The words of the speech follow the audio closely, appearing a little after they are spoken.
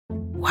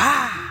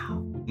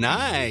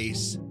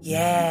Nice.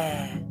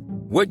 Yeah.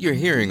 What you're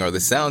hearing are the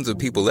sounds of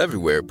people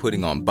everywhere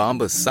putting on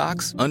Bombas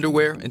socks,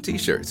 underwear, and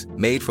T-shirts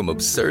made from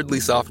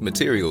absurdly soft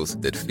materials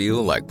that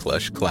feel like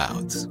plush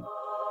clouds.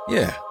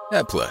 Yeah,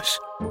 that plush.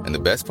 And the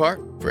best part?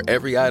 For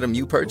every item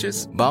you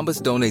purchase,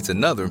 Bombas donates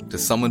another to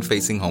someone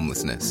facing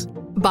homelessness.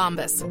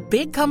 Bombas.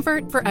 Big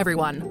comfort for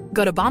everyone.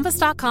 Go to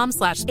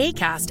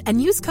bombas.com/ACAST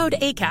and use code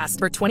ACAST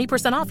for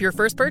 20% off your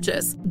first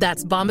purchase.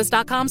 That's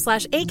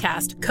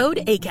bombas.com/ACAST. Code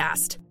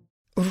ACAST.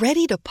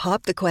 Ready to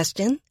pop the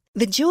question?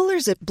 The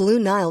jewelers at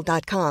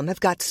BlueNile.com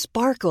have got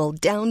sparkle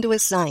down to a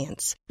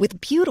science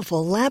with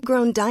beautiful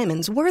lab-grown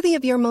diamonds worthy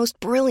of your most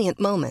brilliant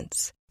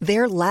moments.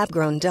 Their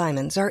lab-grown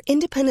diamonds are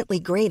independently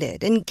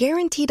graded and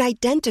guaranteed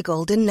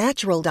identical to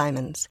natural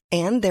diamonds,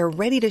 and they're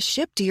ready to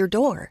ship to your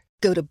door.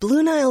 Go to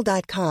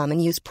BlueNile.com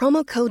and use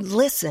promo code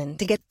LISTEN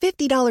to get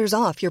 $50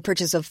 off your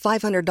purchase of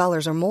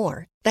 $500 or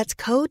more. That's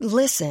code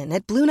LISTEN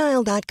at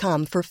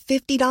BlueNile.com for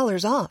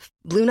 $50 off.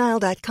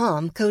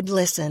 BlueNile.com, code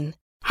LISTEN.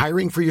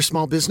 Hiring for your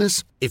small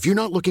business? If you're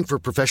not looking for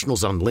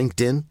professionals on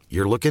LinkedIn,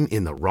 you're looking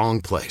in the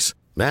wrong place.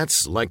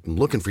 That's like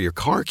looking for your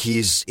car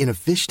keys in a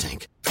fish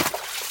tank.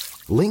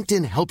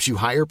 LinkedIn helps you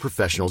hire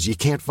professionals you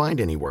can't find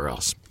anywhere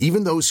else,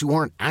 even those who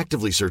aren't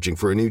actively searching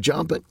for a new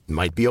job but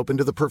might be open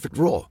to the perfect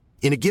role.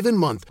 In a given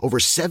month, over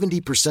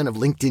 70% of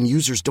LinkedIn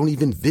users don't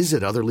even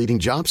visit other leading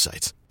job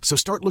sites. So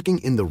start looking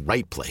in the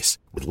right place.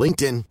 With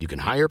LinkedIn, you can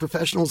hire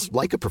professionals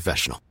like a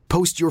professional.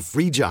 Post your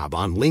free job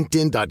on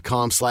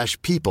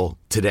linkedin.com/people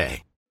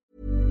today.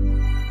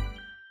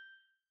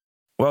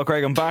 Well,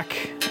 Craig, I'm back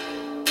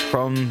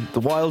from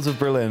the wilds of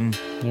Berlin.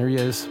 There he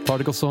is,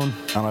 prodigal son.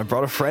 And I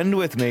brought a friend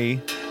with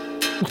me.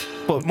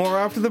 But more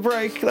after the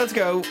break. Let's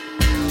go.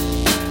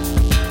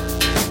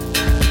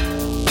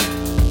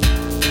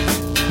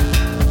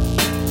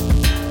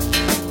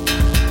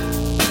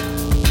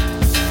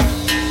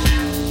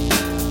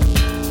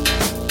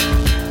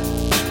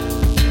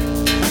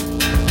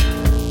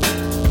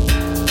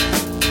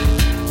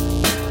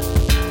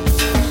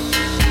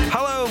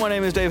 My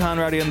name is Dave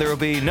Hanratty and there will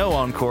be no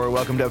encore.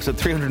 Welcome to episode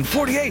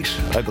 348,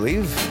 I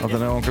believe, of the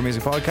No Encore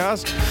Music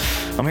Podcast.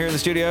 I'm here in the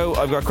studio.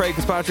 I've got Craig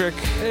Fitzpatrick.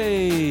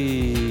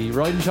 Hey,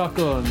 riding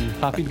shotgun.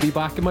 Happy to be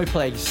back in my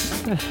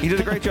place. You did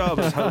a great job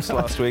as host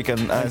last week, and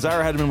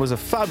Zara Hedman was a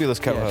fabulous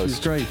co-host. Yeah, she was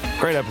great.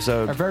 Great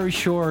episode. A very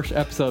short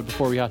episode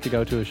before we had to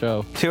go to a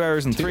show. 2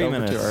 hours and 3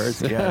 minutes. 2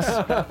 hours.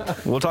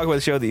 Yes. We'll talk about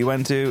the show that you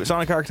went to.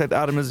 Sonic Architect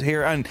Adam is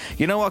here, and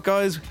you know what,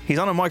 guys? He's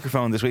on a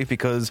microphone this week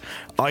because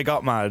I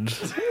got mad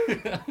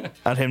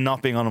at him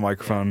not being on a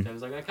microphone. I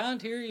was like, I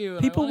can't hear you.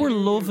 People were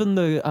loving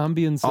the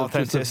ambience.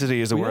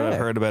 Authenticity is a word I've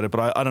heard about it,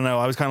 but I don't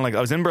know. I was kind of like,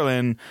 I was in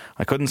Berlin,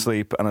 I couldn't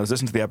sleep, and I was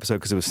listening to the episode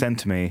because it was sent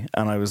to me,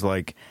 and I was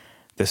like,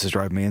 this is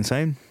driving me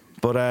insane.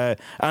 But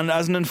and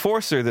as an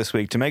enforcer this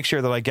week, to make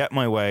sure that I get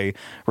my way,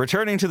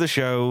 returning to the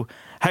show,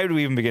 how do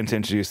we even begin to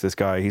introduce this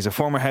guy? He's a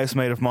former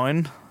housemate of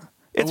mine.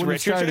 It's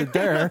Richard. Started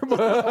there.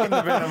 Wouldn't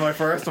have been on my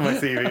first on my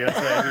CV, to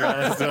be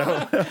honest.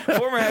 So.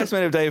 Former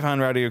housemate of Dave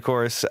Hanratty, of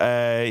course.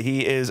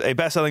 He is a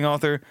best-selling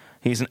author.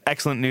 He's an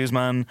excellent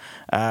newsman.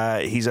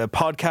 He's a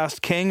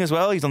podcast king as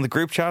well. He's on the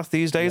group chat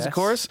these days, of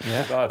course.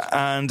 Yeah.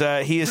 And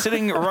he is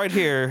sitting right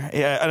here.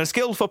 And a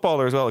skilled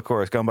footballer as well, of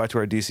course, going back to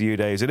our DCU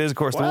days. It is, of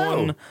course, the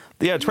one...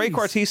 Yeah, Trey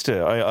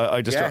Quartista.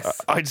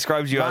 I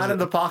described you as... Man in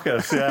the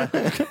pocket, yeah.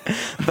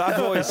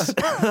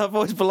 that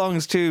voice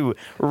belongs to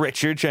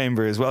Richard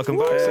Chambers. Welcome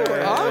back, sir.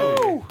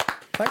 Oh!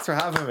 Thanks for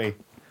having me.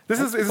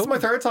 Is this my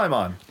third time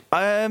on?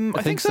 I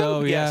think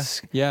so.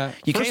 Yes. Yeah.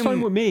 You First time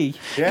with me.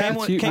 Yeah.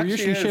 We're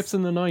usually ships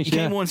in the night. You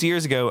came once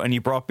years ago and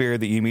you brought beer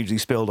that you immediately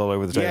spilled all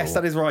over the table. Yes,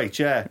 that is right.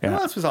 Yeah. Who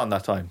else was on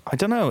that time? I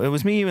don't know. It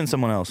was me, you, and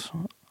someone else.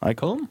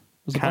 Colm?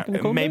 Was it back in the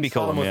Colm maybe days?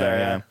 Colm was there.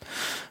 Yeah.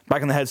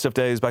 Back in the Head Stuff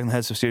days. Back in the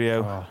Head Stuff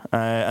studio.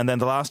 And then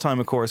the last time,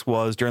 of course,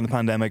 was during the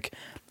pandemic.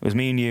 It was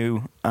me and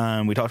you,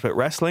 and we talked about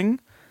wrestling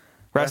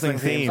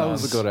themes. That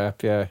was a good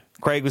app. Yeah.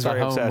 Craig was very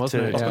upset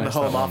too. Up in the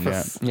home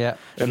office. Yeah.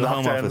 In the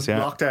home office,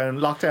 yeah.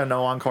 Lockdown,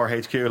 no Encore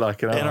HQ,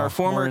 like, you know. In our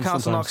former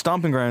Castleknock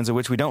stomping grounds, of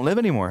which we don't live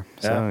anymore.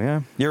 So,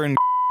 yeah. You're in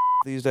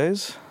these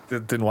days.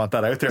 Didn't want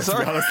that out there, to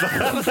be honest.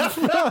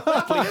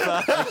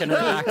 I can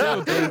react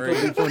out.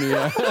 Funny,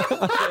 yeah.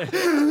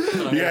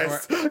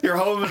 Yes, your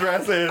home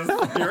address is,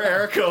 your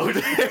air code.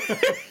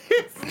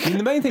 I mean,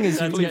 the main thing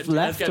is we've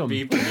left them.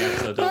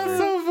 That's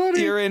so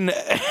funny. You're in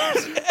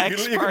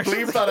You can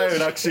bleep that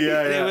out, actually.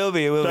 Yeah. It will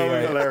be. That would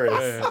be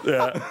hilarious.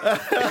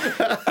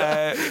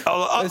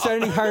 Is there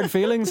any hard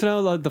feelings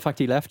now? The fact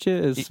he left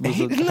you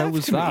how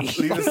was that?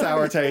 Leave a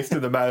sour taste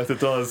in the mouth. It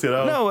does, you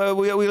know. No,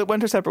 we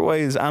went our separate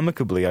ways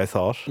amicably, I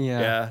thought.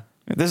 Yeah.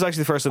 This is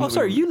actually the first time. Oh,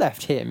 sorry, you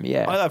left him.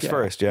 Yeah, I left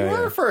first. Yeah, you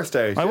were first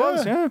out. I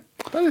was. Yeah,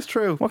 that is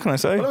true. What can I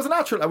say? But it was a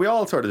natural. We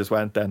all sort of just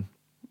went then.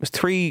 It was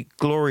 3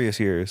 glorious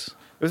years.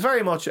 It was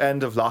very much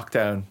end of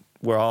lockdown.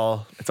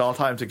 It's all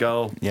time to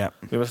go. Yeah.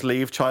 We must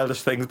leave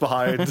childish things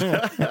behind.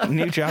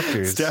 New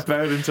chapters. Step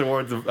out into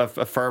towards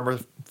a firmer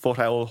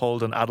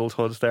foothold in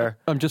adulthood there.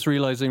 I'm just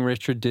realising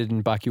Richard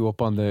didn't back you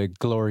up on the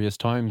glorious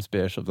times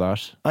bit of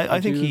that. I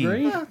Would think you he.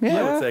 agree?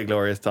 I would say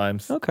Glorious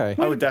Times. Okay.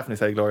 I would definitely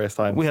say Glorious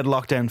Times. We had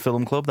Lockdown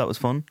Film Club. That was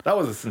fun. That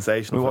was a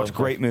sensational We film. watched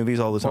great movies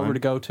all the What were time. the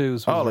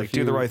go-tos? Oh, like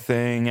Do the Right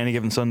Thing, Any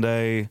Given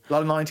Sunday, A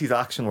lot of 90s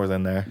action was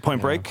in there.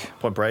 Point Break.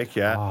 Point Break,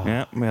 yeah.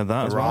 Yeah, we had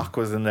that The as well. Rock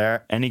was in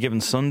there. Any Given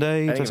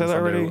Sunday. Did I say that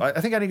already?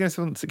 I think Any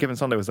Given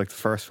Sunday was like the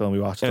first film we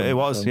watched. It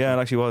was, yeah, it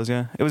actually was,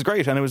 yeah. It was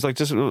great, and it was like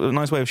just a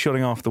nice way of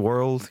shutting off the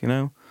world, you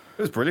know.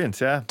 It was brilliant,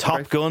 yeah. Top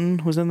Great.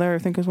 Gun was in there, I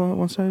think, as well at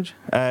one stage.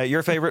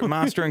 Your favourite,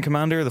 Master and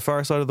Commander, The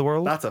Far Side of the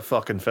World? That's a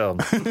fucking film.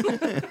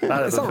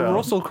 That is Is a that film.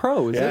 Russell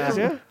Crowe? Is Yeah. it?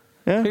 Yeah.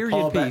 Yeah. Period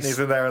Paul piece. Bettany's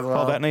in there as well.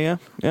 Paul Bettany, yeah.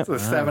 Yeah. It's a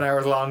 7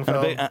 hours long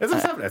film. bit- Is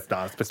it 7? It's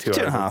not. It's 2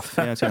 2.5.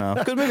 hours. Yeah,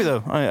 2.5. Good movie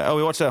though.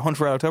 We watched Hunt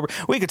for Red October.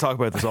 We could talk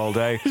about this all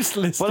day. Just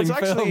Well, listing it's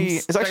actually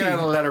films. it's Check it out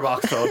on actually the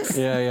Letterboxd, folks.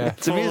 Yeah, yeah.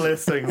 Full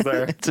listings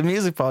there. it's a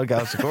music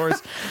podcast, of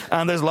course,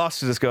 and there's lots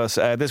to discuss.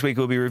 This week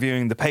we'll be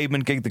reviewing the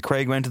Pavement gig that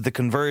Craig went to, the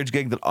Converge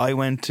gig that I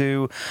went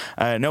to.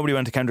 Nobody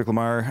went to Kendrick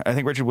Lamar. I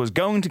think Richard was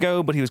going to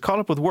go, but he was caught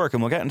up with work,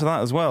 and we'll get into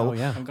that as well. Oh,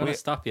 yeah. I'm going to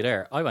stop you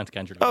there. I went to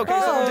Kendrick Lamar.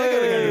 Okay, so we did go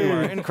to Kendrick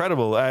Lamar.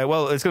 Incredible.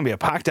 Well, it's going to be a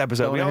packed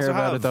episode. Don't We want to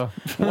also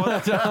hear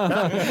about have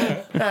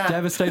it, though.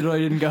 Devastated I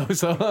didn't go,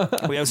 so...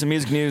 we have some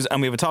music news,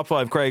 and we have a top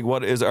 5. Craig,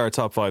 what is our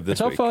top 5 this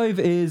Top week? 5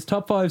 is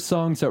top 5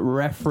 songs that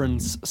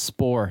reference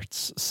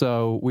sports.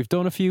 So we've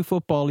done a few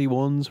football-y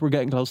ones. We're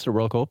getting close to the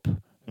World Cup.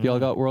 Y'all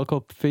got World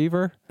Cup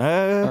fever?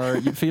 Are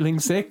you feeling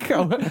sick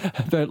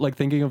about like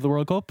thinking of the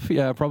World Cup?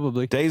 Yeah,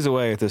 probably. Days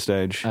away at this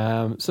stage.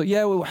 So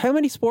yeah, well, how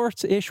many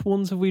sports-ish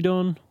ones have we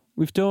done?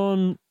 We've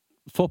done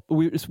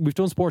we've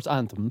done sports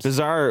anthems.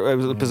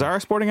 Bizarre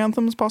sporting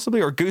anthems,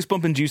 possibly, or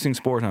goosebump-inducing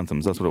sport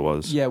anthems. That's what it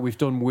was. Yeah, we've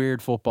done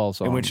weird football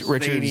songs. In which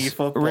Zany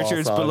football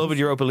Richard's songs. beloved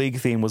Europa League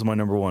theme was my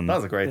number one. That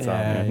was a great song.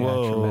 Yeah, yeah,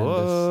 Whoa, tremendous.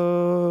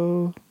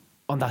 whoa.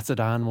 On that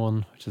Zidane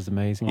one, which is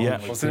amazing. Yeah.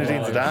 Well,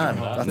 Zinedine Zidane.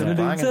 That's a Zinedine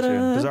banging tune.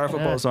 Zidane. Bizarre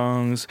football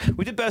songs.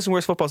 We did best and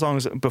worst football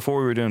songs before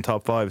we were doing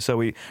top 5. So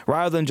we,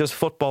 rather than just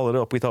football it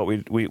up, we thought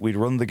we'd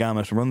run the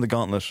gamut, run the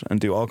gauntlet,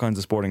 and do all kinds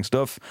of sporting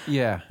stuff.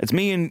 Yeah. It's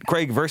me and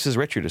Craig versus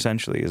Richard,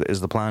 essentially,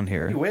 is the plan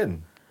here. You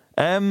win.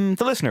 The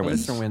listener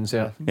wins. Listener wins,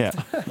 yeah. Yeah,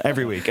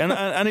 every week.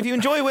 And if you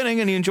enjoy winning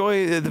and you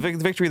enjoy the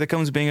victory that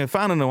comes being a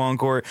fan of No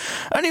Encore,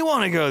 and you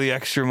want to go the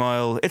extra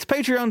mile, it's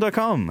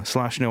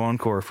patreon.com/No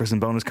Encore for some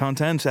bonus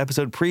content,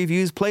 episode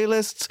previews,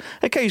 playlists,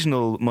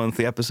 occasional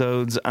monthly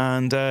episodes,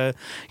 and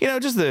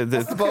just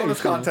The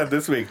bonus content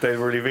this week, they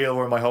reveal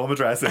where my home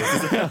address is.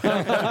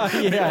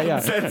 Yeah.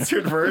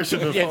 Censored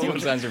version of Yeah, home people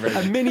address. censor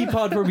version. A mini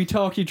pod where we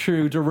talk you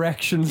through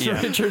directions to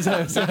Richard's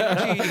house. you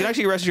can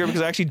actually rest assured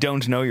because I actually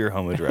don't know your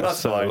home address. That's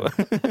so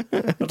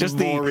Just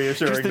more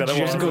reassuring than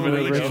it was a general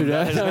minute ago. Richard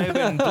has now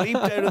been bleeped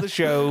out of the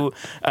show,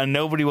 and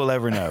nobody will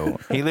ever know.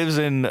 He lives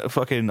in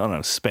fucking, I don't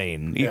know,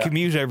 Spain. You Yeah.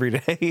 commute every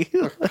day.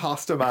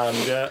 Costa man,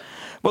 yeah.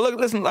 Well, look,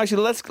 listen.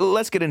 Actually,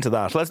 let's get into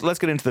that. Let's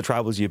get into the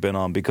travels you've been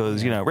on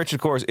because Richard,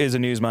 of course, is a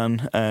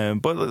newsman.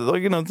 But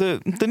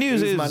the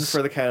news Newsman is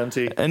for the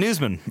county. a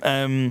newsman.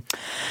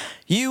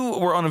 You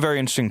were on a very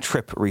interesting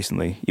trip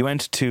recently. You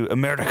went to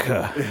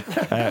America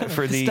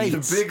for the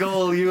States. The big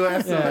old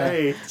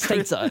USA.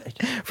 Stateside.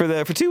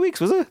 for 2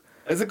 weeks, was it?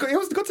 It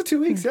was good to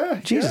 2 weeks, yeah.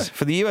 Jesus, Yeah.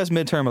 for the US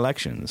midterm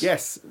elections.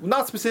 Yes,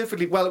 not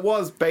specifically. Well, it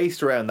was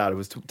based around that. It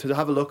was to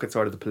have a look at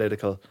sort of the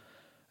political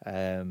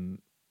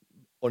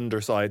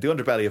underside, the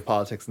underbelly of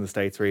politics in the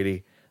States,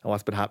 really, and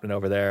what's been happening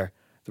over there,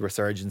 the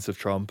resurgence of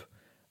Trump,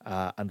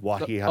 and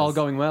what he has. All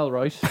going well,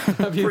 right?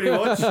 pretty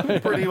much,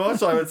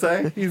 I would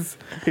say. He's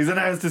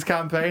announced his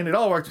campaign. It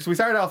all worked. So we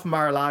started off in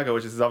Mar-a-Lago,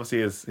 which is obviously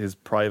his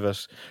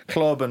private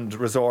club and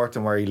resort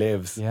and where he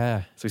lives.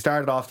 Yeah. So we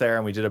started off there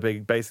and we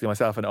did basically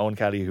myself and Owen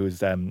Kelly,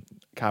 who's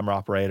camera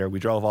operator, we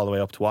drove all the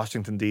way up to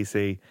Washington,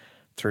 D.C.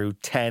 through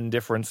 10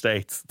 different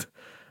states,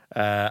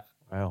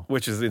 Wow.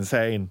 which is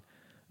insane.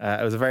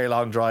 It was a very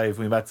long drive.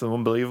 We met some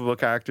unbelievable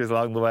characters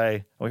along the way.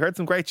 And we heard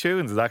some great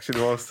tunes. It's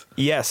actually the most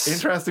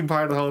interesting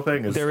part of the whole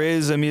thing. There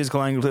is a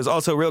musical angle to this.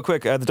 Also, real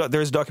quick,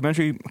 there's a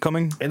documentary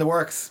coming. In the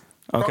works.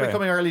 Probably Okay.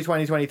 coming early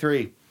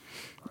 2023.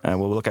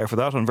 We'll look out for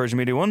that on Virgin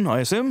Media 1, I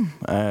assume.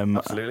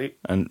 Absolutely.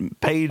 And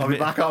paid. I'll be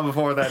back on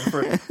before then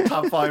for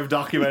top 5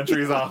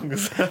 documentary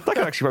songs. That could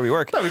actually probably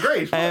work. That'd be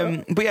great.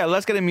 But yeah,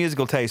 let's get a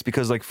musical taste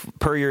because, like,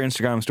 per your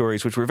Instagram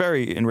stories, which were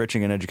very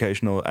enriching and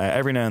educational,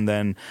 every now and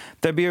then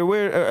there'd be a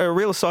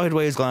real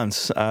sideways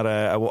glance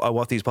at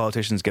what these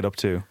politicians get up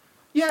to.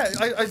 Yeah,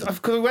 because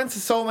we went to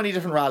so many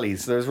different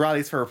rallies. There was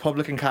rallies for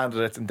Republican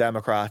candidates and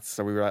Democrats.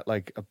 So we were at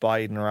like a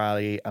Biden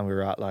rally, and we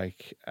were at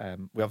like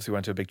we obviously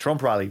went to a big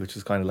Trump rally, which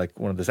is kind of like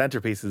one of the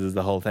centerpieces of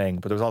the whole thing.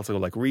 But there was also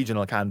like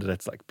regional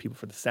candidates, like people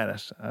for the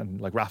Senate,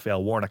 and like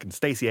Raphael Warnock and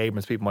Stacey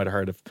Abrams, people might have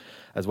heard of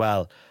as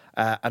well.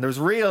 And it was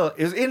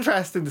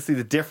interesting to see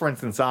the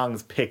difference in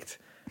songs picked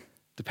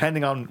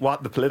depending on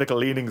what the political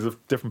leanings of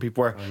different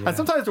people were. And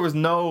sometimes there was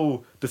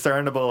no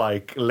discernible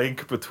like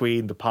link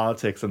between the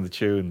politics and the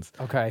tunes.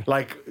 Okay.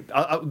 Like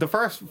the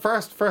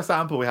first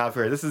sample we have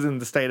here, this is in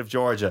the state of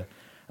Georgia.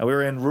 and we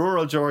were in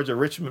rural Georgia.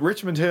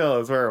 Richmond Hill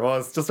is where it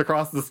was, just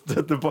across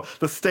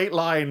the state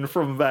line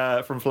from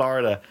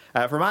Florida.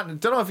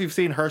 Don't know if you've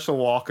seen Herschel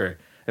Walker.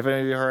 If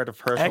any of you heard of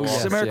Herschel Walker.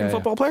 Ex-American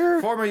football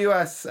player? Former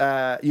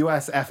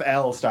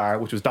USFL star,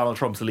 which was Donald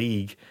Trump's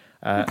league.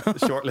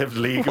 Short-lived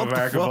league of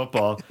American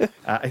football.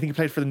 I think he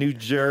played for the New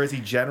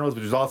Jersey Generals,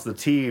 which was also the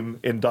team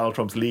in Donald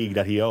Trump's league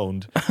that he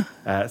owned.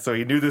 So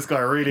he knew this guy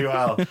really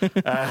well.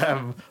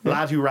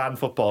 Lad who ran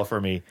football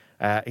for me.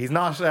 He's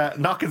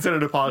not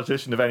considered a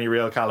politician of any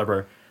real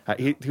caliber.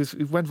 He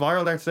went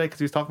viral there today because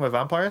he was talking about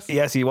vampires.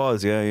 Yes, he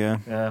was. Yeah.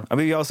 I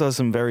mean, he also has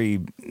some very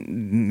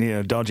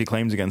dodgy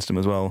claims against him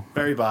as well.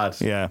 Very bad.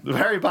 Yeah.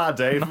 Very bad,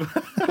 Dave.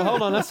 Well,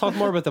 hold on, let's talk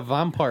more about the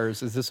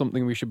vampires. Is this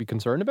something we should be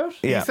concerned about?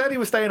 Yeah. He said he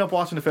was staying up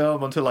watching the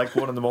film until like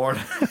 1 a.m.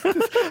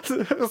 So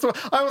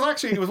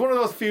it was one of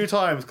those few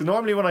times, because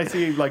normally when I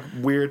see like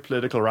weird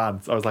political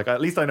rants, I was like,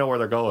 at least I know where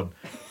they're going.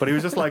 But he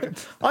was just like,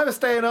 I was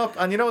staying up,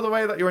 and you know the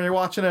way that when you're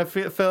watching a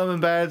film in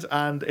bed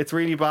and it's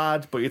really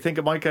bad, but you think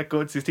it might get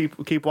good, so you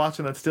keep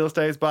watching and it still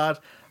stays bad.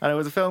 And it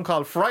was a film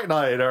called Fright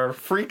Night or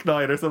Freak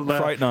Night or something.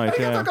 Fright Night,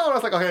 and I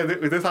was like, okay,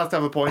 this has to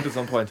have a point at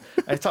some point.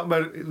 And he's talking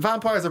about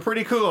vampires are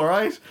pretty cool,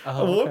 right?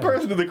 And one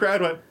person in the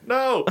crowd went,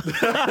 no.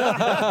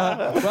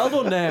 Well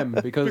done them,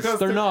 because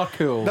they're not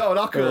cool. No,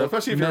 not cool.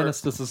 Especially if you're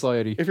menace to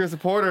society. If your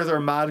supporters are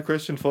mad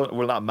Christian,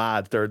 well, not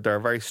mad, they're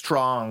very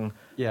strong,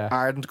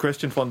 ardent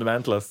Christian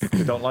fundamentalists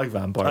who don't like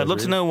vampires. I'd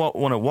love to know what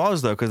one it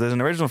was, though, because there's an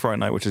original Fright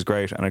Night, which is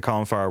great, and a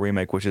Colin Farrell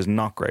remake, which is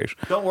not great.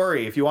 Don't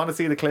worry, if you want to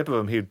see the clip of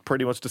him, he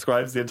pretty much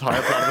describes the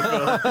entire plot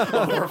of the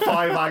film over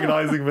 5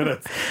 agonising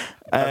minutes.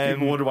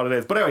 People wonder what it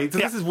is. But anyway, so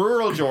this is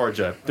rural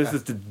Georgia. This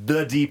is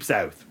the deep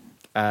south.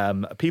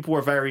 People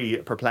were very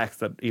perplexed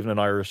that even an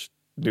Irish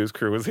news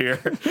crew was here.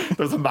 There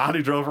was a man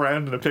who drove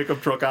around in a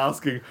pickup truck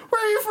asking,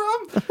 where are you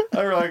from?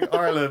 And we're like,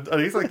 Ireland.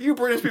 And he's like, you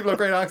British people have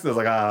great accents. I was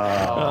like,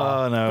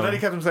 oh no. But then he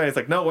kept on saying, it's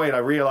like, no, wait, I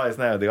realise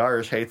now the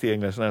Irish hate the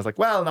English. And I was like,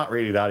 well, not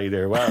really that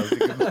either. Well,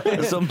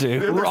 some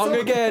do. Wrong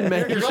again,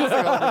 mate. You're saying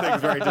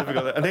everything's very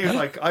difficult. And he was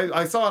like,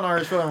 I saw an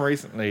Irish film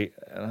recently,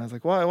 and I was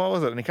like, what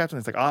was it? And he kept on,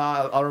 he's like,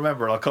 I'll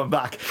remember, I'll come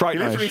back. Fright He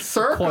literally Night.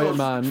 circled. Quiet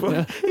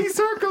man. He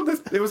circled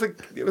this. It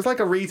was like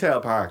a retail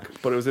park,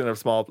 but it was in a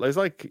small place. It was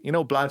like,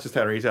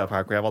 Blanchardstown Retail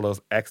Park. We have all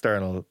those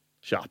external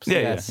shops.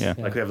 Yeah.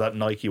 Like we have that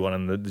Nike one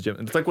in the gym.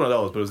 It's like one of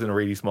those, but it was in a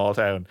really small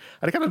town. And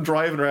I kept on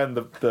driving around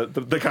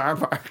the car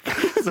park,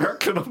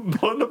 circling up,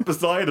 pulling up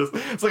beside us.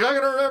 It's like, I'm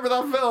going to remember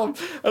that film.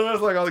 And I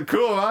was like,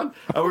 cool, man.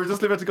 And we were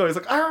just about to go. He's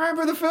like, I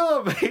remember the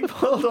film. He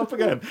pulled up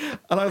again.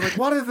 And I was like,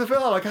 what is the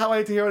film? I can't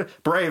wait to hear it.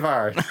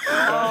 Braveheart.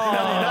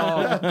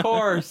 Oh, of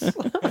course.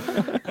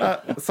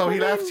 So he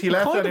left Kind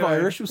of anyway.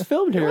 Irish. It was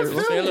filmed here. It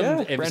was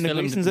filmed. It was Brendan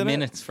Gleeson's in filmed it?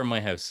 minutes from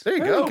my house. There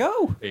you There go. you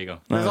go. There you go.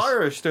 There's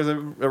Irish. There's a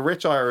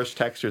rich Irish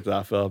texture to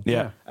that film.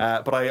 Yeah.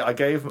 But I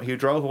gave him. He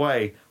drove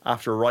away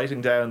after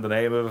writing down the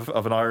name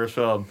of an Irish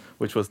film,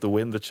 which was The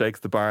Wind That Shakes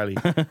the Barley.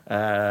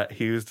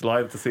 He was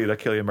delighted to see that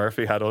Cillian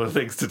Murphy had other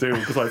things to do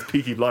besides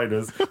Peaky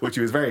Blinders, which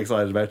he was very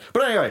excited about.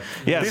 But anyway,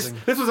 Yes.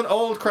 this was an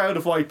old crowd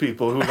of white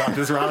people who were at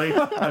this rally,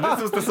 and this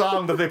was the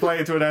song that they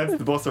played to announce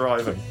the bus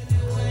arriving.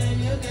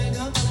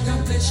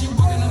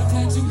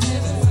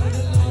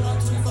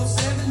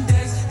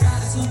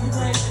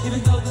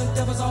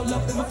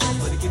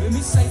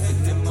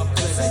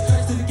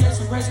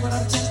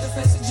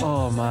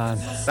 Oh, man.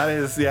 That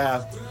is,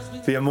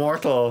 the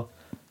immortal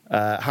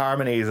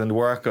harmonies and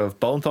work of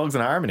Bone Thugs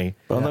and Harmony.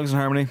 Bone Thugs and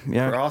Harmony,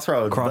 yeah.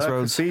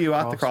 Crossroads. See you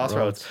at the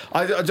Crossroads.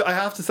 I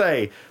have to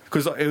say,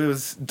 because it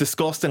was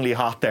disgustingly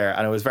hot there,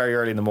 and it was very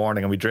early in the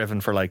morning, and we'd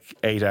driven for like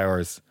 8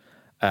 hours.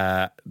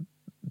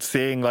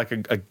 Seeing like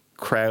a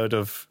crowd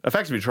of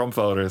effectively Trump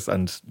voters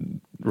and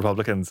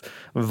Republicans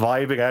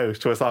vibing out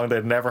to a song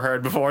they'd never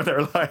heard before in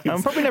their lives.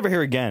 And probably never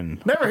hear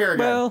again. Never hear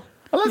again. Well,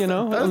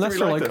 unless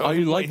they're like, I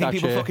like that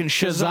people shit. fucking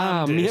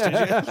Shazam it,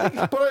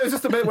 yeah. But it was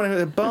just a bit when it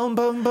went boom,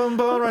 boom, boom,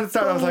 boom, right at the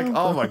start. I was like,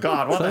 oh my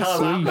God, what So the hell is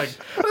sweet. happening?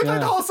 And they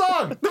played the whole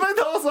song. They played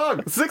the whole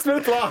song. 6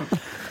 minutes long.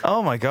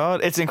 Oh my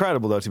God, it's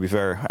incredible though. To be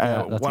fair,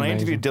 that's when I amazing.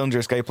 interviewed Dillinger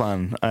Escape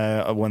Plan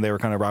when they were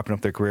kind of wrapping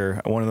up their career,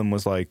 one of them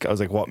was like, I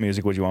was like, "What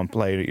music would you want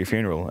played at your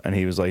funeral?" And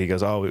he was like, he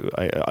goes, "Oh,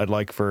 I'd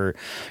like for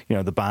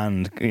the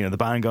band,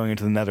 going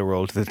into the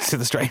netherworld to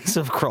the strains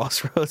of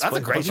Crossroads." That's a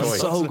great choice.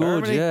 So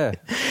good, yeah.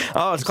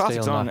 Oh, it's a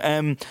classic Stay song.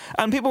 on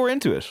And people were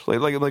into it.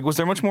 Like was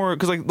there much more?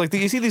 Because like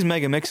you see these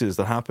mega mixes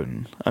that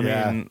happen. I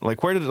mean,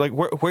 like where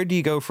do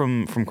you go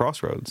from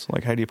Crossroads?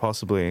 Like how do you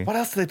possibly? What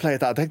else did they play at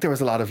that? I think there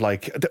was a lot of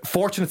like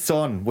Fortunate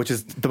Son, which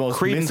is the most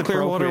Creedence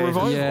Clearwater misappropriated-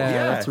 Revival? Yeah,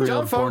 that's real.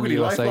 John Born in the Fogerty,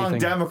 USA lifelong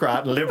thing.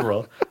 Democrat and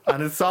liberal,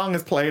 and his song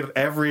is played at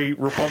every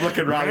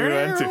Republican rally we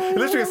went to. It's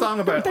literally a song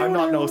about I'm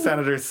not no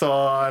senator's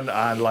son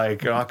and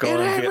like you're not going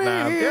to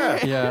Vietnam.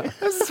 Yeah.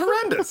 It's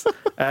horrendous.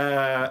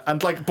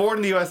 And like Born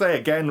in the USA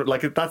again,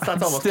 like that's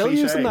almost Still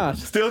cliche. using that.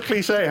 Still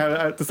cliche.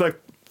 How it's like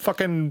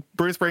fucking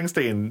Bruce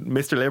Springsteen,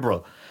 Mr.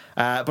 Liberal.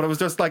 But it was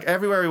just like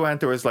everywhere we went,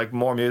 there was like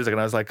more music,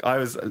 and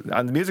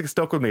and the music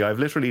stuck with me. I've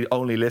literally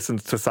only listened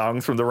to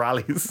songs from the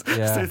rallies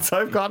since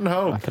I've gotten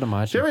home. I can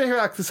imagine. Did you ever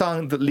hear the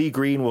song that Lee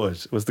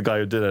Greenwood was the guy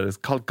who did it? It's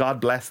called "God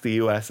Bless the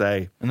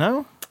USA."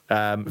 No?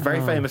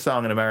 Very famous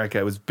song in America.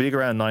 It was big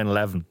around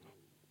 9/11.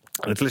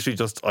 And it's literally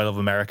just "I love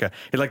America."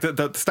 It's like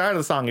the start of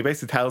the song, he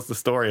basically tells the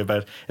story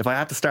about if I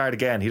had to start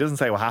again. He doesn't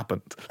say what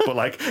happened, but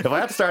like if I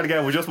had to start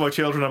again with just my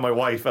children and my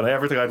wife and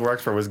everything I'd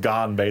worked for was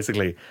gone,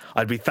 basically,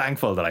 I'd be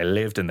thankful that I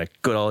lived in the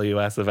good old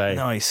US of A.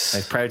 Nice. I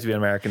was proud to be an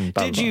American.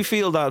 Did you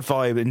feel that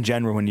vibe in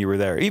general when you were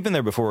there? You've been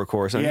there before, of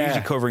course, and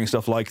usually covering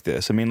stuff like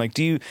this. I mean, like,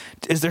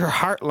 is there a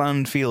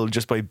heartland feel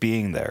just by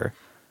being there?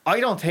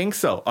 I don't think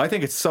so. I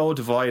think it's so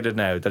divided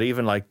now that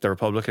even like the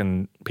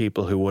Republican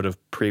people who would have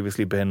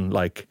previously been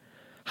like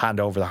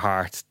hand over the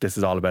heart, this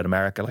is all about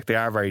America. Like, they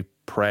are very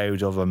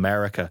proud of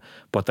America,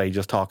 but they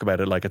just talk about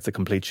it like it's a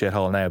complete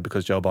shithole now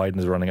because Joe Biden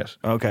is running it.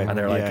 Okay. And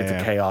they're like, it's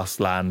a chaos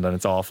land and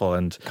it's awful.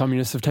 And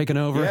communists have taken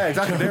over. Yeah,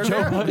 exactly. They're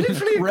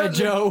literally Red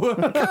Joe.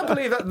 I can't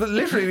believe that.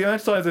 Literally, the amount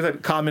of times they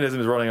said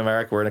communism is running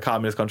America, we're in a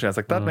communist country. I was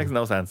like, that makes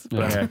no sense.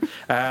 But anyway,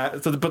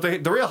 but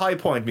the real high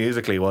point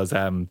musically was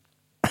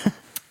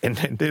in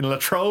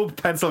Latrobe,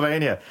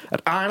 Pennsylvania,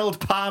 at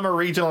Arnold Palmer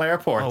Regional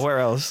Airport. Oh, where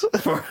else?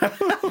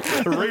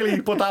 Really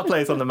put that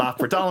place on the map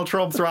for Donald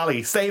Trump's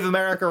rally, Save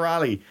America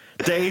rally,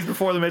 days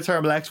before the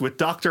midterm election with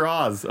Dr.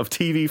 Oz of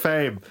TV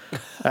fame.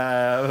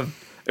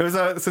 It was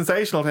a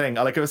sensational thing.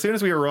 Like, as soon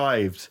as we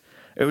arrived,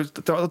 it was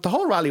the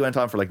whole rally went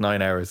on for like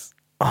 9 hours.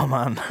 Oh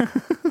man.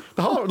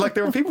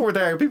 People were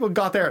there. People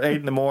got there at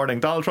 8 a.m.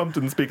 Donald Trump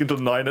didn't speak until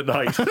 9 p.m.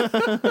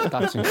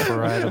 That's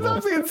incredible. It's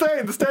absolutely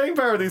insane, the staying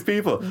power of these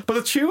people. But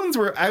the tunes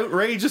were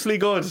outrageously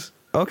good.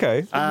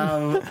 Okay.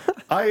 I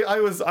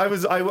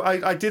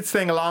did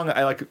sing along,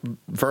 like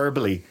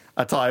verbally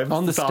at times.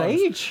 On the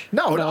stage?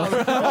 No. It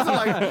wasn't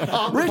like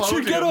on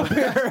Richard, get up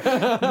here.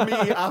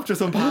 Me after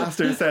some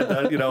pastor said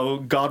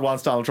that, God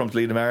wants Donald Trump to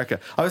lead America.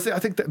 I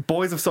think that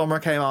Boys of Summer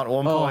came out at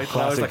one point.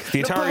 Classic. I was like,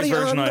 the Atari's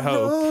version, I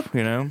hope.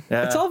 Yeah.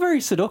 It's all very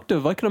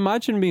seductive. I can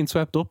imagine being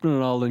swept up in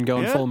it all and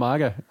going full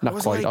MAGA. Not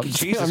quite. Like,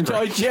 Jesus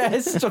Christ.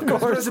 Yes, of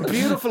course. There was a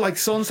beautiful like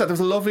sunset. There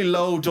was a lovely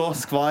low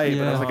dusk vibe.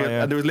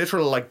 Yeah. And there was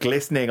literal like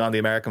glistening on the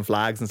American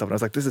flags and stuff. And I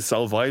was like, this is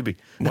so vibey.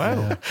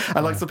 Wow.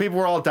 And like, so people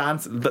were all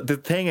dancing. The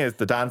thing is,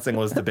 the dancing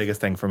was the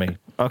biggest thing for me.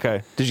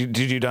 Okay. Did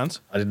you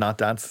dance? I did not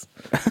dance.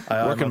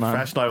 I'm a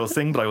professional. I will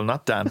sing, but I will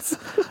not dance.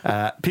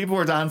 People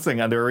were dancing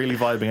and they were really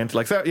vibing into,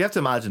 like, so you have to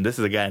imagine this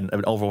is again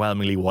an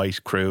overwhelmingly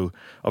white crew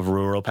of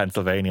rural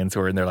Pennsylvanians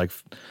who are in their like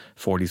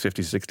 40s,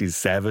 50s,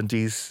 60s,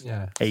 70s.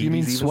 Yeah. 80s. You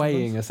mean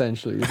swaying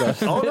essentially?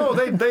 Oh no,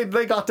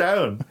 they got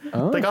down.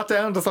 Oh. They got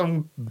down to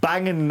some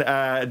banging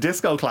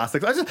disco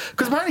classics.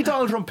 Because apparently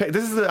Donald Trump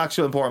this is the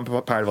actual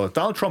important part of it.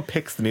 Donald Trump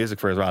picks the music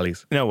for his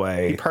rallies. No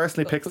way. He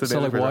personally picks the music.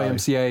 So like for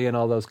his YMCA rallies. and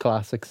all those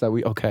classics that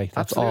that's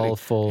Absolutely. all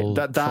full.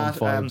 That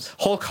full vibes.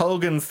 Hulk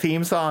Hogan's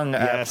theme song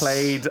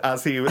played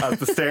as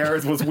the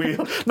stairs was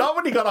wheeled. Not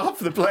when he got off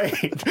the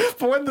plane,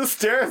 but when the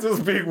stairs was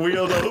being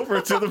wheeled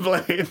over to the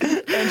plane.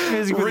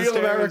 Real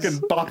American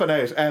bopping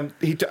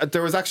out.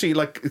 There was actually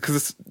like,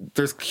 because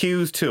there's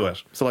cues to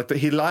it. So like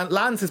he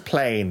lands his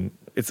plane.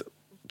 It's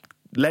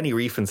Lenny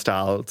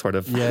Riefenstahl sort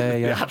of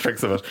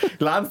theatrics of it.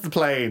 He lands the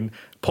plane,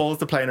 pulls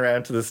the plane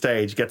around to the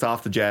stage, gets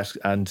off the jet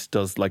and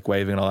does like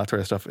waving and all that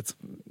sort of stuff. It's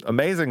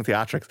amazing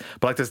theatrics.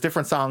 But like there's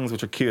different songs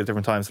which are cued at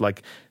different times.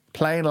 Like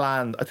plane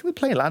land, I think the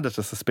plane landed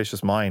to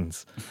Suspicious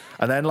Minds.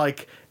 And then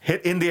like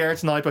Hit In the Air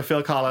Tonight by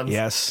Phil Collins.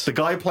 Yes. The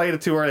guy played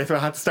it too early, so I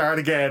had to start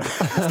again.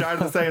 Started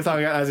the same song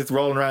again as it's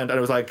rolling around. And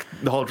it was like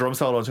the whole drum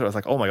solo into it. I was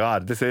like, oh my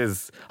God,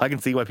 I can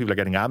see why people are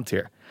getting amped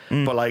here.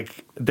 But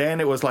like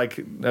then it was like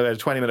a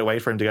 20-minute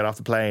wait for him to get off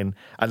the plane,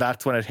 and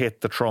that's when it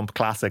hit the Trump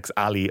Classics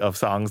alley of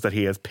songs that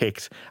he has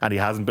picked and he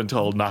hasn't been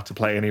told not to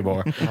play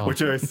anymore,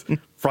 which is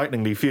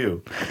frighteningly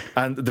few.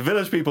 And the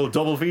Village People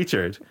double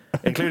featured,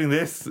 including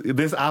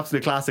this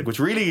absolute classic, which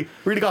really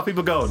got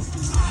people going.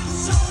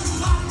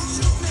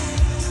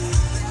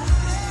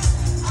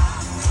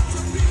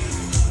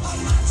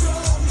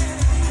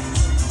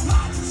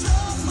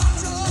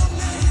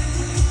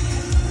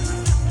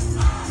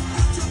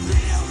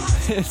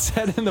 It's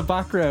said in the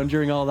background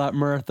during all that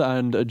mirth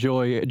and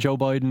joy, Joe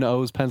Biden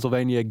owes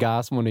Pennsylvania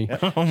gas money.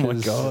 Oh my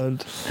God.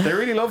 They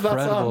really love that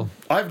song.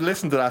 I've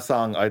listened to that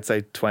song, I'd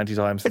say 20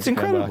 times. It's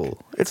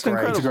incredible. It's an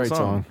incredible great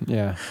song.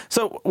 Yeah.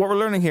 So what we're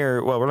learning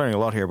here, we're learning a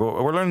lot here,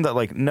 but we're learning that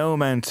like no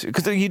meant,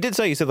 because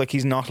you said like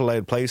he's not allowed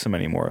to play some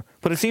anymore.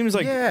 But it seems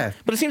like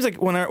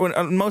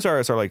when most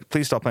artists are like,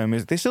 please stop playing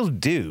music, they still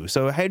do.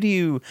 So how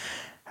do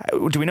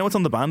we know what's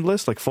on the banned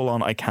list? Like full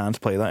on, I can't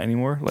play that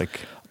anymore.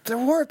 Like. There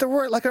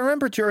were like, I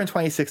remember during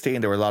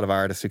 2016 there were a lot of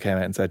artists who came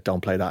out and said don't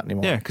play that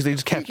anymore. Yeah, because they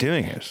just kept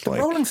doing it. The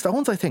Rolling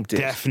Stones, I think,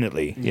 did.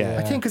 Definitely, yeah.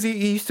 I think because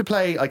he used to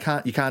play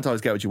you can't always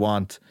get what you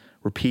want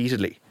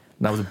repeatedly.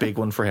 And that was a big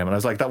one for him. And I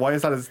was like, why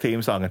is that his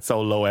theme song? It's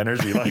so low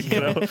energy, like, you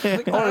know.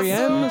 Like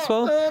R.E.M. as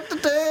well.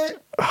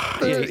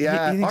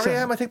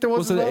 R.E.M. I think there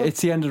was.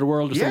 It's the End of the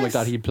World or something like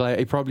Yes. that.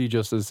 He probably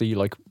just as he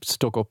like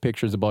stuck up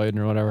pictures of Biden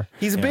or whatever.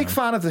 He's a big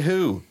fan of the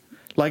Who.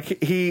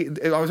 Like I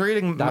was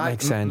reading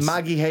makes sense.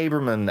 Maggie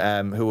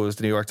Haberman, who was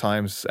the New York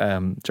Times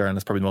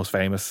journalist, probably the most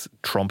famous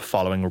Trump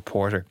following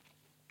reporter.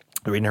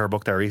 Reading her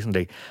book there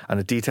recently, and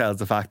it details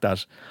the fact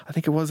that I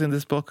think it was in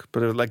this book,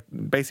 but it like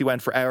basically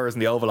went for hours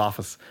in the Oval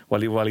Office while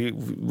he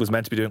was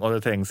meant to be doing other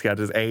things. He had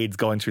his aides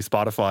going through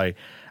Spotify,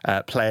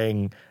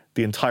 playing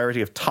the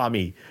entirety of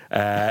Tommy,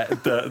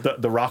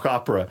 the rock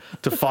opera,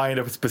 to find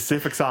a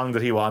specific song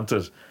that he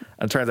wanted.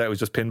 And it turns out it was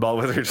just Pinball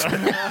Wizard.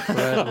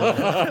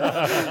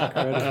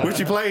 Which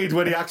he played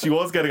when he actually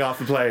was getting off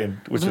the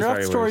plane, which is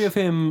very that story weird. of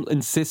him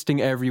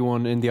insisting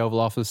everyone in the Oval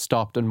Office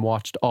stopped and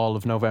watched all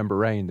of November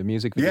Rain, the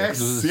music video? Yes,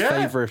 It was his yeah.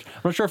 favourite.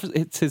 I'm not sure if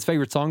it's his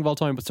favourite song of all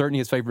time, but certainly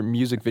his favourite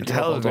music video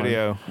Hell of all of a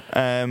time.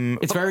 video.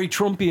 It's very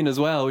Trumpian as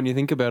well when you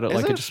think about it. Is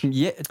Like it? it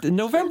just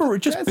November,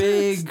 just Yes,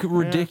 big,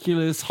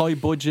 ridiculous, high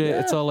budget.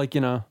 It's all like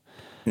That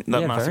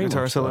Yeah, massive very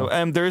guitar much solo.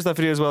 so. There is that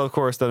video as well, of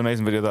course, that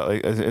amazing video that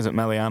like, is it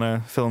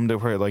Meliana filmed it,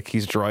 where like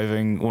he's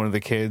driving one of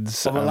the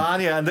kids. Oh,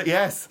 Melania, and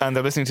yes. And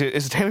they're listening to,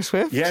 is it Taylor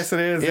Swift? Yes, it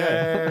is.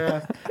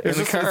 Yeah. In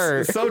the car.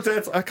 It's so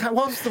dense. I can't.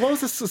 What was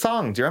this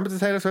song? Do you remember the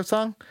Taylor Swift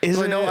song? Is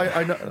I it- know.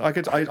 I know. I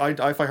could.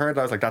 If I heard it,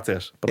 I was like, that's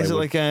it. But Is I it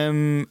wouldn't.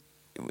 like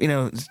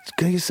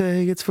can you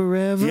say it's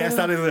forever? Yes,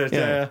 that is it.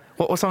 Yeah.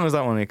 What song is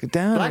that one? Like,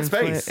 down Blank and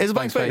play- Space. Is it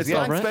Blank Space? It's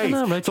Yeah. Blank right. Space. I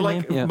know, right, So you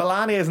like mean, yeah.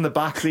 Melania is in the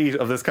back seat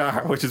of this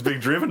car, which is being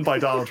driven by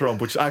Donald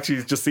Trump, which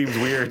actually just seems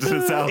weird in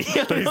itself.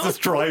 That he's just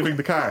driving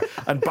the car,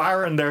 and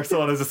Barron, their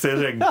son, is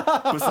sitting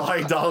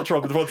beside Donald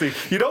Trump in the front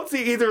seat. You don't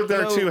see either of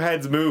their two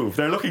heads move.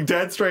 They're looking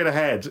dead straight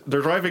ahead.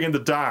 They're driving in the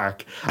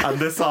dark, and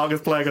this song is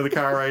playing on the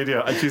car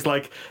radio. And she's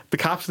like, the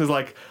caption is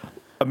like,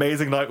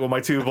 "Amazing night with my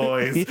two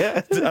boys."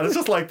 Yeah. And it's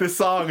just like this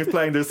song is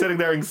playing. They're sitting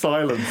there in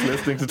silence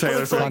listening to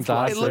Taylor Swift.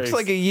 fantastic. It looks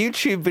like a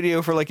YouTube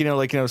video for like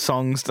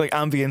songs, like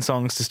ambient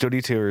songs to study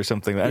to or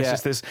something. And Yeah.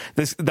 It's just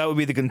this that would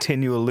be the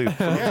continual loop.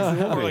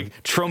 Or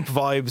like Trump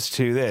vibes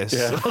to this.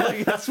 Yeah.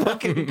 Like, that's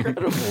fucking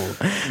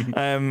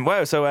incredible.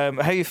 Wow. So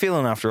how are you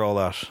feeling after all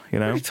that? You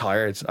know, Very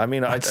tired. I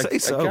mean, I say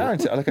so. I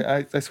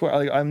guarantee. I swear,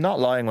 I'm not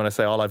lying when I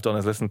say all I've done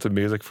is listen to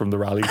music from the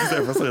rallies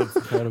ever since.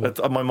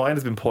 My mind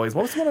has been poised.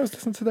 What was the one I was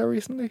listening to there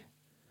recently?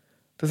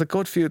 There's a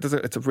good few.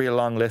 It's a real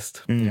long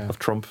list of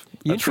Trump,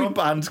 Trump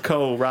and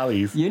co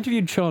rallies. You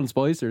interviewed Sean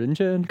Spicer, didn't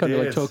you? And kind of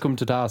like Yes. took him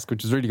to task,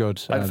 which is really good.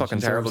 I had a fucking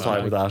terrible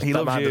time with that. He That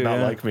loves man you, did not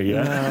yeah. like me.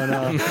 Yeah.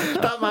 No.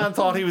 That man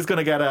thought he was going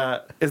to get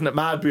isn't it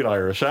mad being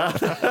Irish? Huh?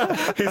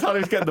 He thought he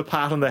was getting the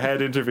pat on the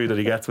head interview that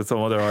he gets with some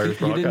other Irish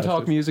You didn't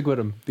talk broadcasters. music with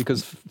him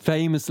because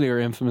famously or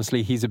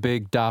infamously, he's a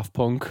big Daft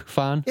Punk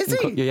fan. Is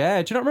he?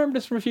 Yeah. Do you not remember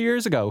this from a few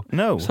years ago?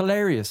 No. It's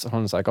hilarious. Hold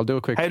on a sec. I'll do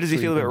a quick. how does he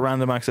feel about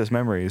random access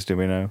memories? Do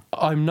we know?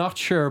 I'm not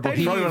sure, but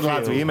he Probably one of the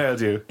lads who emailed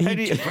you.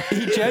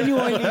 he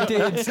genuinely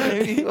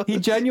did. He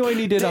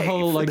genuinely did a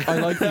whole like I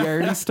like the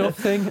early stuff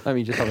thing. Let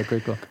me just have a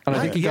quick look, and I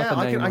think he got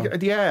the name wrong.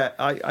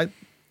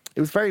 It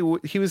was very.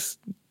 He was.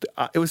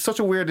 It was such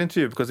a weird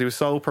interview because he was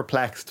so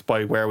perplexed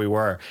by where we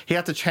were. He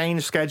had to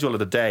change schedule of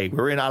the day. We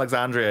were in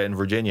Alexandria in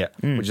Virginia,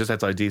 which is just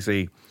outside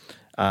DC,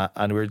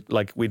 and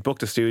we'd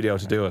booked a studio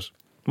to do it,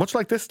 much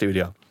like this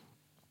studio,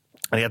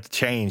 and he had to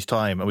change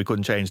time, and we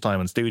couldn't change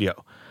time in studio.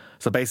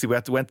 So basically,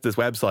 we went to this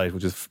website,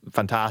 which is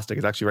fantastic.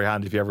 It's actually very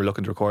handy if you're ever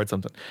looking to record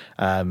something.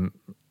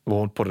 We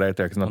won't put it out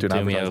there because I'm not doing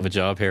Do me out of advertising. a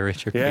job here,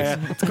 Richard. Yeah,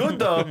 it's good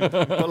though.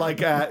 But like,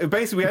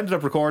 basically, we ended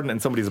up recording in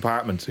somebody's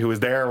apartment who was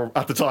there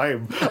at the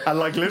time, and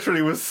like,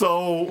 literally was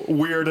so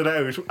weirded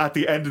out at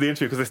the end of the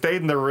interview because they stayed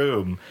in their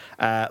room,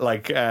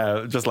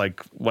 just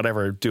like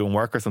whatever, doing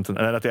work or something.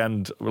 And then at the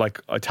end,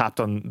 like, I tapped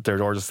on their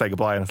door just to say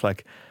goodbye, and it's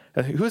like,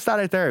 who's that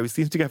out there? He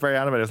seems to get very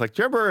animated. It's like,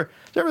 do you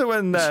remember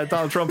when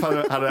Donald Trump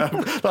had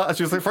a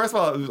she was like, first of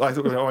all,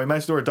 I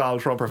mentioned the word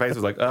Donald Trump, her face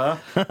was like, and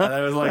then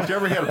I was like, do you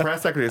remember he had a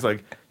press secretary? He's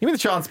like, you mean the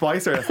Sean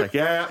Spicer? It's like,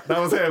 yeah, that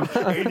was him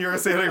in your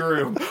sitting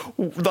room.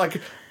 Like,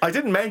 I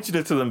didn't mention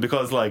it to them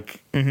because,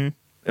 like,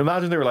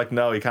 imagine they were like,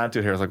 no, you can't do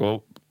it here. I was like,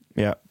 well,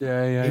 Yeah.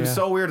 Yeah. he was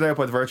so weirded out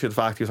by the virtue of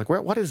the fact he was like,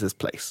 what is this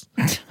place?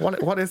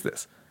 What is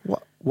this?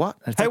 What?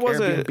 And it's How like was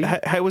Airbnb.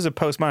 it? How was it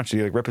post match? Did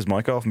he like rip his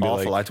mic off and be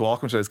Awful. I like, had to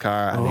walk him to his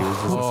car, and he was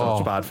just in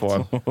such bad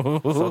form.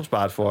 Such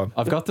bad form.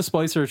 I've got the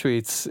Spicer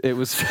tweets. It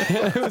was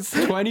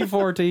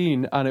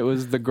 2014, and it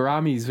was the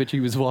Grammys which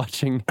he was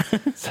watching.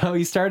 So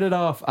he started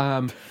off.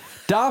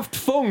 Daft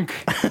Funk.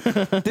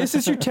 This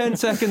is your 10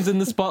 seconds in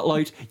the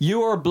spotlight.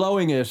 You are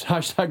blowing it.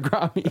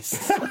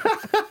 #Grammys.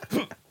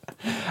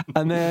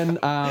 And then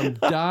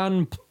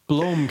Dan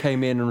Blum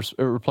came in and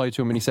replied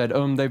to him, and he said,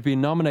 they've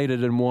been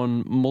nominated and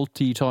won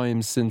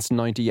multi-times since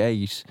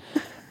 98.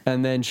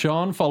 And then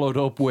Sean followed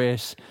up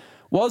with,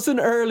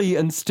 wasn't early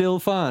and still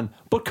fan,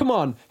 But come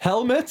on,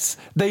 helmets,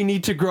 they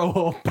need to grow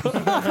up.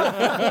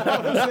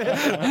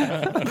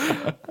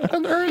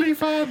 An early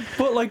fan.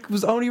 But like,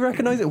 was only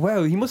recognising.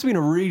 Wow, he must have been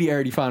a really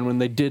early fan when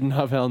they didn't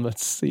have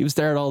helmets. He was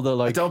there at all the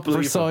like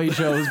Versailles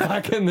shows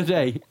back in the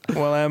day.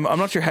 Well, I'm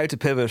not sure how to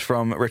pivot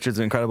from Richard's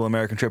incredible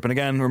American trip. And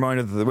again,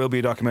 reminder that there will be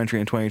a documentary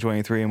in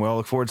 2023, and we all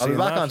look forward to seeing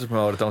that. I'll be back on to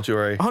promote it, don't you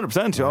worry.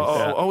 100%.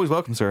 Always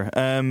welcome, sir.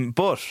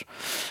 But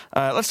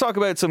let's talk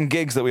about some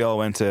gigs that we all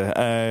went to.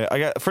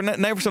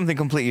 Now for something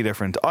completely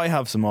different. I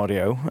have some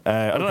audio.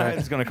 I don't know how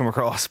this is going to come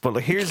across, but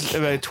here's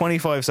about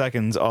 25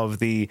 seconds of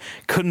the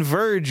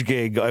Converge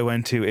gig I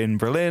went to in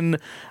Berlin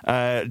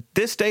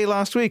this day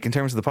last week in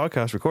terms of the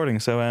podcast recording.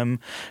 So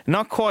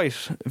not quite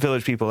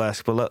Village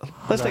People-esque, but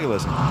let's take a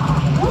listen.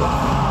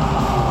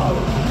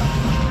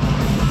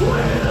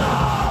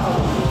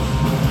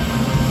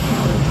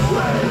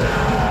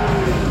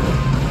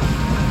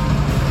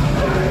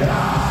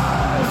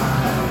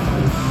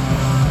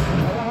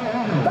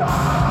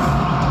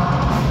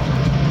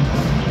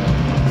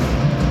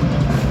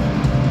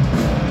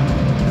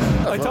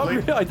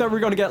 I thought we were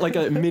going to get like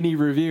a mini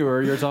review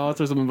or your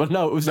thoughts or something, but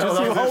no, it was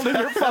just you holding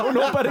your phone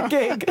up at a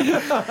gig.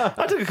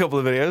 I took a couple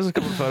of videos, a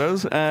couple of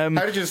photos. How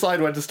did you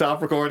decide when to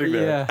stop recording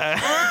there?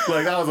 Yeah.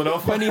 Like, that was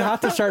enough. When he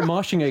had to start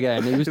moshing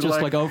again, he was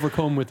just like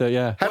overcome with it,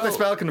 How do they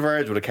spell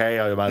Converge with a K,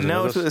 I imagine?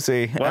 No, it's with a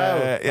C. Wow.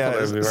 Yeah,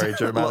 it would be very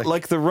Germanic.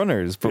 Like the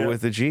Runners, but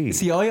with a G.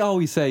 See, I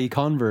always say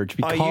Converge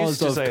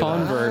because of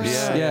Converse.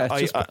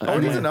 It's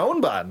he's an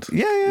own band.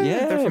 Yeah.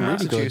 They're from really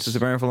Massachusetts. good.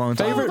 They've been around for a long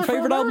time.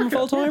 Favorite album of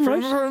all time,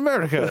 right? From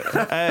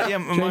America.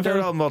 My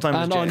favorite album of all time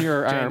is and on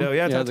your arm. Doe.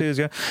 Tattoos.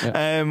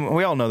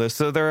 We all know this.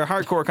 So they're a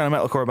hardcore kind of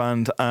metalcore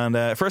band,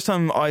 and first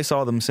time I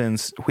saw them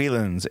since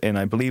Whelan's in,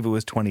 I believe it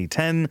was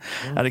 2010,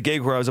 at a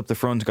gig where I was up the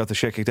front, got the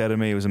shit kicked out of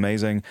me. It was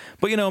amazing.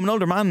 But I'm an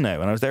older man now,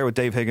 and I was there with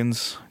Dave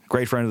Higgins,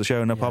 great friend of the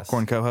show, No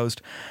Popcorn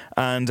co-host,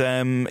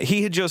 and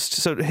he had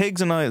just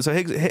Higgs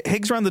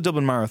ran the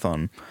Dublin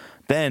Marathon.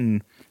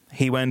 Then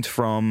he went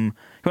on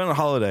a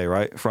holiday,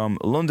 right, from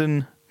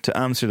London to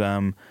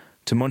Amsterdam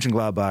to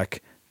Mönchengladbach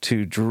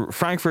to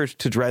Frankfurt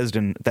to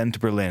Dresden, then to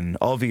Berlin,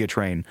 all via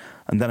train.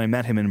 And then I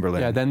met him in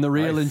Berlin. Yeah, then the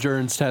real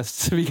endurance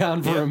tests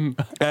began for him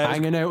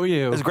hanging out with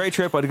you. It was a great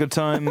trip. I had a good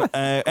time.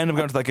 Ended up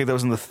going to that gig that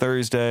was on the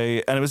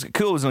Thursday. And it was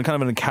cool. It was in kind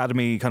of an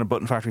academy, kind of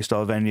Button Factory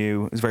style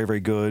venue. It was very, very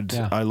good.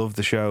 Yeah. I loved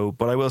the show.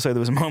 But I will say there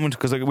was a moment,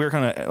 because we were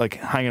kind of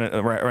hanging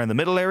around the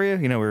middle area.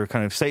 We were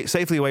kind of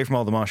safely away from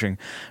all the moshing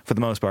for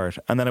the most part.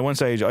 And then at one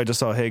stage, I just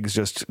saw Higgs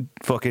just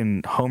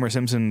fucking Homer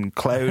Simpson,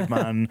 Cloud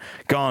Man,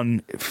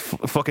 gone.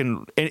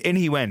 Fucking in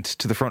he went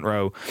to the front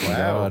row.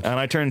 Wow. And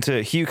I turned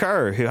to Hugh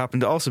Carr, who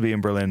happened to also be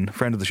in Berlin,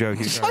 friend of the show.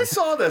 Hugh Carr. I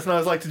saw this and I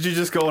was like, did you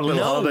just go on a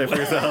little holiday for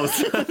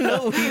yourselves?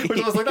 No. Which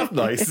I was like, that's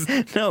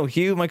nice. No,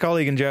 Hugh, my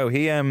colleague, and Joe,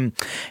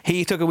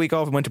 he took a week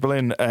off and went to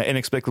Berlin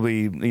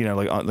inexplicably,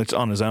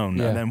 on his own.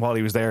 Yeah. And then while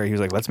he was there, he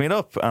was like, let's meet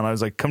up. And I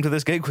was like, come to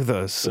this gig with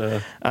us.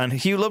 And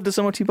Hugh loved it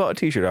so much he bought a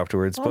t-shirt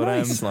afterwards.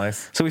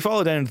 Nice. So we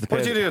followed down to the pit.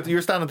 What did you do? You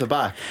were standing at the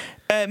back?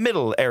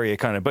 Middle area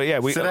kind of, but yeah,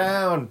 sit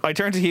down. I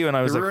turned to Hugh and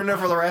I was You're ruining it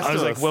for the rest of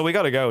us. like, well, we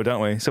got to go,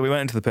 don't we? So we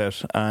went into the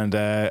pit, and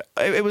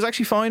it was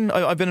actually fine.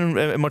 I've been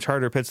in much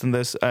harder pits than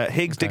this.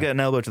 Higgs did get an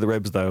elbow to the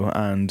ribs though,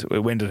 and it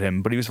winded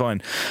him, but he was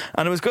fine,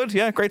 and it was good.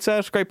 Yeah, great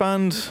set, great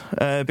band,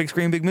 big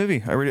screen, big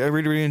movie. I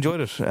really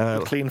enjoyed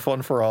it. Clean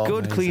fun for all.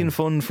 Good, clean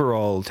fun for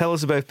all. Tell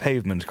us about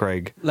Pavement,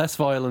 Craig. Less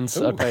violence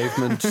at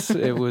Pavement.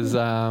 It was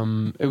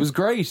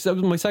great. That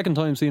was my second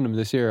time seeing them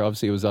this year.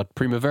 Obviously, it was at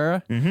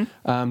Primavera.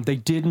 Mm-hmm. They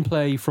didn't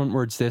play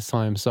frontwards this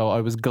time, so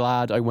I was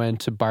glad I went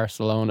to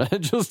Barcelona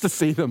just to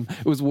see them.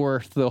 It was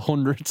worth the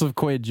hundreds of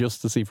quid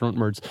just to see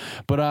frontwards.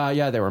 But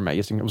they were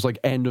amazing. It was like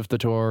end of the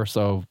tour,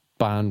 so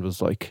band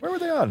was like... Where were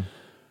they on?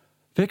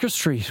 Vicar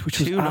Street, which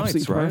was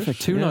absolutely perfect. Right?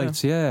 2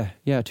 nights,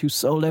 yeah. 2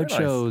 sold out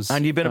shows.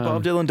 And you've been at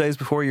Bob Dylan Days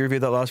before. You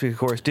reviewed that last week, of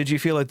course. Did you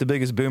feel like the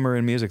biggest boomer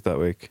in music that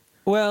week?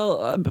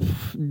 Well,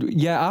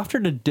 after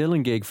the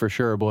Dylan gig for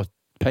sure, but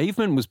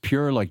Pavement was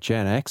pure like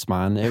Gen X,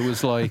 man. It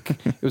was like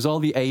it was all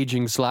the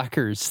aging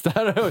slackers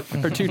that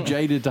are too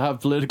jaded to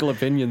have political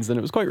opinions, and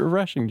it was quite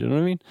refreshing. Do you know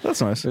what I mean?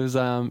 That's nice. It was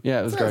it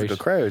was great. A good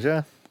crowd,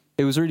 yeah.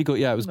 It was really good.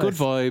 Yeah, it was good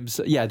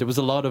vibes. Yeah, there was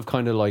a lot of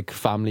kind of like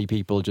family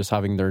people just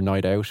having their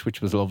night out,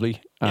 which was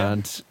lovely. Yeah.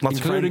 And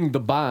including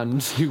the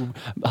band, who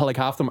like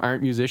half them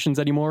aren't musicians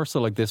anymore. So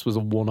like this was a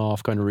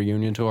one-off kind of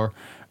reunion tour.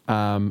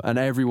 And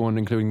everyone,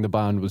 including the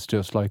band, was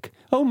just like,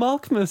 "Oh,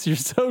 Malcolmus, you're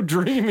so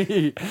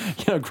dreamy."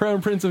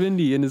 Crown Prince of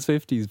Indy in his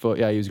 50s. But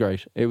yeah, he was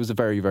great. It was a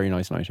very, very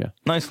nice night, yeah.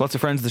 Nice. Lots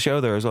of friends of the show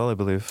there as well, I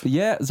believe.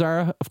 Yeah,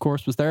 Zara, of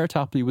course, was there.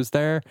 Tapley was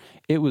there.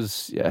 It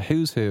was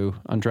who's who.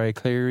 Andrea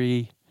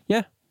Cleary.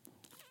 Yeah.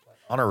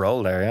 On a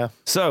roll there, yeah.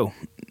 So,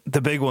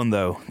 the big one,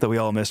 though, that we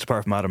all missed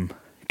apart from Adam.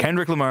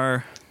 Kendrick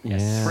Lamar.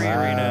 Yes. Free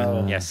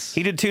Arena. Yes.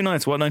 He did 2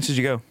 nights. What nights did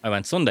you go? I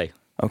went Sunday.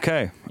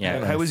 Okay.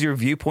 Yeah. How was your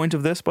viewpoint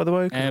of this, by the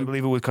way? I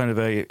believe it was kind of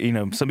a,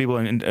 some people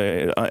on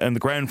the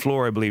ground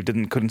floor, I believe,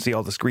 couldn't see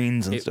all the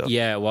screens and stuff.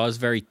 Yeah, it was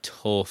very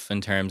tough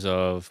in terms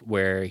of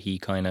where he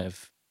kind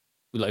of,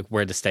 like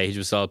where the stage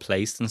was all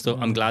placed and stuff.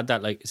 I'm glad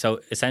that,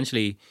 so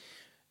essentially,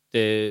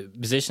 the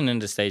position in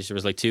the stage, there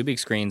was like 2 big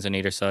screens on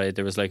either side.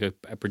 There was like a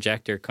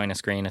projector kind of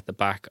screen at the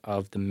back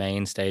of the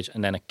main stage,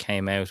 and then it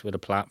came out with a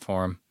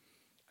platform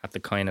at the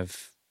kind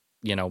of,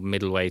 you know,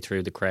 middle way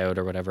through the crowd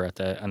or whatever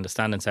and the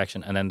standing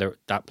section, and then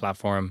that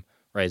platform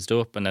raised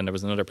up, and then there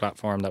was another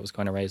platform that was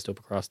kind of raised up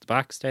across the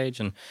backstage,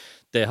 and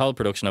the whole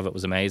production of it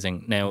was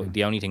amazing. Now,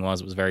 the only thing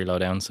was it was very low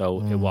down, so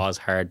it was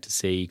hard to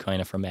see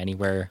kind of from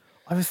anywhere.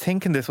 I was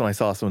thinking this when I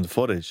saw some of the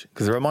footage,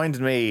 because it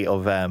reminded me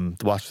of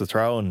the Watch the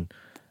Throne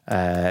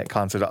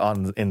concert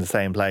in the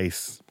same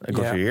place a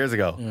good few years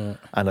ago. Yeah.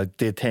 And I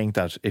did think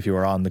that if you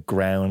were on the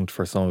ground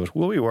for some of it,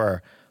 well, we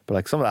were, but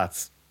like some of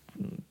that's,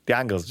 the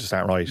angles just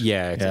aren't right.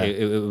 Yeah,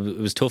 it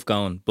was tough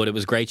going, but it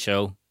was a great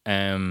show.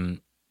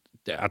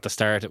 At the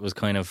start, it was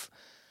kind of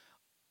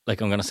like,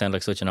 I'm going to sound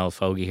like such an old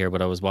fogey here,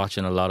 but I was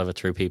watching a lot of it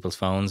through people's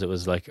phones. It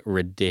was like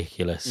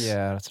ridiculous.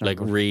 Yeah, that's like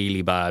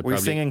really bad. Were you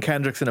singing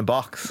Kendrick's in a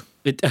Box?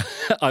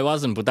 I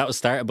wasn't, but that was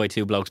started by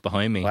 2 blokes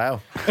behind me.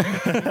 Wow.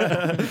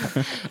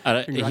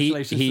 And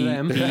Congratulations to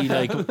them.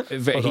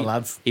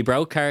 He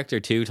broke character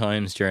 2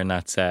 times during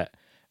that set,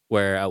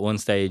 where at one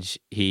stage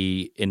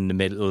he, in the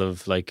middle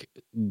of like,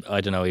 I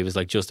don't know, he was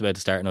like just about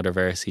to start another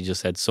verse, he just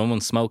said,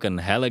 "Someone's smoking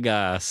hella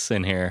gas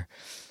in here."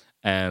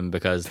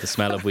 Because the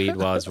smell of weed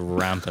was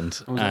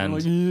rampant, and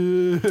like,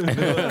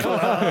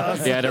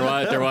 yeah,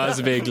 there was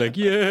a big like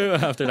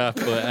after that,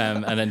 but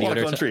and then the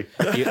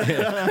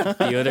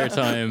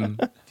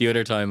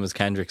other time was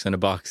Kendrick's in a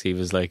Box. He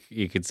was like,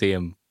 you could see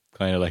him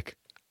kind of like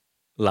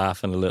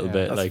laughing a little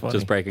bit, like funny.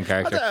 Just breaking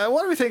character.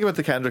 What do we think about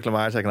the Kendrick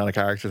Lamar taking on a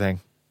character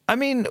thing? I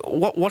mean,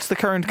 what's the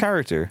current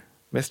character?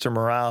 Mr.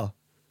 Morale.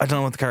 I don't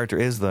know what the character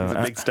is though. He's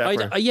a big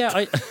stepper.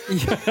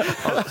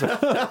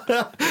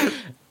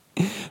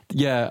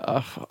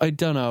 Yeah, I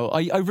don't know.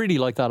 I really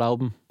like that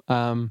album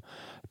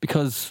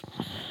because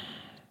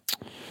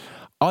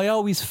I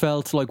always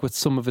felt like with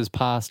some of his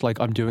past, like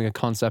I'm doing a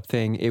concept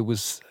thing, it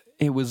was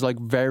like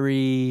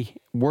very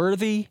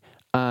worthy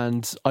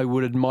and I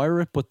would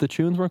admire it, but the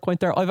tunes weren't quite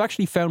there. I've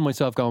actually found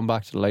myself going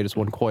back to the latest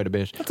one quite a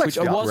bit. That's which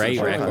I wasn't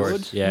great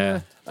record. Yeah.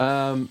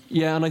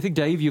 Yeah, and I think,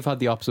 Dave, you've had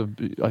the opposite.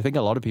 I think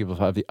a lot of people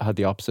have had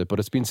the opposite, but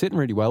it's been sitting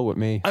really well with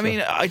me. I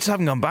mean, I just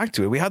haven't gone back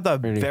to it. We had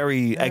that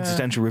very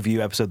existential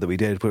review episode that we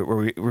did where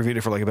we reviewed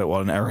it for like about,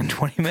 an hour and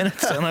 20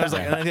 minutes. And I was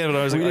like, we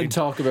didn't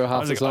talk about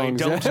half the songs.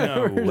 I don't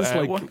know.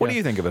 What do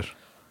you think of it?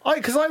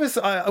 Because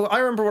I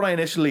remember when I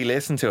initially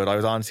listened to it, I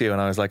was on to you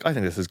and I was like, I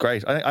think this is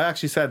great. I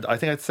actually said, I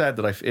think I said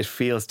that it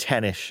feels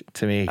 10-ish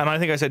to me. And I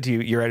think I said to you,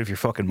 you're out of your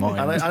fucking mind.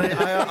 And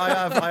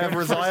I have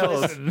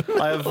results.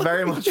 I have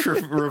very much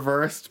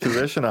reversed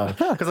position on it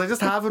because I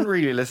just haven't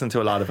really listened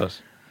to a lot of it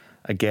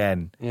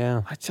again.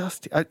 Yeah.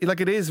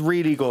 It is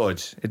really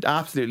good. It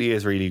absolutely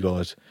is really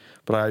good.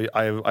 But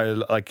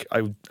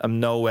I'm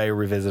no way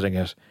revisiting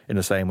it in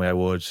the same way I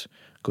would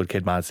Good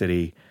Kid, Mad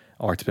City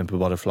or To Pimp a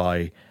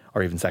Butterfly,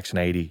 or even Section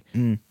 80,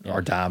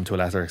 or Damn to a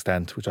lesser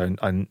extent, which I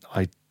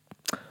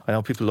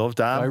know people love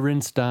Damn. I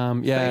rinsed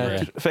Damn,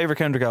 yeah. Favourite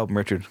Kendrick album,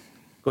 Richard?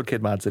 Good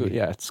Kid, Mad City.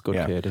 Yeah, it's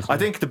Good Kid. Isn't I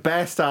think the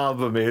best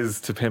album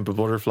is To Pimp a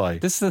Butterfly.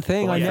 This is the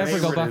thing, I never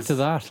go back to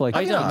that. Like,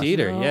 I don't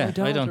either, I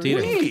don't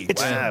either. Really?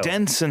 It's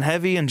dense and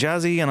heavy and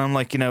jazzy, and I'm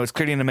like, it's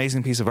clearly an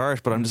amazing piece of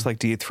art, but I'm just like,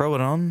 do you throw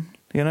it on?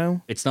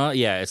 It's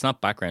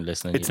not background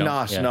listening. It's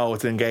not. No,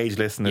 it's engaged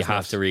listening. You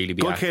have to really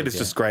be Good active, Kid is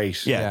just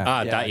great.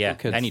 Anytime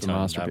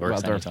that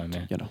works. Anytime.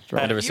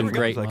 Yeah. There was some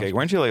great.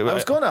 Weren't you?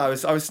 Like, I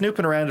was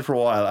snooping around it for a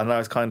while, and I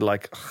was kind of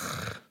like.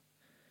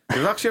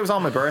 It was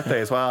on my birthday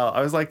as well.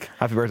 I was like,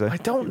 happy birthday. I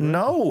don't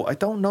know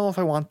if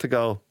I want to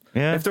go.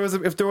 Yeah. If there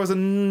was a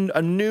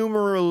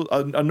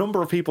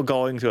number of people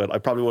going to it, I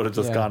probably would have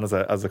just gone as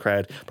a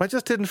crowd. But I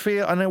just didn't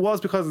feel, and it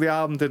was because the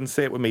album didn't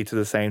sit with me to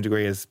the same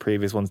degree as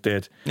previous ones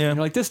did. Yeah, you're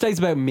like, this day's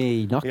about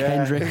me, not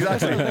Kendrick.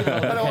 Exactly.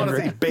 I don't want to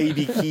say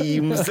Baby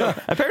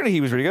Keem. Apparently,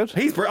 he was really good.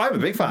 I'm a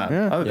big fan.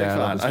 Yeah. I'm a big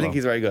fan. I think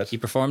he's very good. He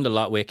performed a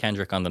lot with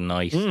Kendrick on the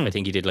night. I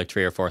think he did like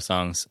 3 or 4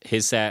 songs.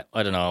 His set,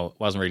 I don't know,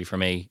 wasn't really for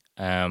me.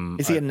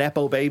 Is he a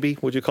Nepo baby?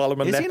 Would you call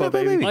him a Nepo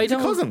baby? I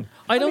don't, cousin?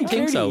 I don't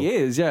think so. He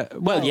is, yeah.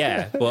 Well,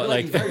 yeah, but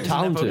like very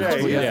talented.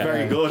 He's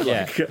very good.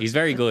 Yeah, he's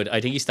very good. I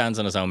think he stands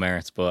on his own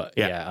merits, but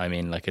I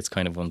mean, like, it's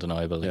kind of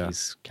undeniable that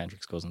he's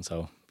Kendrick's cousin,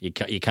 so you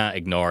can't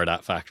ignore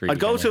that fact. Really,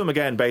 I'd go to him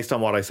again based on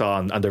what I saw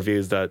and the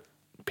reviews that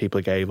people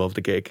gave of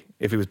the gig.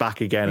 If he was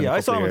back again, I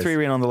saw him at 3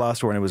 Arena on the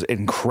last tour, and it was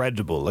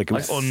incredible. Like, it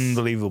was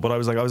unbelievable. But I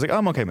was like,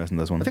 I'm okay missing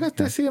this one. I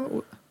think I see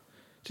him.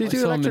 Did you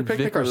do Electric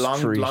Picnic or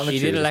Longitude? He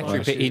did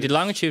He did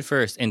Longitude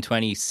first in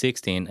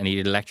 2016, and he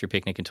did Electric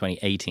Picnic in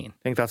 2018. I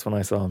think that's when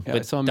I saw him. Yeah,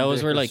 but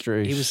those were like,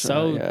 Street. he was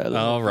so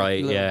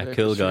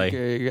cool guy.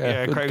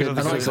 Craig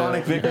was an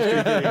iconic Vicar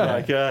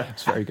Street gig.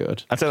 It's very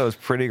good. I said it was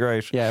pretty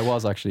great. Yeah, it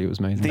was actually. It was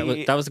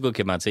amazing. That was a Good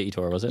Kid, Mad City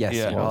tour, was it? Yes,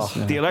 it was.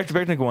 The Electric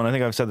Picnic one, I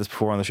think I've said this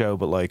before on the show,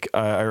 but like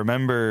I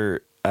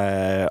remember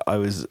I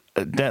was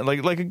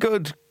like a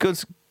good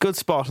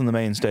spot on the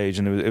main stage,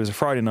 and it was a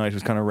Friday night. It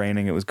was kind of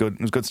raining. It was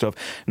good stuff.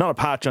 Not a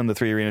patch on the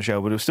 3 Arena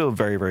show, but it was still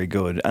very, very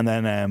good. And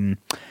then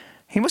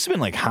He must have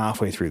been like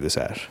halfway through the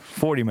set,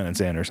 40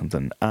 minutes in or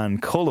something. And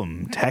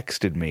Cullum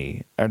texted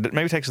me, or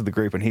maybe texted the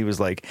group, and he's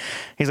like,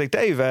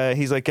 Dave,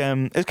 is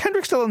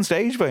Kendrick still on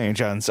stage by any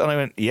chance? And I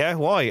went, yeah,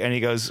 why? And he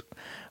goes,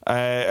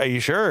 are you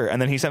sure? And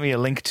then he sent me a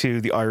link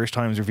to the Irish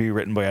Times review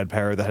written by Ed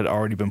Power that had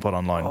already been put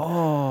online.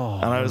 Oh,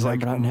 and I was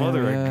like,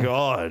 mother of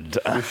God.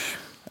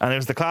 And it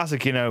was the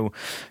classic,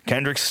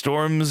 Kendrick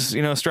storms,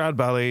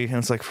 Stradbally, and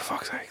it's like, for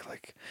fuck's sake,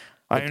 like,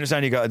 I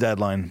understand you got a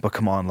deadline, but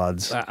come on,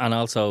 lads. And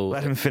also,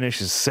 let him finish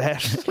his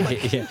set.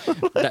 Yeah,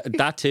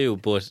 that too,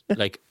 but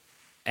like,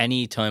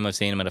 any time I've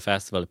seen him at a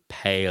festival, it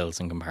pales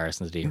in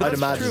comparison to the That's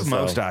true of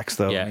most acts,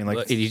 though. Yeah, I mean,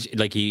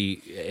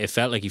 it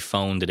felt like he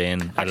phoned it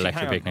in at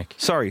Electric Picnic.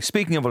 Sorry,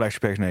 speaking of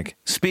Electric Picnic,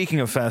 speaking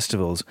of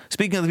festivals,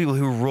 speaking of the people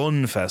who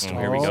run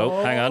festivals. Here we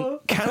go. Hang on.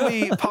 Can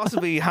we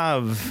possibly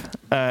have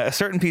a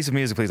certain piece of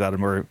music, please,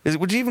 Adam? Or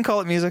would you even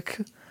call it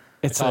music?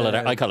 I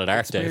call it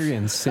art,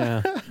 experience,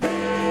 Dave. Yeah.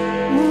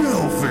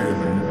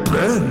 Melvin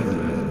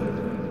Ben.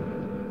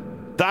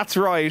 That's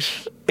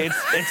right.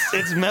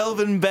 It's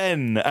Melvin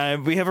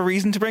Ben. We have a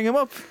reason to bring him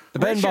up. The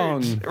Ben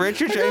Bong.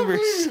 Richard Chambers.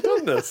 You've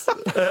done this.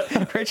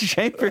 Richard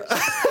Chambers.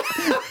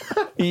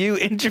 You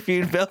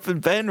interviewed Melvin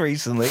Ben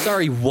recently.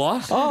 Sorry,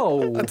 what?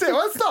 Oh. It's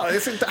not.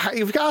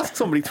 You've asked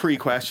somebody 3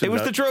 questions. It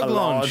was the drug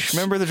launch.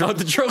 Remember the drug?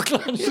 The drug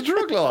launch. The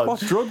drug launch.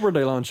 What drug were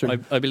they launching?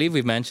 I believe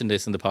we've mentioned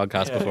this in the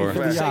podcast before.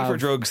 The safer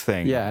drugs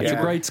thing. Yeah, it's a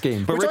great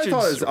scheme. But Which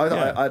Richard's,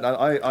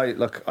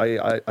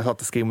 I thought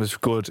the scheme was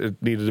good.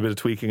 It needed a bit of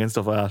tweaking and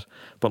stuff like that.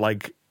 But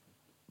like,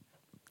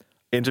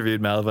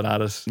 interviewed Melvin at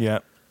it. Yeah.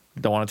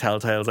 Don't want to tell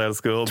tales out of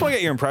school. That's why I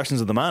get your impressions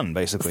of the man,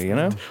 basically,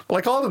 Well,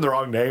 I called him the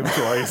wrong name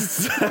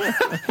twice.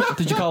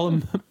 Did you call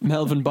him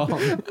Melvin Bong?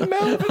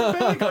 Melvin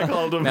Begg, I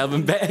called him.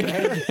 Melvin Begg.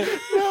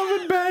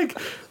 Melvin Begg.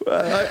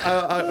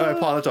 I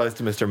apologise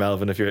to Mr.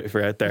 Melvin if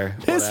you're out there.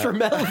 Mr.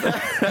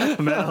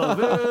 Melvin.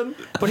 Melvin.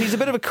 But he's a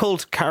bit of a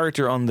cult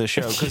character on the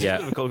show.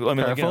 Yeah.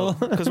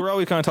 Because we're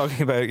always kind of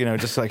talking about,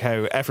 just like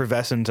how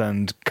effervescent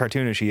and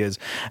cartoonish he is.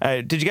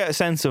 Did you get a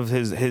sense of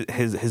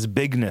his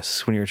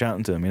bigness when you were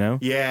chatting to him,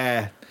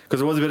 Yeah. Because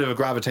there was a bit of a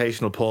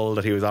gravitational pull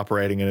that he was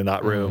operating in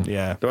that room.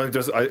 Yeah.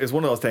 It's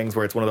one of those things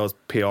where it's one of those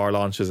PR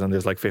launches and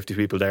there's like 50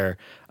 people there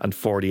and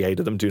 48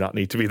 of them do not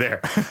need to be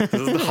there. This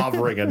is the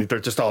hovering and they're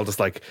just all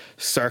just like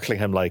circling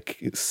him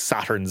like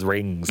Saturn's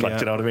rings. Like, do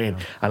you know what I mean?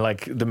 And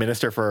like the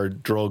Minister for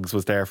Drugs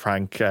was there,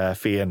 Frank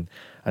Fian,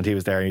 and he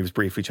was there and he was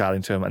briefly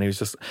chatting to him and he was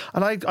just,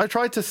 and I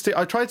tried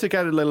to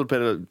get a little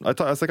bit of, I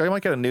was like, I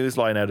might get a news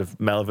line out of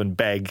Melvin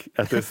Begg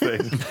at this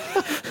thing.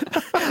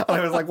 I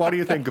was like, what do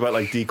you think about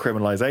like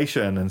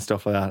decriminalisation and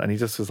stuff like that? And he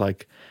just was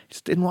like, he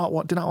just did not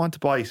want to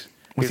bite.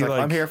 He's like,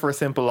 I'm here for a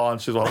simple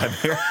launch is what I'm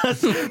here.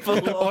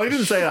 Well, he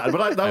didn't say that,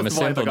 but that was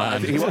the vibe I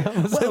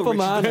got. Simple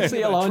man,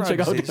 see a launch.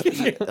 Electric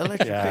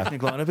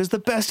Picnic lineup is the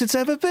best it's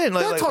ever been.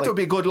 I thought it would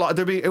be a good line.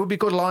 It would be a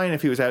good line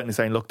if he was out and he's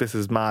saying, look, this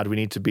is mad, we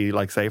need to be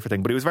like safer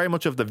thing. But he was very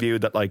much of the view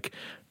that like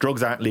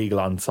drugs aren't legal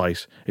on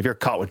site. If you're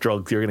caught with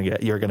drugs, you're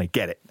gonna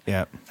get it.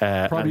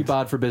 Yeah. Probably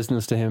bad for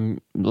business to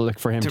him, like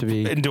for him to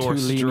be too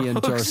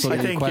lenient or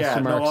something.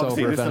 Question marks over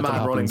this is the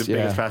man running the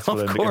biggest festival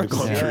in the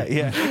country.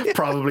 Yeah.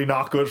 Probably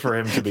not good for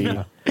him to be.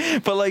 Yeah.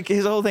 But like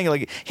his whole thing,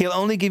 like he'll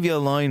only give you a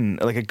line,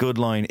 like a good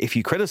line, if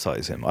you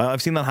criticize him.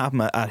 I've seen that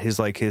happen at his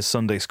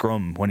Sunday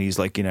scrum when he's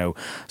like,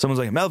 someone's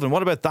like, Melvin,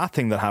 what about that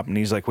thing that happened? And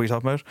he's like, what are you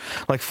talking about?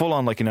 Like full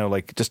on,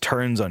 like just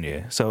turns on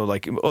you. So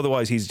like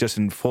otherwise he's just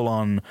in full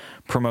on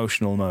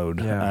promotional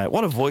mode. Yeah.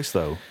 What a voice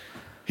though.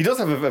 He does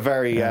have a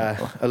very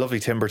a lovely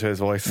timbre to his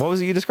voice. What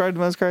was it you described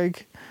him as,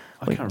 Craig?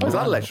 I can't remember.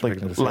 Was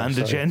that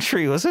landed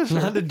gentry, was it?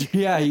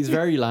 He's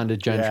very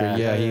landed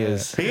gentry. Yeah, he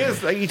is. He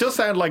is. He does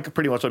sound like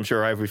pretty much, I'm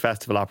sure, every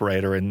festival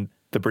operator in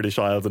the British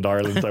Isles and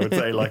Ireland, I would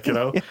say. Like,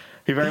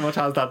 he very much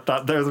has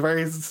that there's a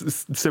very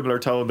similar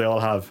tone they all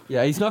have.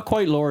 Yeah, he's not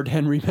quite Lord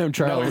Henry Mount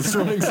Charles,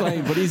 but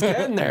he's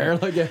getting there.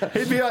 Like,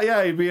 he'd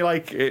be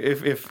like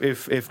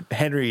if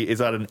Henry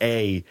is at an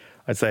A,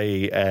 I'd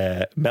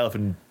say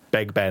Melvin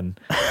Begg Ben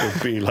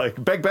would be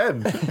like Begg Ben.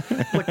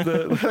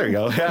 There you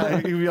go. Yeah,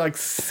 he'd be like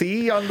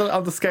C on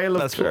the scale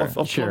of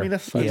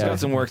flumminess. He's got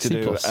some work to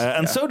do,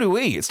 and so do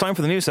we. It's time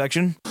for the news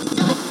section.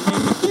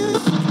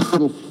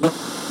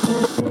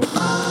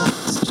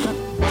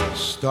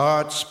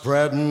 Start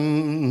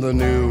spreading the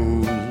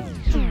news.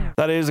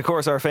 That is, of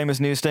course, our famous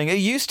news sting. It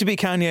used to be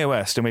Kanye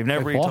West, and we've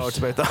never really talked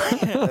about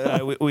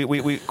that.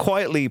 we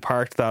quietly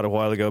parked that a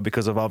while ago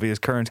because of obvious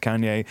current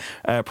Kanye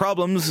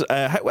problems.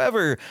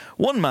 However,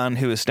 one man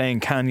who is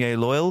staying Kanye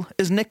loyal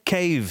is Nick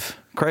Cave.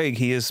 Craig,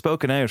 he has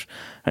spoken out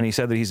and he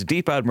said that he's a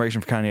deep admiration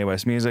for Kanye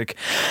West music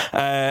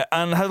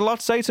and had a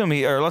lot to say to him,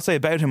 or a lot to say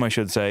about him, I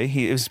should say.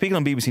 He was speaking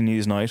on BBC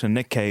Newsnight, and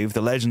Nick Cave,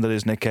 the legend that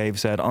is Nick Cave,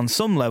 said, on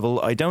some level,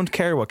 I don't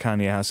care what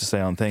Kanye has to say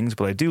on things,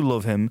 but I do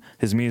love him,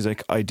 his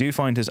music. I do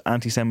find his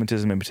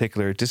anti-Semitism in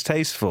particular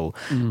distasteful.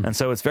 And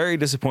so it's very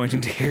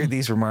disappointing to hear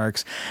these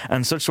remarks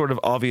and such sort of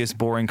obvious,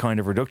 boring kind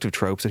of reductive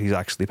tropes that he's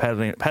actually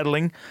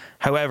peddling.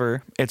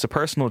 However, it's a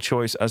personal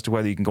choice as to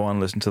whether you can go on and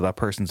listen to that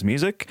person's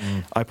music.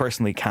 I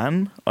personally can.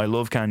 conclusion, I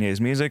love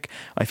Kanye's music.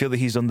 I feel that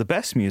he's done the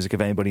best music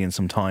of anybody in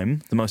some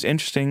time. The most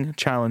interesting,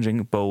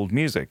 challenging, bold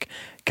music.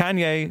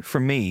 Kanye, for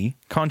me,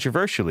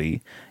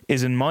 controversially,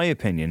 is, in my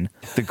opinion,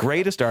 the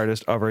greatest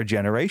artist of our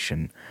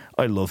generation.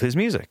 I love his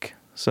music.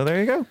 So there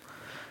you go.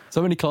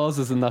 So many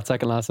clauses in that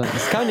second last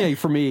sentence. Kanye,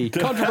 for me,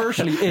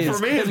 controversially is,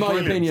 For me, it's in my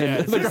brilliant. opinion, Yeah,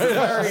 the this is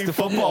greatest. very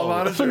football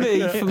manager. For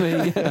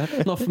me,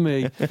 yeah, not for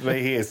me.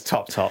 He is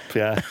top,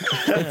 yeah.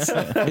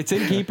 It's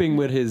in keeping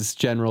with his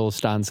general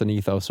stance and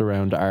ethos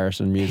around art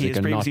and He music has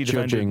and not previously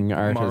defended judging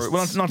artists.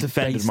 well, not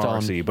defended based on-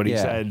 Morrissey, but he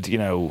yeah. said, you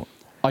know,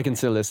 I can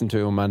still listen to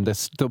him, and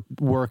the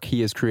work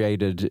he has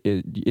created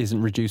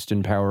isn't reduced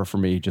in power for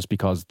me just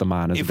because the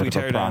man is if a we bit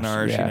of tear a down prat.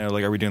 art, Yeah. you know,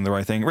 like, are we doing the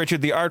right thing?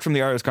 Richard, the art from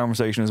the artist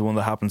conversation is one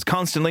that happens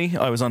constantly.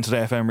 I was on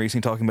Today FM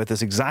recently talking about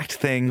this exact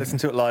thing. Listen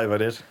to it live, I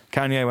did.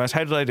 Kanye West,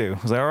 how did I do?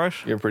 Was that all right?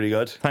 You're pretty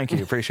good. Thank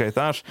you, appreciate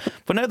that.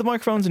 But now the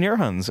microphone's in your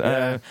hands.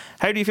 How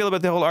do you feel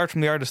about the whole art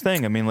from the artist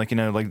thing? I mean, like, you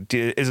know, like,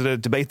 is it a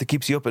debate that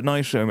keeps you up at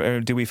night,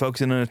 or do we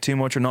focus in on it too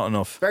much or not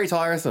enough? Very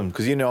tiresome,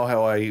 because you know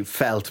how I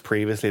felt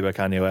previously about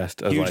Kanye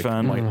West as Huge like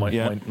fan.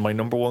 my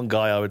number one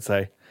guy, I would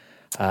say.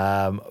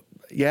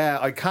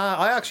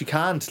 I actually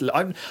can't.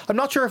 I'm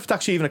not sure if it's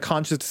actually even a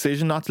conscious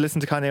decision not to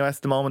listen to Kanye West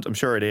at the moment. I'm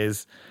sure it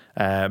is,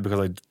 because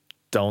I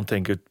don't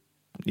think it.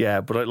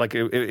 Yeah, but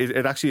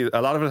it actually,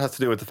 a lot of it has to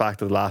do with the fact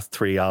that the last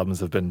 3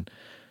 albums have been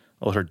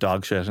utter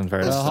dog shit. In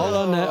fairness, Hold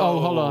on now. Oh,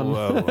 hold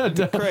on.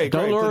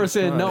 Don't lure us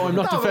in. No, I'm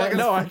not defending.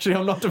 No, actually,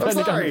 I'm not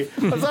defending.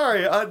 I'm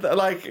sorry.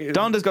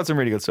 Donda's got some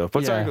really good stuff,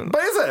 but Yeah. sorry.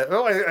 But is it?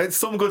 Oh, it's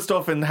some good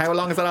stuff. And how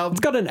long is that album? It's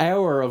got an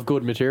hour of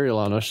good material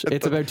on it.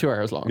 It's about 2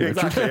 hours long. Yeah,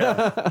 exactly.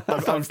 Yeah.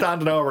 I'm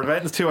standing over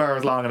it. It's 2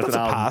 hours long and it's That's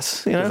an a album.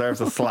 pass, you know?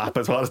 Deserves a slap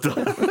as well as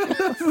done.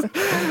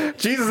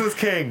 Jesus is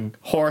King.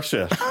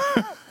 Horseshit.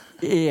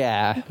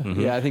 Yeah,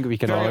 yeah. I think we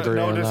can all agree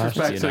No on that.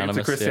 disrespect to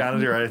Unanimous,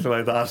 Christianity or anything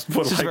like that. But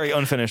It's just a very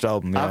unfinished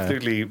album. Yeah.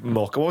 absolutely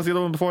muck. What was the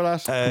other one before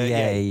that?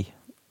 Yay.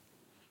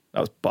 That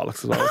was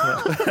bollocks as well,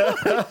 wasn't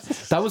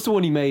it? That was the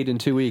one he made in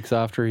 2 weeks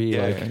after he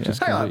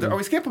just Hang on, completely- are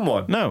we skipping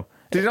one? No.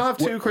 Did you not have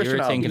 2 You Christian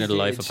were thinking albums? of the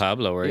life of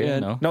Pablo, were you? Yeah.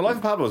 No. No, Life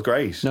of Pablo was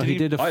great. No, he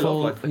did a I love full.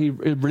 Life- He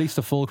released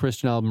a full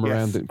Christian album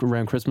Yes.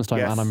 around Christmas time,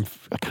 Yes. and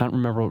I can't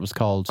remember what it was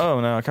called. Oh,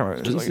 no, I can't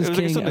remember. Jesus It was like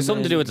King something- and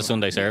Something to then- do with the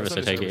Sunday service,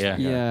 I take it, yeah.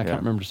 yeah, I can't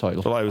remember the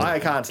title. Well, I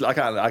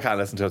can't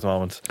listen to it at the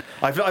moment.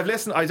 I've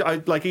listened.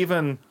 I like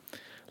even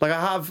like I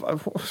have.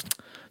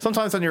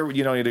 Sometimes on your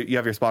you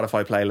have your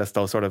Spotify playlist,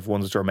 those sort of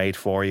ones that are made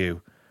for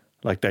you.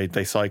 Like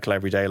they cycle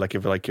every day, like you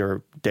have like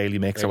your daily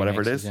mix or Daily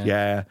whatever mixes, it is.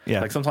 yeah.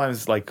 Yeah. Like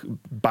sometimes like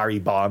Barry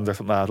Bonds or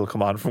something like that'll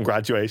come on from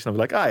graduation. I'll be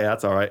like, yeah,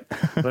 that's all right.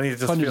 But then you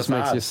just Kind feel of just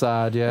makes you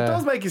sad. It Yeah,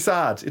 does make you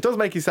sad. It does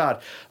make you sad.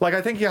 Like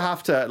I think you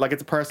have to. Like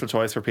it's a personal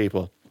choice for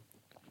people.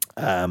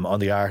 On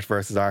the art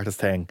versus artist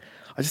thing,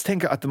 I just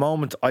think at the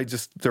moment,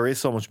 there is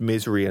so much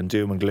misery and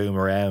doom and gloom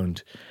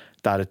around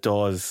that it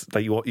does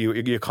that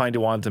you kind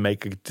of want to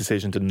make a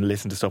decision to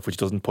listen to stuff which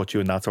doesn't put you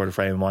in that sort of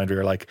frame of mind where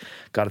you're like,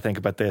 got to think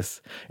about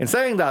this. In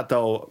saying that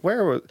though,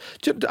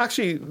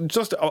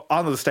 just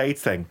on the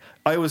States thing,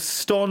 I was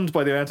stunned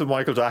by the amount of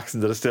Michael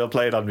Jackson that is still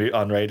played on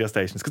radio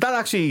stations, because that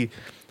actually,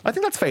 I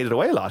think that's faded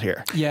away a lot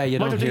here. Yeah, you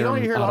don't Michael, hear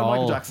him hear a at lot of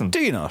Michael all. Jackson. Do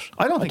you not?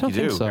 I don't think you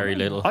do. so. Very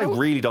little. I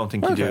really don't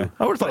think you do.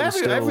 I would've thought it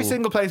was every still-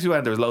 single place we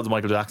went, there was loads of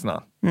Michael Jackson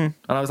on, and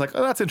I was like,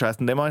 "Oh, that's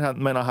interesting. They might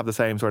not have the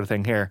same sort of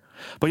thing here."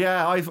 But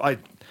yeah, I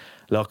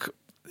look,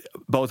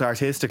 both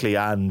artistically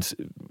and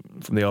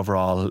from the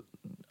overall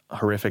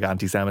horrific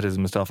anti-Semitism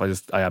and stuff.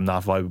 I am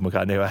not vibing with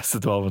Kanye West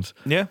at the moment.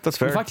 Yeah, that's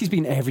fair. in fact, he's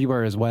been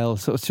everywhere as well.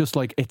 So it's just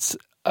like it's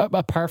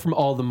apart from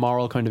all the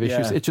moral kind of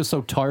issues, Yeah. it's just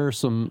so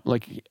tiresome.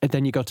 Like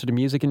then you go to the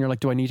music and you're like,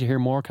 do I need to hear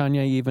more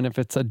Kanye, even if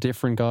it's a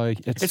different guy?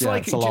 It's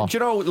like, it's a lot. do you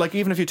know, like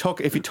even if you took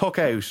out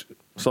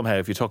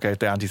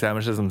the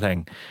anti-Semitism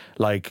thing,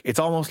 like it's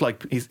almost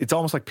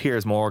like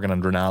Piers Morgan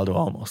and Ronaldo,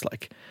 almost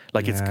like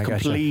it's Yeah, I gotcha.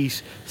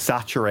 complete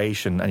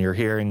saturation, and you're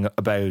hearing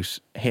about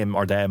him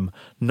or them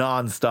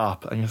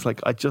non-stop, and you're just like,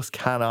 I just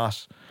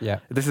cannot. Yeah.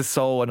 This is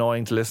so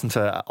annoying to listen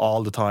to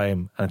all the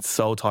time, and it's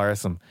so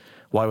tiresome.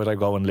 Why would I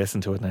go and listen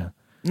to it now?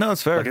 No,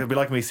 it's fair. Like it'd be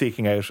like me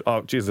seeking out,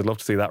 oh geez, I'd love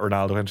to see that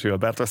Ronaldo interview. I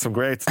bet there's some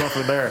great stuff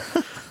in there.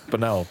 But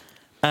no.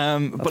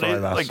 But all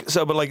I've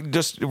asked.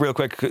 just real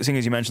quick, seeing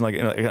as you mentioned like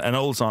an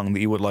old song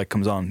that you would like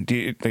comes on, do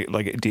you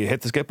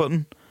hit the skip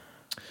button?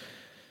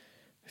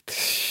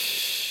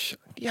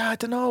 Yeah, I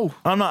don't know.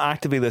 I'm not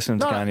actively listening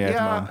to No, Kanye at the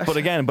yeah. moment. But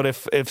again,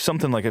 if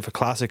something like if a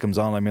classic comes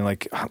on, I mean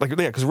yeah,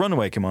 because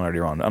Runaway came on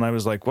earlier on, and I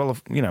was like, well,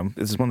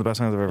 this is one of the best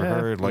songs I've ever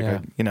heard. Like, Yeah.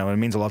 it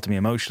means a lot to me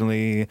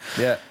emotionally.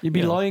 Yeah. You'd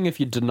be lying if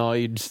you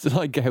denied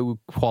like how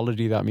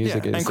quality that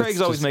music is. And Craig's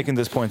It's always just- making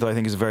this point that I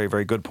think is a very,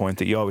 very good point,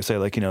 that you always say,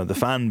 like, the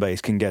fan base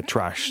can get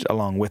trashed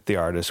along with the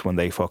artist when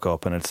they fuck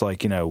up. And it's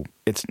like,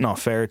 it's not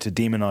fair to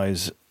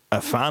demonize a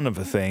fan of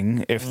a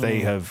thing if they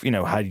have,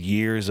 had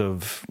years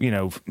of,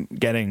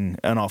 getting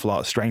an awful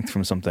lot of strength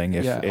from something.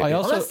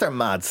 Unless they're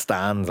mad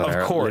stands.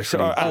 Of course.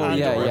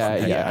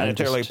 yeah. And if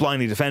they're like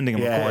blindly defending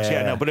him, of course.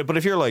 No, but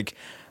if you're like,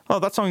 oh,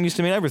 that song used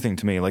to mean everything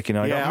to me, like, I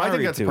got I think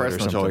married that's to a it or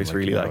personal something, choice,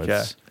 really.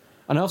 it's-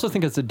 And I also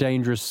think it's a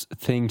dangerous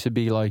thing to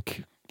be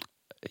like,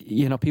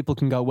 people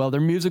can go, well,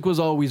 their music was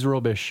always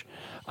rubbish.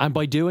 And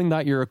by doing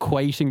that, you're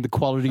equating the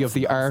quality of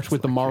the art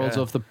with the morals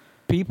of the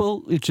people.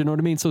 Do you know what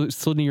I mean? So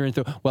suddenly you're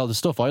into, well, the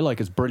stuff I like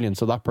is brilliant,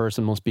 so that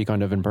person must be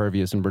kind of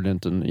impervious and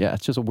brilliant. And yeah,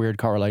 it's just a weird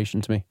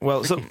correlation to me.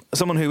 Well,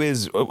 someone who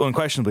is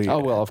unquestionably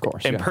of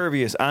course,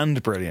 impervious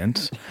and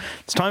brilliant.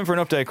 It's time for an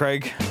update,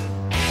 Craig.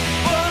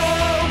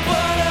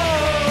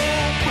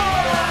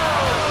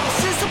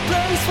 This is the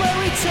place where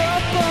we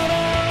talk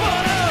Bono.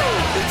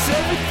 It's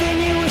everything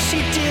you wish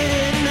you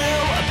didn't know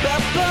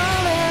about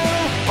Bono.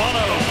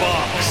 Bono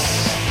Box.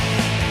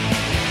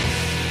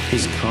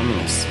 He's a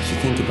communist. If you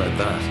think about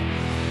that,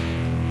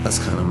 that's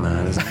kind of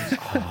mad, isn't it?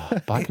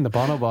 Back in the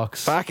Bono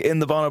Box. Back in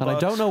the Bono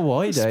Box. I don't know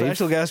why, Dave.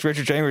 Special guest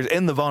Richard Chambers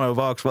in the Bono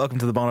Box. Welcome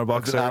to the Bono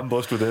Box. I'm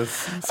ambushed with this.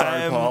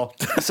 Sorry, Paul.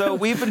 So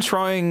we've been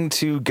trying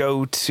to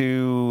go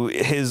to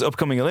his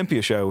upcoming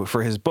Olympia show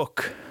for his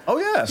book. Oh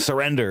yeah,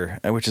 Surrender,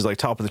 which is like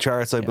top of the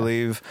charts, I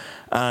believe.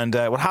 And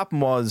what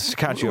happened was, to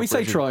catch you up, we say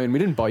Richard, trying, we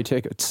didn't buy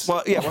tickets.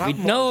 Well, yeah, what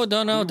happened No.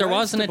 There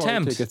was an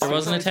attempt. There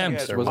was an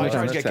attempt. I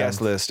tried to get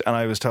guest list, and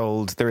I was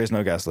told there is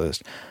no guest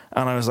list.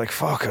 And I was like,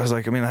 fuck. I was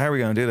like, I mean, how are we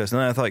going to do this?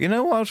 And then I thought, you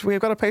know what? We've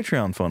got a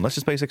Patreon fund. Let's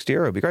just pay €60.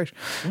 It'd be great.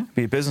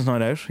 Be a business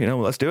night out.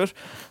 Let's do it.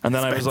 And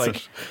then I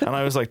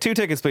was like, 2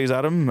 tickets, please,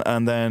 Adam.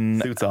 And then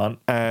suits on.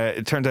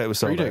 It turned out it was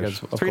sold 3 out. tickets.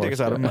 3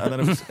 tickets, Adam. And then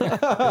it was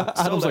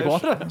Adam's like,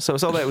 what? So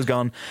sold out, it was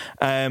gone.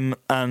 And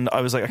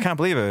I was like, I can't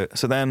believe it.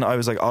 So then I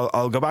was like,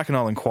 I'll go back and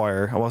I'll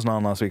inquire. I wasn't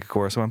on last week, of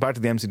course. I went back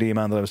to the MCD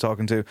man that I was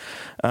talking to,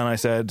 and I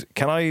said,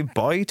 can I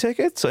buy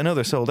tickets? I know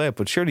they're sold out,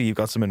 but surely you've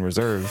got some in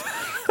reserve.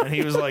 And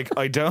he was like,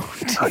 I don't.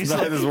 That's not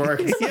how this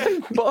works.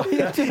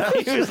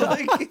 He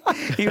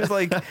was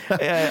like,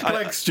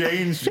 I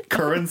exchange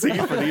currency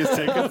for these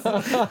tickets.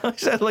 I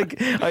said,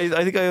 like,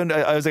 I think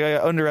I was like,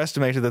 I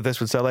underestimated that this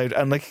would sell out.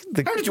 And like,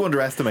 how did you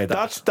underestimate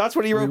that? That's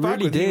what he wrote back.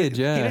 Really did,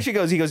 yeah. He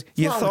literally goes,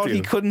 you thought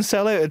he couldn't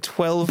sell out a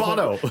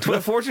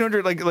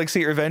 1,400 like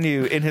seater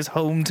venue in his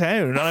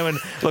hometown? And I went,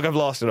 look, I've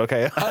lost it.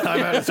 Okay,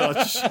 I'm out of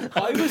touch.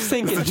 I was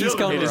thinking he's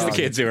going It is the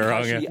kids who are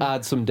wrong.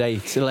 add some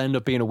dates. It'll end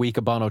up being a week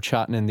of Bono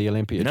chatting in the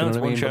Olympia. No, do you it's know what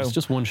I one mean? show. But it's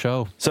just one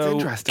show. So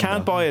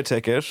can't buy a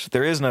ticket.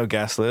 There is no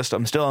guest list.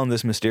 I'm still on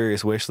this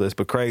mysterious wish list.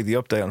 But Craig, the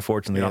update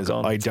unfortunately is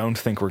I don't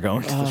think we're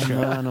going to the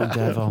show. Man, oh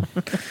devil.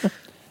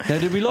 Now,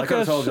 did we look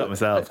at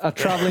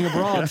travelling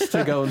abroad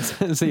to go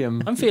and see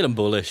him? I'm feeling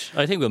bullish.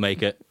 I think we'll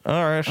make it.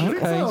 All right.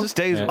 Okay. Just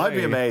days away. I'd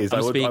be amazed. I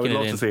would love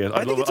to see it.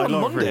 I think it's on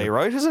Monday,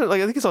 right? Is it?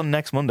 Like, I think it's on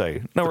next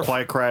Monday. No, we're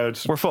quiet crowd.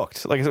 We're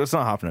fucked. Like, it's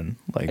not happening.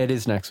 Like, it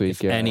is next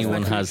week. If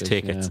anyone has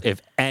tickets, if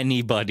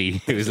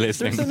anybody who's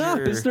listening, there's an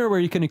app, isn't there,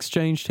 where you can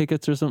exchange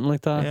tickets or something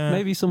like that? Yeah.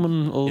 Maybe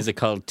someone will. Is it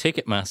called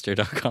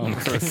Ticketmaster.com?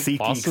 For a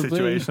SeatGeek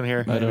situation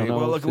here. I don't know.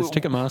 Well, look, it's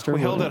Ticketmaster.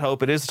 We hold out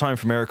hope. It is time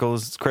for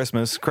miracles. It's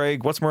Christmas.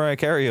 Craig, what's Mariah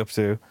Carey up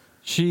to?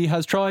 She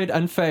has tried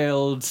and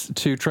failed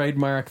to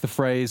trademark the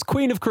phrase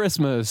 "Queen of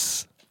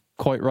Christmas."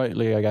 Quite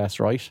rightly, I guess,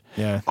 right?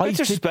 Yeah. It's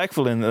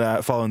disrespectful in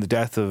following the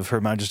death of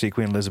Her Majesty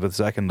Queen Elizabeth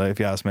II, if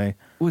you ask me.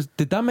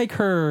 Did that make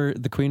her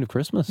the Queen of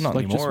Christmas? Not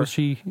like, anymore. Just, was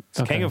she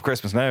King of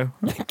Christmas now.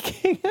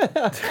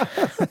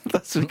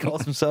 That's what he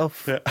calls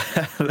himself. Yeah.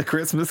 The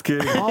Christmas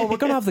King. Oh, we're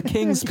going to have the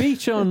King's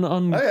speech on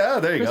Oh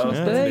yeah, there you Christmas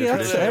go. Day.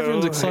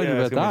 Everyone's excited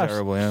about that.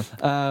 Terrible, yeah.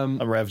 I'm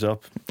revved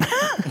up.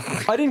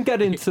 I didn't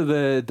get into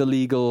the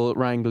legal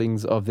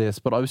wranglings of this,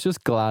 but I was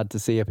just glad to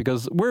see it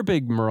because we're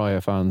big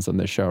Mariah fans on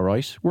this show,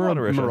 right? We're a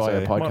Mariah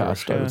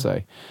podcast, I would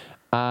say.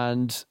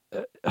 And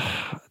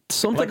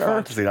something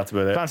fantasy, that's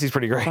about it. Fantasy's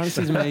pretty great.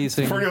 Fantasy's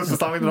amazing.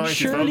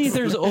 Surely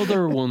there's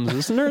other ones,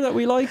 isn't there, that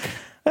we like?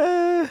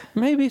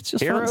 Maybe it's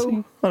just Hero?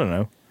 fantasy. I don't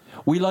know.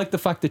 We like the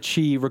fact that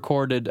she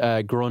recorded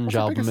a grunge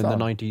album in the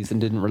 90s and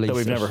didn't release it. That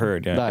we've never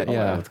heard, yeah.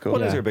 That's cool.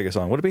 What is her biggest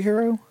song? Would it be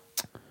Hero?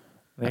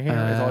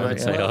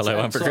 I'd say All I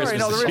Want for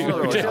Christmas is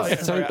You.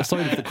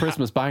 Aside of the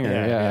Christmas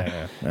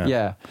banger,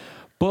 yeah.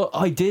 But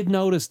I did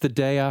notice the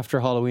day after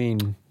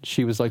Halloween,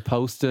 she was like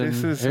posting,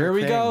 here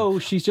we go.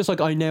 She's just like,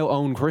 I now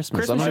own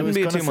Christmas. Christmas shouldn't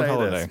be a 2-month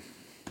holiday.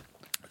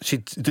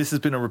 This has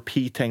been a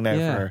repeat thing now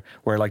for her,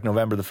 where like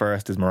November the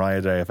 1st is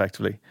Mariah Day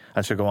effectively,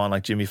 and she'll go on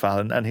like Jimmy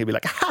Fallon and he'll be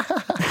like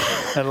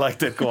and like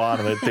they'd go on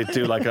and they'd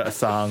do like a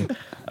song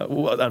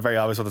and very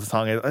obvious what the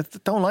song is. I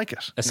don't like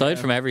it. Aside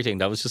from everything,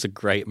 that was just a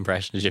great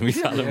impression of Jimmy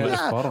Fallon.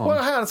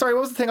 Well, hang on, sorry,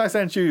 what was the thing I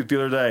sent you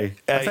the other day?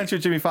 I sent you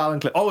a Jimmy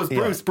Fallon clip. Oh, it was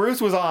Bruce. Bruce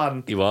was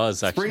on. He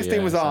was actually.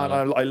 Springsteen was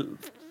on. I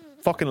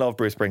fucking love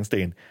Bruce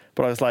Springsteen,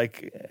 but I was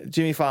like,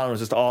 Jimmy Fallon was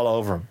just all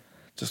over him.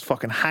 Just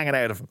fucking hanging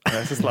out of him. And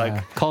I was just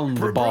like, calling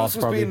the boss,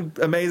 Bruce was being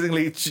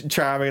amazingly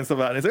charming and stuff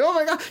like that. And he's like, oh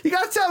my God, you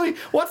gotta tell me,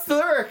 what's the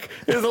lyric?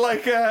 It was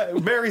like,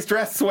 Mary's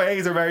dress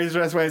sways or Mary's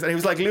dress sways. And he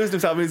was like losing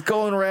himself. He was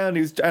going around,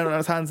 he was down on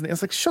his hands, and he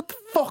was like, shut the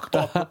fuck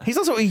up. He's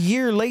also a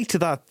year late to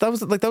that. That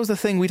was the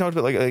thing we talked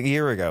about like a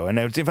year ago. And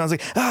now Jim Fallon's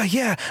like,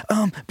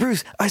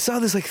 Bruce, I saw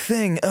this like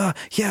thing. I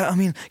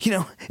mean,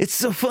 it's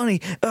so funny.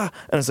 And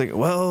it's like,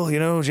 well,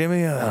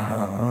 Jimmy,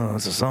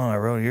 it's a song I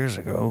wrote years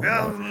ago.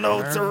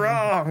 Notes are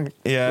wrong.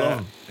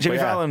 Yeah. Jimmy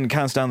Fallon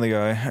can't stand the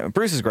guy.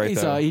 Bruce is great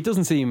though. He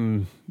doesn't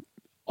seem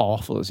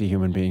awful as a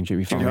human being,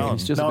 Jimmy Fallon.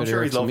 He's just a bit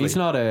irksome. He's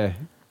not a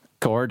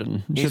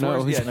Gordon. He's you know,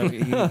 worse, yeah,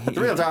 no, It's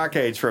a real dark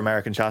age for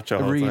American chat show.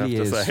 it hosts, I really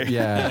have is. to say.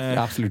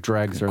 Yeah, absolute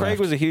dregs. Are Craig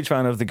left. was a huge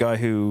fan of the guy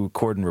who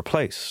Corden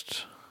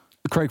replaced.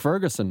 Craig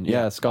Ferguson,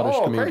 Scottish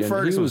Oh, comedian. Craig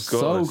Ferguson he was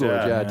so was good,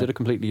 good. yeah. Did it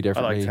completely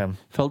differently. liked him.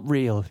 Felt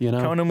real, you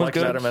know. Conan was Like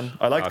good. Letterman.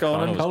 I liked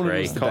Conan. Conan was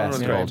great. was the Conan best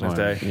was of great all in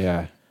his time. day.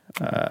 Yeah.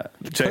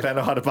 Jay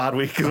Leno had a bad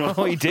week as well.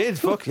 Oh, he did.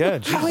 Fuck yeah.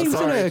 Jesus. Oh, he was in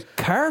Sorry. a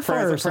car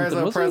fire or something,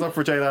 wasn't Prayers he? up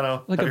for Jay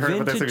Leno. Like Have a you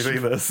heard about this? Have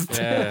you vintage- seen this?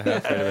 Yeah, I've heard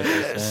about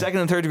this, yeah. Second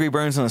and third degree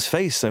burns on his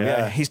face. So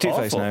yeah, he's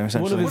two-faced Awful. now.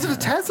 Essentially. Was it a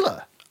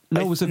Tesla? No,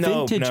 it was a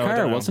vintage I car,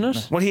 don't know. wasn't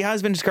it? Well, he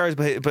has vintage cars,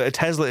 but a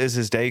Tesla is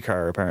his day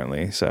car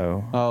apparently.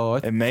 So Oh, I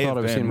it may thought have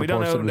I was been. seeing We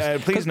don't reports know. that it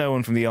was- Please, no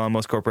one from the Elon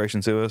Musk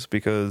Corporation sue us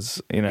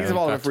because you know. He's of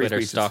all Got our free Twitter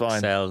speech. It's stock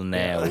fine. sell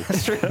now.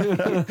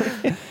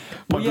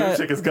 My yeah. blue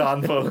chick is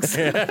gone, folks.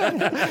 Jay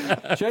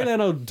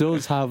Leno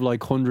does have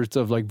like hundreds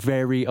of like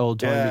very old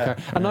timey Yeah. cars,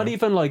 and not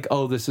even like,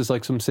 oh, this is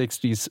like some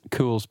 60s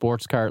cool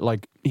sports car.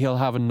 Like he'll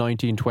have a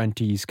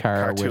 1920s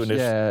car with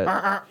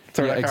Cartoonish.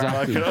 Throw yeah, that car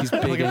exactly. back. He's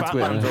big Like a into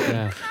it.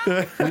 Batman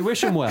Yeah. We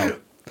wish him well.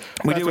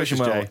 We That's do wish him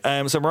wishes,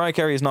 well. So Mariah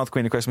Carey is not the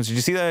Queen of Christmas. Did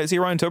you see that? See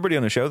Ryan Tuberty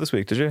on the show this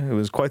week? Did you? It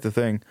was quite the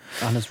thing.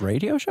 On his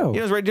radio show. Yeah,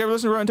 it was right. Did you ever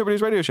listen to Ryan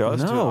Tuberty's radio show? I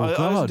listened to it. No, I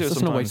listen God, to it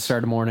that's no way to sometimes.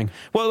 start a morning.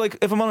 Well, like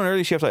if I'm on an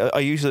early shift, I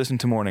usually listen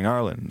to Morning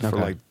Ireland for Okay.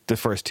 like the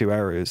first 2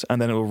 hours,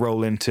 and then it will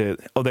roll into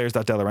there's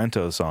that De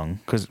Laurentiis song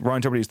because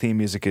Ryan Tuberty's theme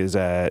music is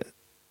it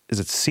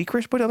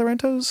Secret by De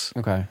Laurentiis?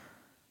 Okay.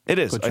 It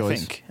is, Good I choice.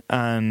 think,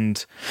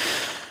 and.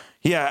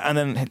 Yeah, and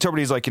then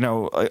Tuberty's like,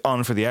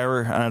 on for the hour,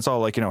 and it's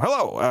all like,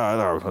 hello,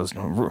 I was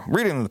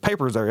reading the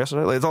papers there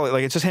yesterday. Like, it's all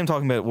like, it's just him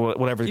talking about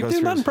whatever You goes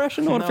doing through that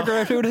impression? I want to figure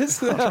out who it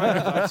is.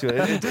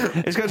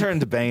 It's going to turn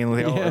into Bane,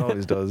 like it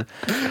always does.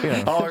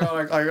 Oh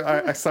my god!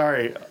 I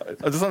sorry.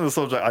 Just on the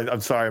subject. I'm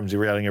sorry. I'm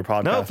derailing your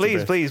podcast. No, a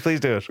please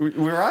do it. We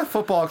were at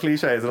Football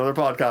Cliches, another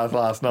podcast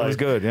last night. It was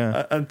good,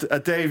 yeah. And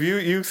Dave,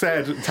 you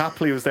said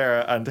Tapley was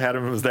there and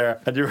Hedman was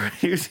there, and you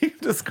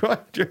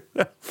described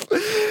yourself.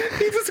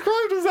 He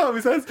described himself.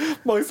 He says,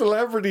 "My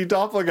celebrity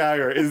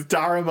doppelganger is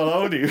Darren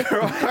Maloney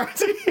from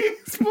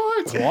RTE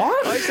Sports."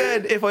 What? I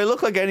said, if I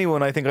look like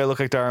anyone, I think I look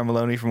like Darren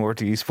Maloney from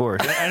RTE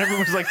Sport. And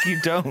everyone was like, you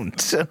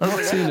don't. And I was Not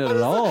like, seen it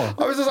at all.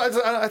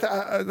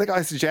 I think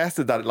I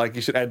suggested that like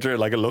you should enter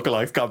like a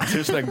lookalikes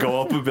competition and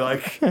go up and be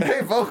like,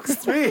 "Hey folks,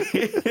 it's me."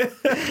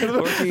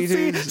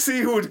 see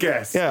who would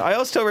guess. yeah, I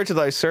also told Richard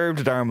that I served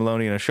Darren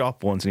Maloney in a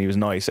shop once and he was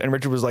nice. And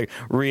Richard was like,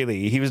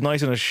 really? He was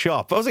nice in a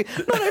shop? I was like,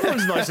 not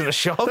everyone's nice in a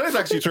shop. That is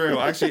actually true.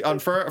 Actually, on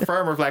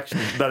firm reflection,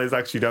 that is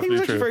actually He was definitely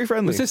actually true. very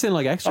friendly. Was this in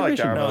like extra I like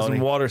vision? Darren No, it was in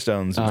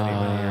Waterstones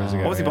many years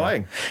ago. What was he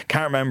buying?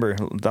 Can't remember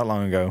that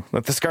long ago.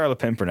 Like the Scarlet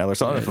Pimpernel or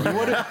something. You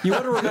would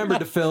have remembered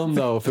the film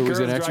though if it was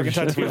in Girls extra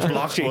Dragon vision.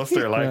 Tattoo.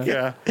 Blockbuster, like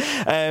yeah.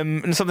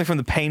 And something from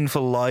the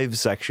Painful Lives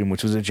section,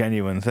 which was a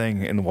genuine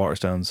thing in the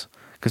Waterstones.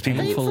 Because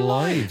people Painful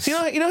Lives. You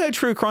know how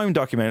true crime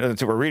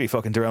document. We're really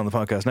fucking derailing the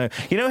podcast now.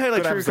 You know how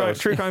like Good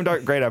true crime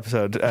great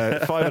episode.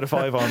 5 out of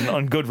 5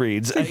 on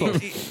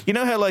Goodreads. You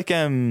know how like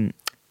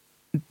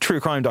true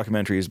crime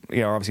documentaries,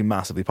 are obviously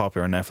massively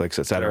popular on Netflix,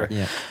 etc.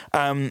 Yeah.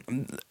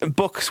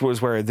 Books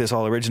was where this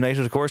all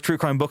originated. Of course, true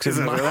crime books is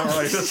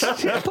paintings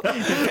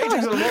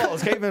on the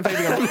walls, cavemen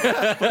painting on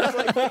the walls. It's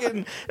like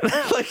fucking,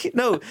 like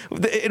no,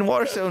 in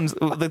Waterstones,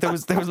 like, there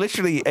was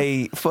literally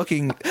a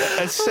fucking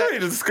Sorry,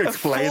 just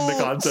explain the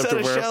concept set of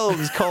of where.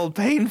 shelves called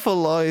Painful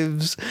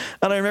Lives.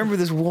 And I remember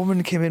this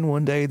woman came in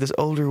one day, this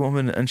older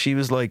woman, and she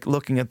was like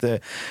looking at the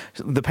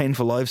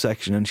Painful Lives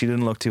section, and she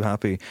didn't look too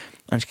happy.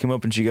 And she came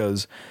up and she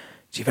goes,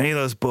 "Do you have any of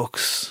those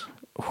books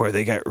where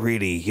they get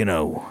really,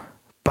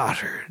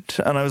 battered?"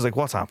 And I was like,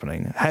 "What's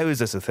happening? How is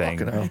this a thing?"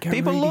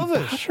 People really love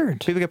it.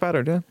 battered? People get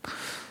battered, yeah.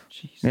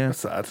 Yeah. That's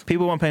sad.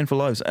 People want Painful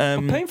Lives.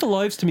 Painful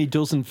Lives to me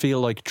doesn't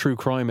feel like true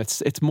crime.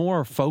 It's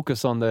more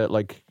focus on the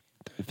like.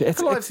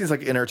 It's Life seems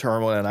like inner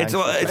turmoil and It's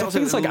angst. it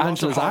feels like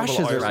lots of Angela's horrible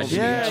Ashes or Irish- something.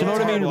 Yeah, Do you know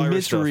what I mean? horrible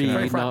Irish stuff, Misery. yeah.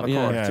 Very Frank not-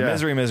 McCourt.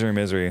 yeah. Yeah,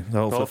 misery. The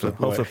whole Whole flip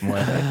flip them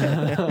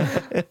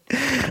away.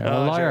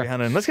 liar. Jerry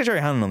Hannon. Let's get Jerry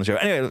Hannon on the show.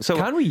 Anyway, so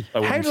Can we?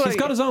 How do He's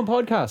got his own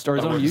podcast or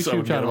his own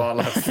YouTube channel.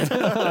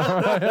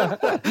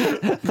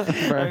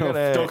 Fair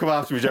enough. Don't come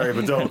after me, Jerry,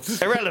 but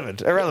don't.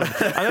 Irrelevant. I'm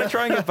going to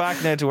try and get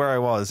back now to where I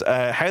was.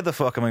 How the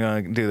fuck am I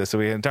going to do this? So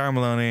we had Darren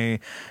Maloney,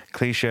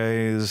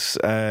 cliches,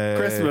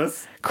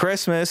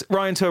 Christmas,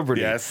 Ryan Tuberty.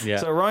 Yes. Yeah.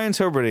 So Ryan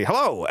Tuberty,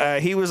 hello.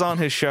 He was on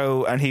his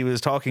show and he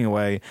was talking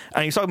away,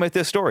 and he was talking about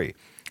this story.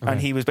 And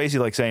he was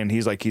basically like saying, he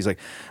was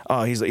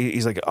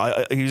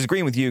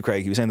agreeing with you,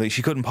 Craig. He was saying that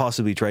she couldn't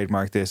possibly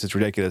trademark this. It's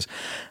ridiculous.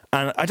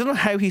 And I don't know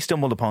how he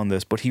stumbled upon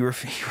this, but he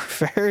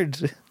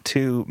referred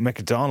to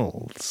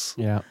McDonald's.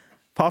 Yeah.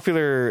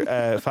 Popular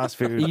fast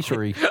food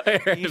Eatery.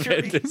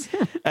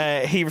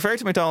 He referred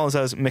to McDonald's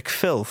as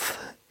McFilth.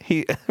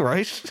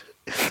 Right?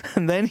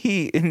 And then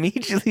he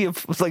immediately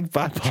was like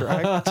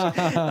backtracked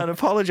and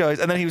apologized.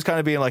 And then he was kind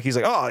of being like, he's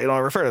like, I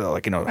refer to that,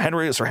 like,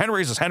 Henry's or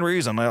Henry's is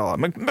Henry's and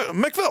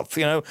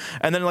McFilth,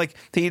 And then like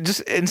he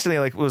just instantly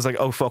like was like,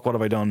 oh fuck, what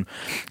have I done?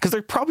 Because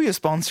they're probably a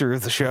sponsor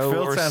of the show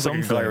McFilth or sounds like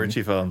something. a Guy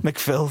Ritchie film.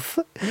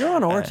 McFilth. You're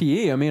on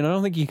RTE. I mean, I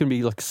don't think you can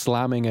be like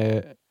slamming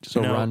a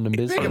So random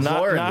business.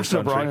 country.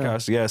 National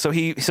broadcast, yeah. So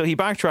he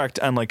backtracked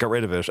and like got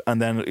rid of it,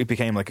 and then it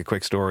became like a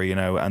quick story, you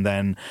know. And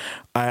then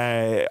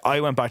I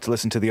went back to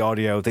listen to the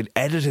audio. They'd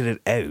edited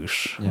it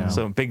out,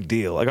 so big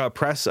deal. I got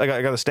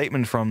a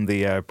statement from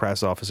the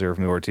press officer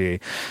from the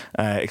RTE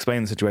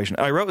explaining the situation.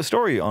 I wrote a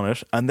story on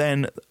it, and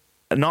then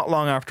not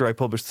long after I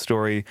published the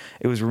story,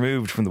 it was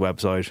removed from the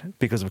website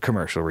because of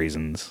commercial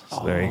reasons.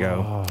 So there you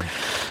go.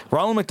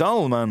 Ronald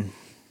McDonald, man.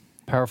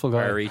 Powerful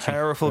guy. Very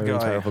Powerful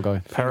guy.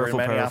 Very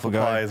many apple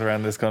pies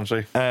around this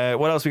country.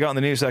 What else we got in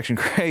the news section,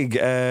 Craig?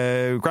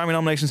 Grammy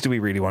nominations. Do we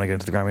really want to get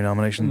into the Grammy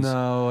nominations?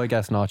 No, I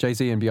guess not.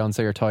 Jay-Z and Beyonce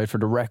are tied for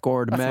the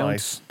record amount.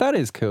 Nice. That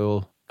is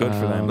cool. Good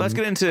for them. Let's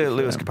get into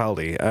Lewis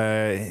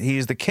Capaldi.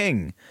 He's the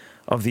king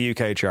of the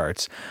UK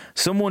charts.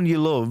 Someone You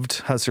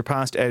Loved has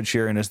surpassed Ed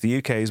Sheeran as the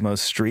UK's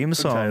most streamed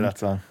song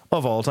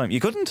of all time. You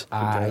couldn't?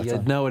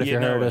 You'd know it if you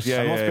heard it.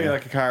 It must be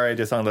like a car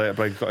radio song, but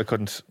I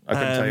couldn't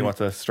tell you what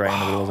the strain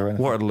of it was or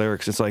anything. What are the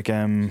lyrics? It's like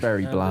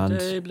very bland.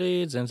 Day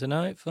bleeds into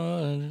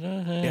nightfall.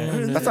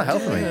 That's not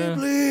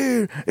helping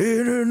me.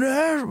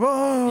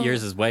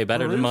 Yours is way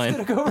better than mine.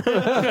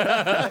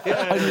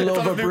 I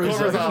love a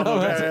Bruiser.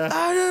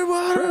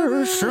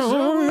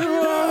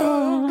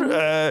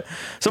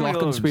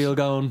 Glockenspiel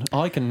going.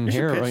 I can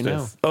hear it right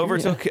now.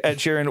 Overtook Ed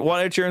Sheeran.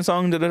 What Ed Sheeran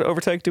song did it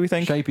overtake, do we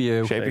think? Shape of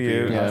You. Shape of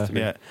You.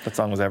 Yeah. That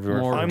song was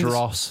everywhere. More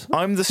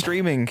I'm the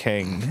streaming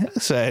king,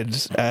 said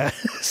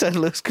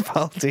Lewis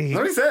Capaldi. Is that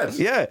what he said?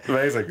 Yeah.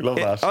 Amazing. Love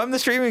that. I'm the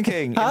streaming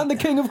king. And the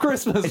king of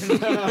Christmas.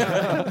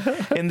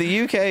 In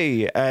the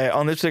UK,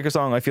 on this particular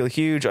song, I feel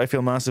huge, I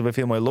feel massive, I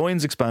feel my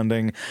loins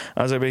expanding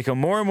as I become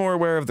more and more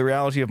aware of the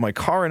reality of my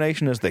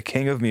coronation as the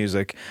king of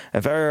music,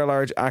 a very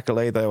large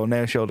accolade that I will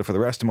now shoulder for the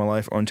rest of my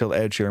life or until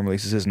Ed Sheeran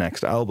releases his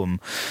next album.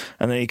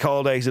 And then he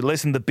called out, he said,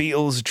 listen, the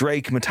Beatles,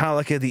 Drake,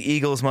 Metallica, the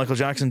Eagles, Michael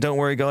Jackson, don't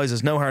worry guys,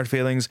 there's no hard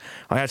feelings.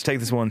 I had to take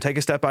this one. Take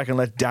a step back and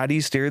let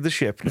Daddy steer the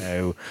ship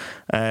now.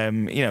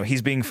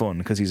 He's being fun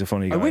because he's a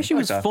funny guy. I wish he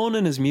was fun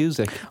in his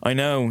music. I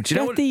know. Do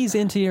you know these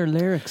into your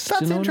lyrics?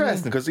 That's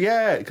interesting because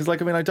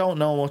I don't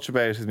know much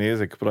about his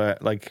music, but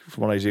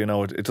from what I do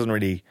know, it doesn't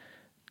really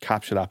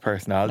capture that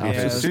personality, which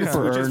is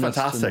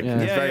fantastic.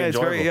 It's very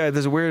enjoyable.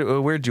 There's a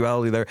weird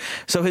duality there.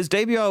 So his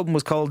debut album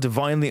was called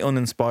Divinely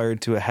Uninspired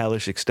to a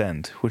Hellish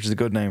Extent, which is a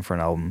good name for an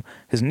album.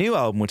 His new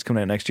album, which is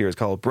coming out next year, is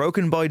called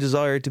Broken by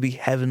Desire to be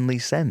Heavenly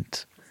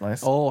Sent.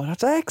 Nice. Oh,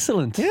 that's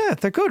excellent. Yeah,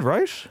 they're good,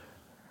 right?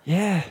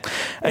 Yeah,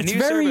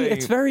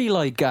 it's very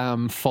like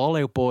Fall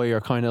Out Boy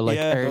or kind of like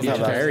early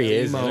very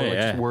is, emo.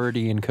 It's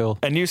wordy and cool.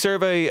 A new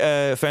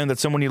survey found that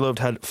Someone You Loved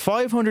had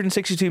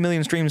 562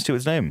 million streams to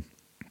its name.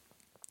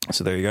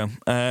 So there you go.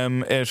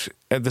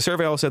 The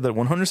survey also said that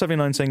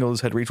 179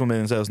 singles had reached 1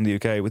 million sales in the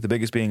UK, with the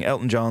biggest being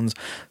Elton John's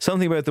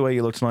Something About the Way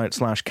You Look Tonight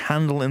 /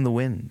 Candle in the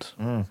Wind.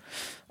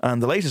 And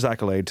the latest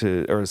accolade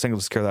single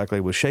to secure the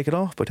accolade was Shake It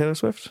Off by Taylor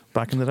Swift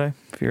back in the day,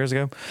 a few years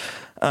ago.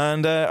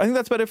 And I think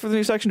that's about it for the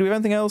news section. Do we have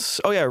anything else?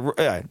 Oh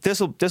yeah,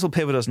 this will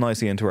pivot us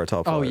nicely into our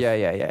top 5. Oh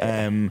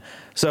yeah.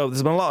 So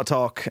there's been a lot of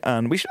talk,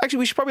 and we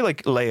should probably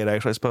like lay it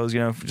out. I suppose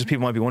just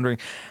people might be wondering,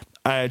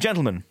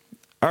 gentlemen,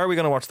 are we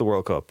going to watch the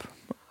World Cup?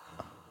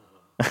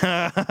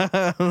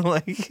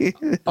 Let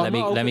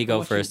me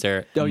go first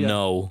there. Oh, yeah.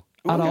 No.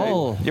 At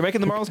all. You're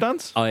making the moral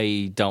stance?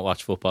 I don't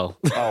watch football.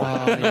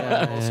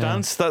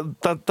 Stance?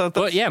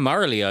 But yeah,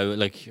 morally, I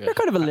like. You're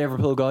kind of a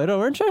Liverpool guy,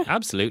 though, aren't you?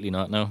 Absolutely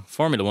not. No,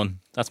 Formula One.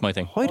 That's my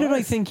thing. Why did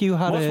I think you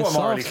had a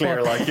soft spot?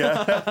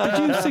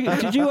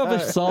 Did you have a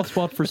soft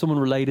spot for someone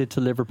related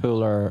to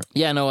Liverpool or?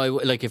 Yeah,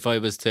 no. If I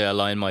was to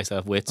align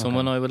myself with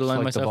someone, I would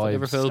align myself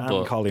with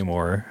Liverpool. Stan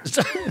Collymore,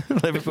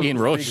 Liverpool. Ian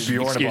Rush.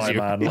 Bjorn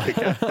man.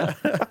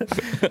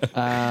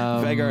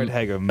 Vegard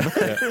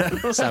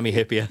Hegem. Sammy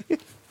Hippia.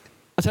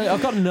 I tell you,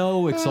 I've got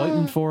no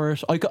excitement for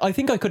it. I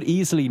think I could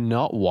easily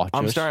not watch it.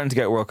 I'm starting to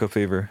get World Cup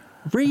fever.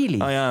 Really?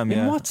 I am,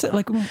 yeah. What's it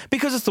like?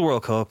 Because it's the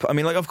World Cup. I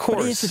mean, like, of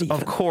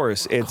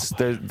course, it's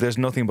there's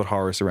nothing but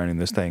horror surrounding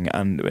this thing,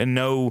 and in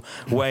no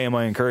way am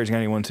I encouraging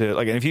anyone to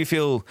like. And if you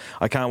feel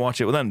I can't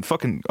watch it, well, then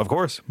fucking, of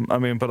course. I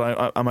mean, but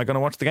am I going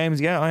to watch the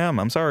games? Yeah, I am.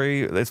 I'm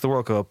sorry, it's the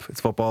World Cup.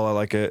 It's football. I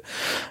like it,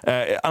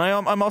 and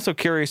I'm also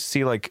curious to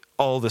see like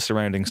all the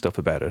surrounding stuff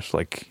about it,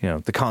 like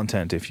the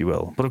content, if you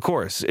will. But of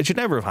course, it should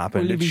never have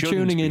happened. Will you be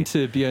tuning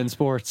into BN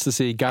Sports to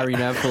see Gary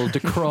Neville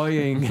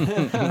decrying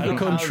the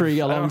country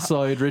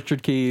alongside Richard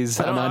Keys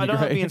and Andy I don't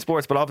Gray? have BN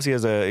Sports, but obviously,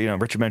 as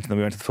Richard mentioned that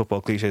we went to the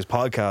Football Clichés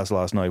podcast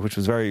last night, which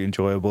was very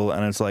enjoyable,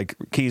 and it's like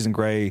Keys and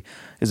Gray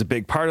is a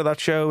big part of that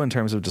show in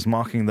terms of just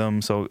mocking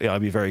them. So yeah,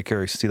 I'd be very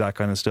curious to see that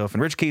kind of stuff.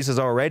 And Rich Keys has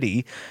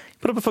already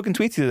put up a fucking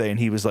tweet the other day, and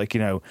he was like,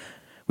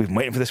 we've been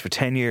waiting for this for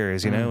 10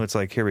 years, it's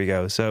like, here we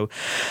go. So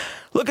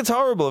look, it's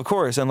horrible, of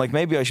course, and like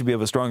maybe I should be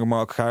of a stronger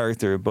moral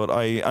character, but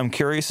I'm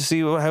curious to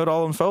see how it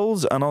all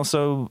unfolds. And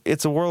also,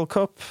 it's a World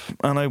Cup,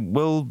 and I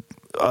will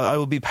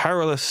be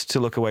powerless to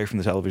look away from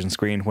the television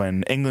screen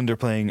when England are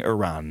playing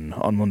Iran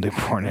on Monday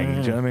morning.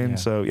 Do you know what I mean? Yeah.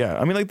 So yeah,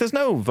 I mean, like, there's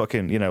no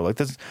fucking, like,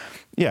 there's,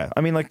 yeah,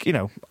 I mean, like,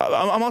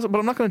 I'm also, but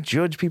I'm not going to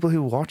judge people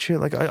who watch it.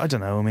 Like, I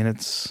don't know. I mean,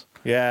 it's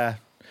yeah,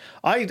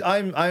 I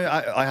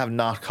have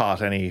not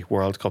caught any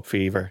World Cup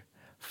fever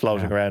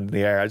floating around in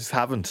the air. I just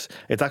haven't.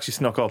 It's actually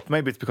snuck up.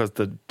 Maybe it's because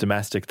the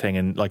domestic thing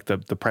and like the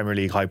Premier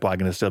League hype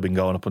wagon has still been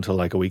going up until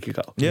like a week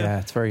ago. Yeah,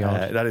 it's very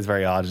odd. That is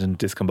very odd and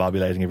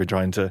discombobulating if you're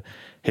trying to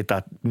hit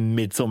that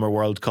midsummer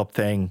World Cup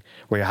thing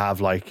where you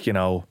have like, you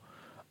know,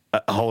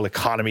 a whole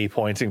economy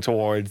pointing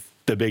towards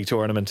the big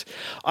tournament.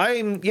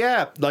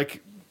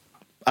 Like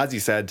as you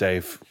said,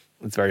 Dave,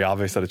 it's very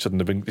obvious that it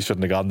shouldn't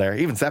have gone there.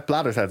 Even Sepp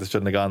Blatter said it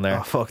shouldn't have gone there.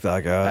 Oh, fuck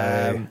that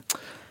guy.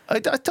 I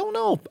don't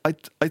know. I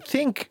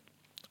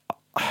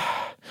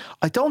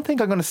don't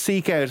think I'm going to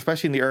seek out,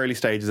 especially in the early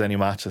stages, any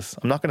matches.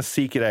 I'm not going to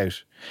seek it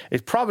out.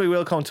 It probably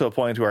will come to a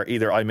point where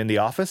either I'm in the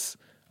office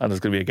and there's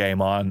going to be a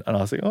game on and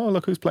I'll say, oh,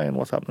 look who's playing,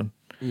 what's happening.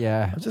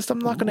 Yeah. I'm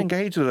not going to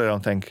engage with it, I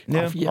don't think.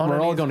 Yeah,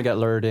 we're all going to get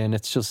lured in.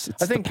 It's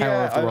the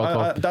power of the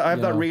World Cup. I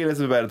have that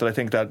realism about it that I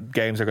think that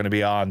games are going to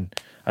be on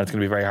and it's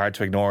going to be very hard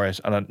to ignore it.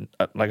 And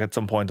like at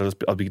some point,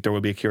 there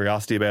will be a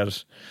curiosity about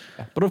it.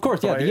 But of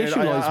course, the issue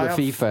lies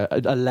with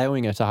FIFA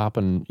allowing it to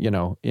happen, you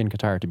know, in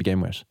Qatar to begin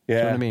with. Yeah. Do you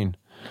know what I mean?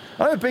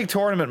 I'm a big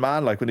tournament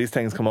man, like when these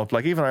things come up.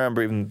 Like even I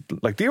remember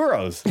like the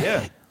Euros.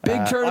 Yeah.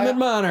 Big tournament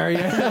man, are you?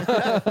 I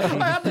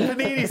had the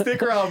Panini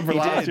sticker album for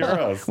last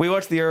Euros. We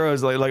watched the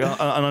Euros like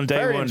on day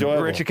Very one.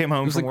 enjoyable. Richard came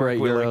home from work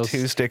with like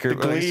 2 stickers.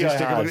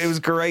 It was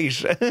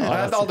great.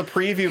 I had all the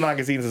preview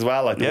magazines as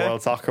well, like the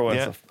World Soccer ones.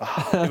 It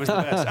was the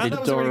best. And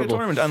that was a really good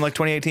tournament. And like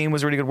 2018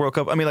 was a really good World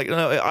Cup. I mean, like,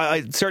 no,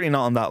 I certainly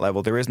not on that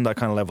level. There isn't that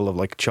kind of level of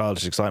like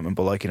childish excitement.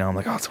 But like, you know, I'm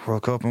like, oh, it's a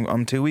World Cup.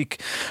 I'm too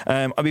weak.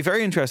 I'd be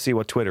very interested to see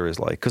what Twitter is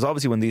like, because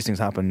obviously when these things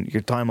happen,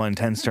 your timeline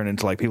tends to turn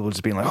into like people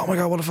just being like, oh my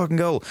god, what a fucking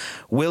goal.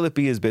 Will it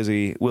be as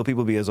busy? Will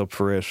people be as up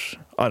for it?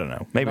 I don't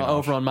know. Maybe not.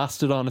 Over on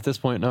Mastodon at this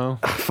point now.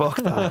 Fuck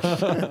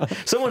that.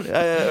 Someone,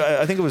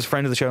 I think it was a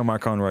friend of the show,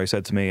 Mark Conroy,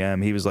 said to me,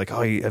 he was like,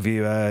 oh, have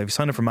you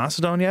signed up for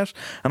Mastodon yet?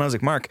 And I was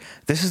like, Mark,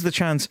 this is the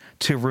chance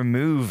to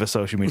remove a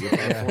social media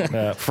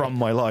platform from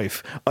my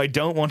life. I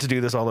don't want to do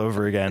this all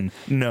over again.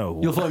 No.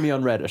 You'll find me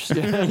on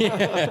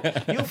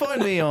Reddit. You'll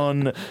find me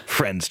on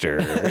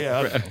Friendster.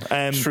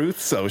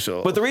 Truth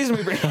Social. But the reason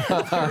we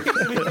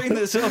bring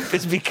this up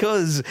is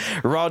because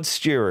Rod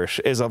Stewart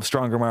is of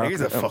stronger mark.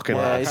 He's a fucking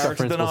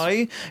character than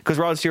I, because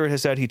Rod Stewart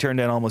has said he turned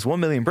down almost £1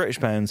 million British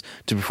pounds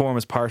to perform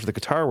as part of the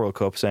Qatar World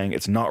Cup, saying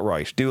it's not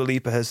right. Dua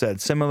Lipa has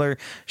said similar.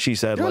 She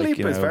said, Dua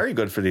Lipa is very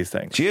good for these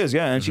things. She is,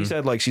 yeah, and she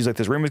said, like, she's like,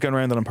 there's rumours going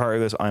around that I'm part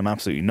of this. I'm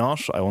absolutely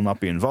not. I will not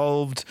be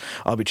involved.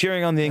 I'll be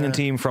cheering on the England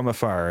team from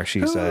afar.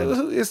 She said,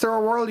 "Is there a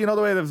world? You know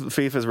the way that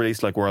FIFA's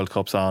released like World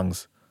Cup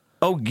songs."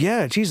 Oh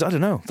yeah, geez, I don't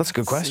know. That's a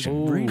good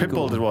question.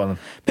 Pitbull did one.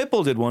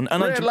 Pitbull did one,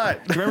 and Red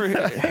light. Do you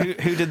remember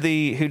who did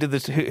the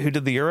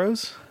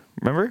Euros?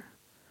 Remember?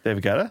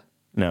 David Guetta?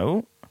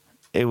 No.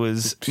 It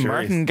was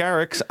Martin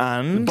Garrix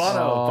and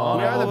Bono.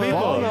 We are the people.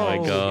 Oh my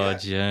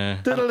god,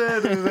 yeah.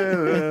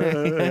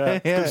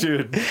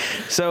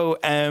 So,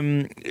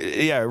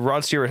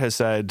 Rod Stewart has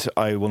said,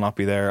 I will not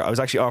be there. I was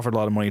actually offered a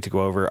lot of money to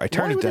go over. I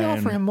turned it down. Why would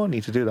they offer him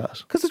money to do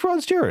that? Because it's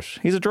Rod Stewart.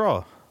 He's a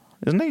draw,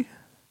 isn't he?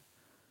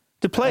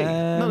 To play,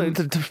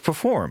 to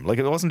perform. Like,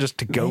 it wasn't just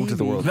to go to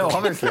the World Cup. No,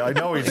 honestly, I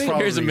know he's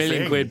probably Here's $1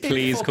 million quid,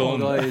 please come.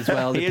 Guy as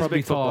well. They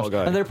probably thought,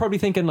 and they're probably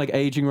thinking like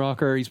aging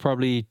rocker. He's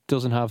probably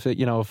doesn't have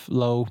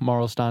low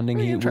moral standing.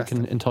 We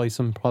can entice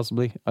him,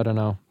 possibly. I don't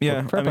know.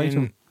 Yeah, fair play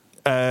to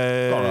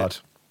him.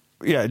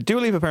 Yeah, Dua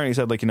Lipa apparently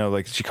said, like,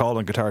 she called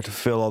on Qatar to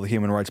fulfill all the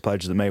human rights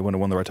pledges that May would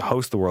have won the right to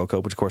host the World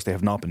Cup, which of course they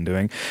have not been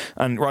doing.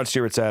 And Rod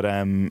Stewart said,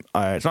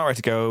 it's not right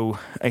to go.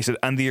 And he said,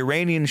 and the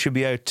Iranians should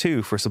be out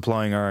too for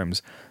supplying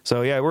arms.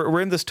 So yeah, we're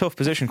in this tough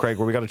position, Craig,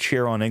 where we got to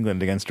cheer on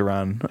England against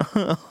Iran.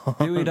 Do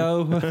we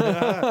know?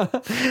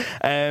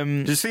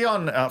 Did you see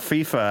on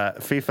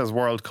FIFA's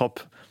World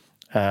Cup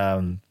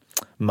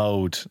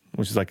mode,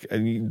 which is like,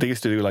 they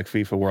used to do like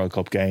FIFA World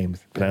Cup games,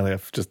 but now they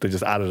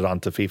just added it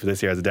onto FIFA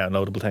this year as a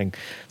downloadable thing,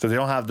 so they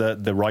don't have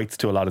the rights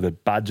to a lot of the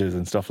badges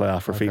and stuff like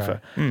that for FIFA.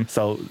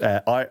 So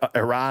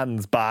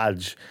Iran's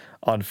badge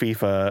on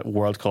FIFA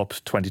World Cup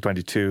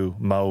 2022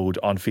 mode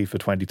on FIFA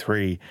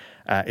 23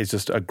 is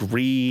just a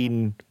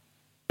green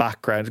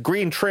background,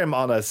 green trim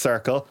on a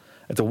circle.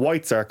 It's a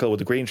white circle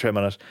with a green trim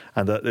on it,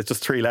 and it's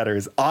just 3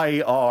 letters,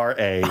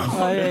 IRA.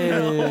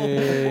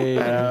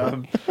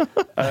 And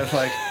it's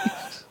like,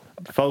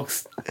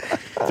 folks,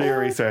 do your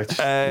research.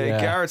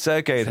 Gareth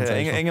Southgate,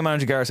 England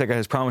manager Gareth Southgate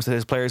has promised that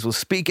his players will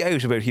speak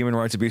out about human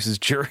rights abuses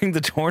during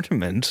the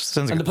tournament.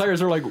 The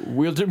players are like,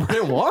 we'll do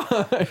what?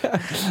 So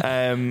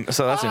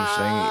that's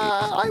interesting.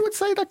 I would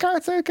say that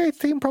Gareth Southgate's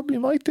team probably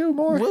might do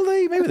more. Will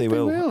they? Maybe they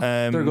will.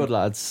 They're good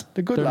lads.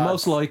 They're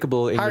most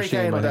likeable English Harry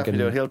Kane team. will definitely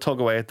do it. He'll tug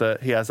away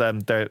at he has I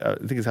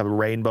think he's have a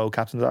rainbow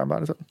captain's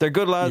armband or something. They're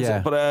good lads,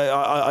 but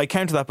I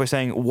counter that by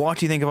saying, what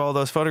do you think of all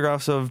those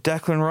photographs of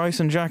Declan Rice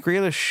and Jack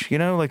Grealish?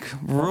 Like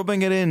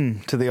rubbing it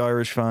in to the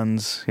Irish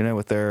fans,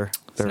 with their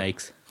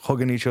snakes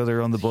hugging each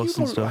other on the bus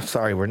and stuff.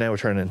 Sorry, we're now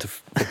turning into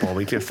Football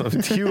Weekly.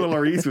 Hugo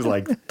Lloris was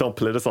like, don't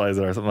politicise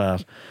it or something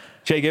like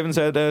Jay Given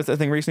said a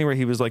thing recently where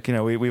he was like,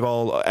 we've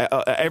all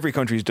every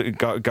country's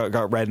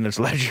got red in its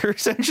ledger.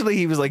 Essentially,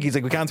 he's like,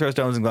 we can't throw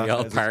stones and glass. We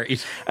all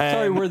partied.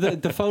 Sorry, were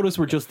the photos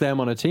were just them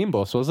on a team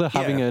bus? Was it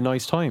having a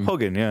nice time,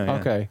 hugging? Yeah.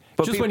 Okay.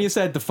 But just when you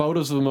said the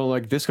photos of them, were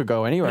like this could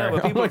go anywhere.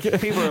 No,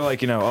 but people are like,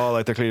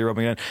 they're clearly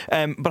rubbing it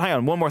in. But hang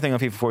on, one more thing on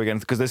FIFA before we get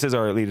into, because this is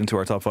our lead into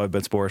our top 5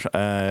 bit sport.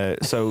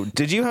 So,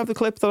 did you have the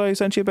clip that I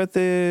sent you about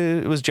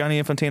it was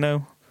Gianni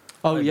Infantino?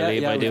 Oh,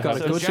 I we've got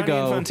it good to go.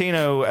 Gianni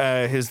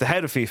Infantino is the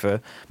head of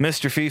FIFA,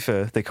 Mr.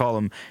 FIFA, they call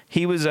him.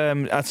 He was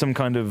at some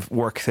kind of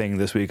work thing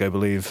this week, I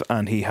believe,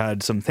 and he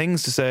had some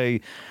things to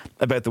say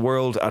about the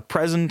world at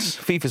present,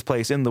 FIFA's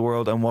place in the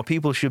world, and what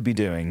people should be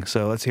doing.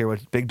 So let's hear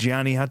what Big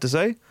Gianni had to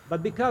say.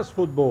 But because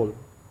football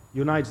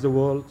unites the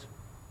world,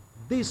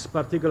 this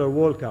particular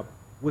World Cup,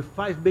 with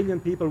 5 billion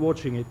people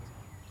watching it,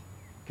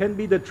 can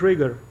be the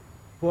trigger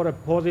for a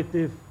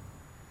positive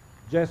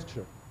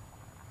gesture,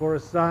 for a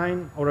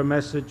sign or a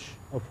message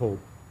of hope.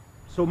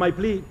 So my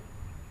plea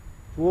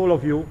to all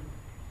of you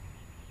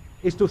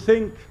is to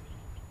think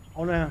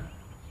on a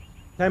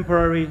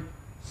temporary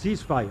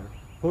ceasefire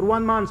for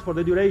 1 month for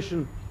the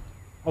duration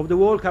of the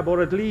World Cup,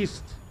 or at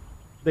least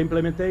the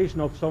implementation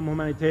of some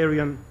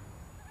humanitarian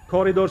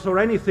corridors or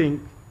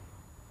anything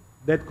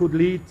that could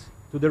lead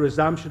to the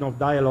resumption of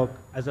dialogue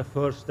as a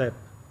first step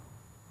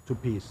to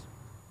peace.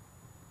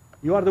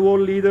 You are the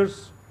world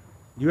leaders.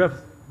 You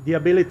have the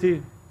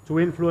ability to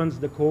influence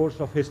the course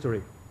of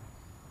history.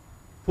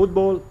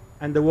 Football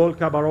and the World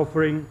Cup are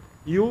offering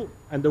you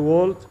and the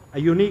world a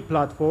unique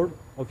platform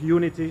of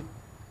unity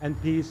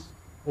and peace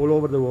all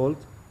over the world.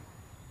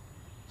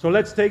 So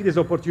let's take this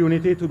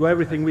opportunity to do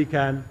everything we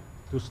can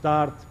to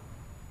start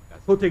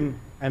putting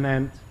an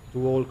end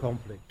to all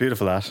conflict.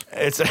 Beautiful, that.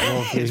 It's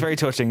very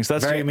touching. So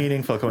that's very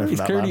meaningful coming from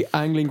that man. He's clearly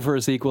angling for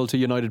a sequel to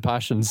United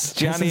Passions.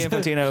 Gianni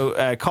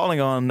Infantino calling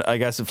on, I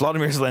guess,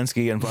 Vladimir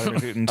Zelensky and Vladimir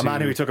Putin. A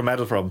man who he took a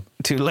medal from.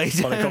 To lay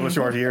down. A couple of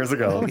short years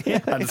ago.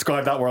 And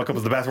described that World Cup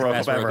as the best World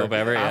Cup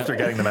ever. After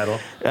getting the medal.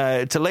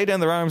 To lay down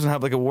their arms and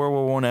have like a World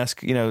War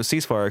I-esque,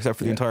 ceasefire, except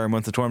for the entire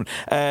month of tournament.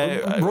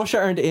 Russia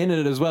aren't in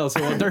it as well,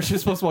 so they're just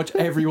supposed to watch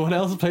everyone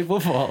else play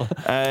football.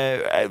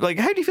 How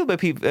do you feel about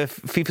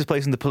FIFA's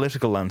place in the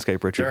political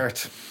landscape, Richard?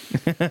 Dirt.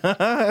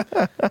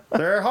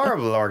 They're a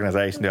horrible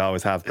organisation. They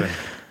always have been.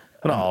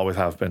 Well, not always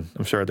have been.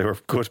 I'm sure they were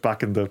good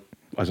back in the.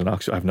 I don't know.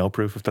 Actually, I have no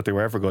proof of that they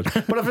were ever good.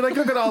 But if you look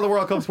at all the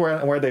World Cups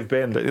where they've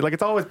been,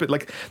 it's always been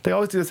they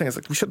always do this thing. It's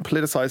like we shouldn't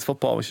politicise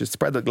football. We should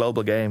spread the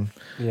global game.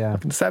 Yeah.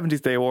 Like in the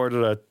 70s, they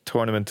awarded a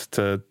tournament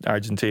to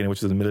Argentina,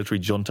 which was a military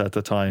junta at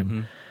the time.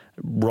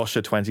 Mm-hmm.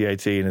 Russia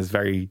 2018 is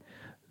very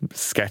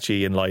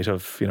sketchy in light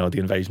of the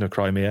invasion of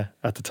Crimea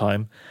at the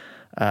time.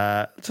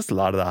 Just a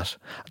lot of that,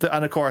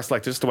 and of course,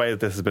 just the way that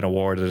this has been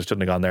awarded, it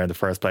shouldn't have gone there in the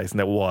first place, and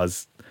it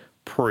was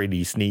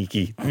pretty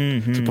sneaky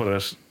to put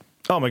it.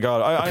 Oh my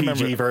god! I PG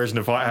remember version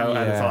of how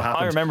this all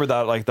happened. I remember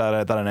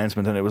that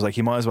announcement, and it was like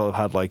you might as well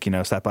have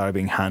had Step Out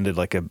being handed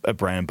like a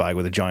brown bag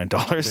with a giant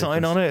dollar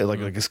sign on it, like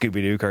a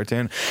Scooby Doo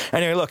cartoon.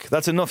 Anyway, look,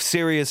 that's enough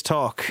serious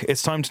talk.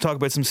 It's time to talk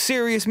about some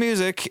serious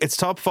music. It's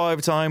top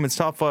 5 time. It's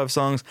top 5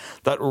 songs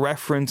that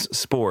reference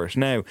sport.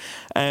 Now,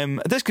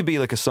 this could be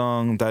like a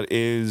song that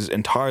is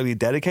entirely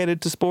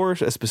dedicated to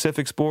sport, a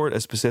specific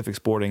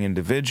sporting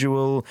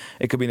individual.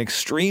 It could be an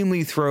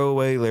extremely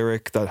throwaway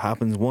lyric that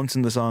happens once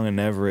in the song and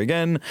never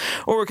again.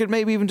 Or it could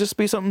maybe even just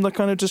be something that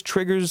kind of just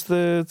triggers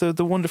the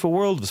wonderful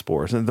world of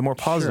sport and the more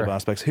positive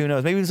aspects. Who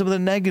knows? Maybe some of the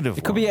negative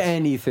It could be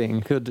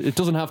anything. It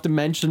doesn't have to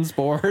mention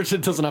sport.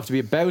 It doesn't have to be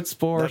about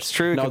sport. That's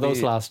true. No,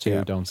 those last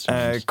two don't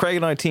stand. Craig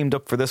and I teamed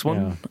up for this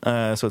one.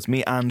 So it's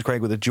me and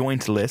Craig with a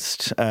joint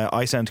list.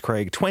 I sent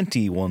Craig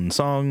 21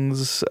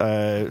 songs.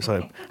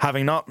 So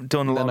having not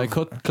done a lot I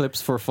cut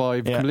clips for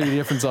 5 completely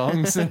different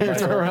songs.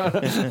 Richard,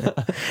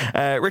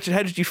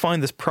 how did you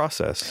find this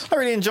process? I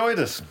really enjoyed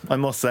it, I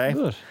must say.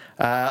 Good.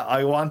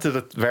 I wanted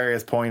at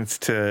various points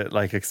to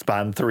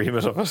expand the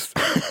remit of it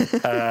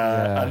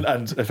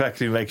and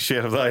effectively make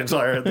shit of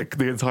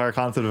the entire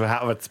concept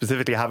of it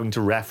specifically having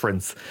to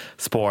reference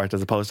sport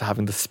as opposed to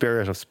having the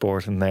spirit of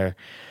sport in there.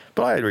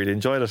 But I really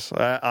enjoyed it.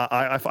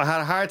 I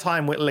had a hard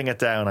time whittling it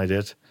down. I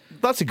did.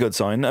 That's a good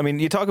sign. I mean,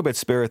 you talk about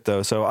spirit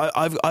though, so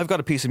I've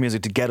got a piece of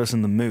music to get us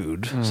in the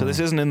mood. So this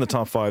isn't in the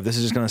top 5. This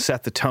is just going to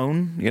set the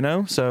tone,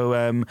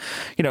 So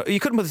you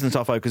couldn't put this in the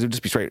top 5 because it would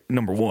just be straight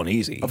number 1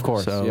 easy. Of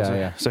course.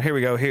 So here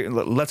we go.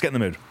 Let's get in the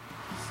mood.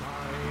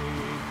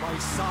 Side by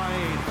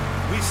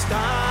side, we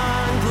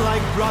stand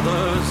like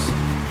brothers,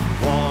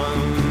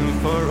 one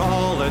for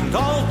all and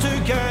all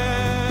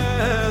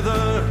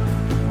together.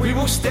 We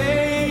will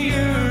stay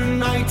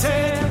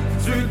united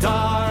through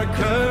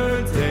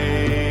darker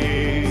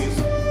days,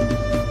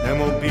 and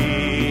we'll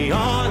be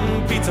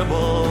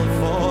unbeatable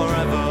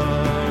forever.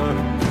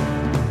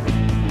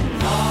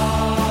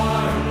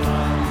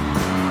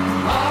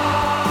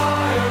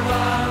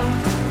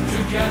 Ireland,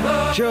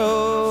 together.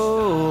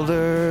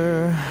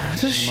 Shoulder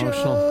to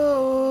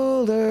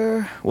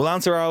shoulder. We'll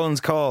answer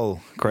Ireland's call,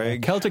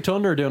 Craig. Celtic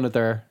Thunder doing it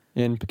there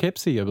in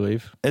Poughkeepsie, I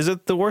believe. Is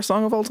it the worst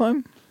song of all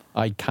time?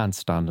 I can't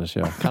stand it.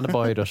 Yeah, can't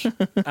abide it.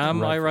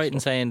 Am I right in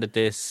saying that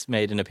this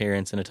made an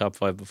appearance in a top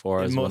 5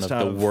 before as one of the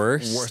have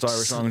worst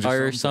Irish songs.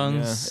 Irish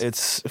something, songs? yeah.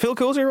 It's Phil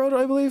Coulter wrote it,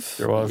 I believe.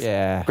 There was.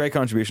 Yeah, Great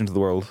contribution to the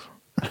world.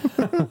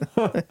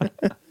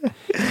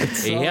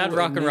 He had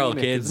Rock and Roll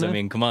anemic, Kids. isn't I it?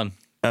 mean, come on,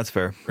 That's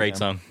fair. great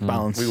song.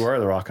 Balance. We were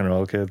the rock and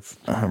roll kids.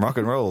 Rock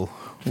and roll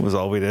was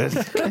all we did.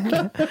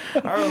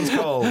 Ireland's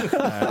cold.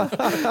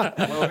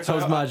 That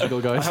was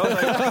magical, guys. I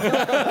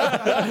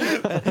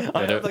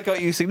hope that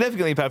got you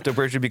significantly pepped up,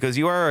 Richard, because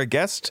you are our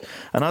guest,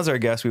 and as our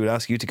guest, we would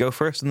ask you to go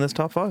first in this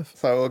top 5.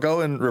 So we'll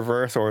go in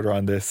reverse order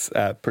on this,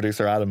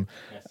 producer Adam.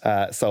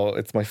 So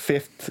it's my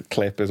 5th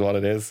clip is what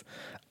it is.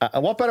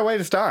 And what better way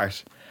to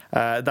start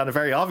than a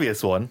very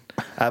obvious one,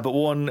 but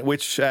one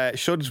which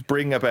should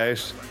bring about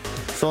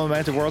some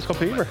amount of World Cup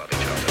fever.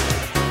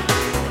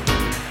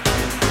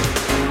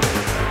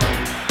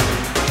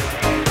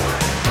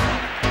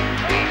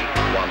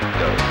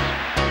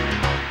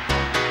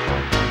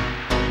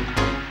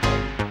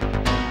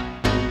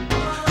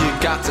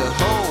 Got to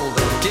hold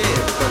and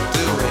give, but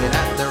do it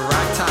at the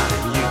right time.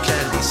 You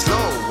can be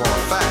slow or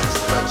fast,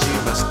 but you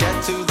must get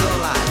to the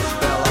line.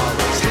 They'll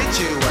always hit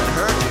you and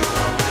hurt you,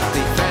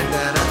 defend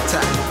and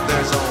attack.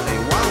 There's only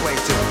one way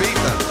to beat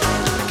them,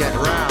 get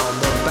round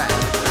the back.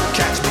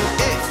 Catch me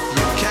if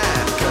you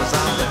can, cause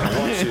I'm the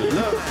What you're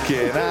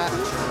looking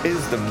at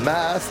is the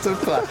master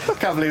plan. I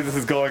can't believe this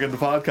is going in the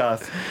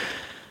podcast.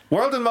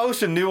 World in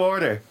Motion, New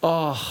Order.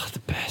 Oh, the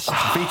best.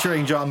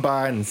 Featuring John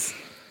Barnes.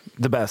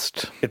 The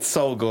best. It's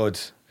so good.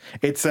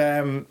 It's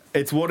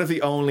one of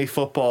the only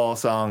football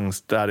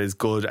songs that is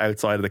good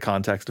outside of the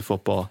context of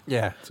football.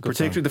 Yeah, it's a good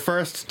Particularly song. the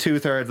first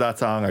 2/3 of that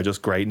song are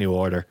just great. New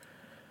Order.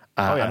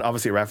 And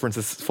obviously it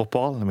references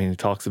football. I mean, it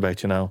talks about,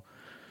 the gotta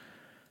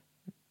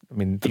rap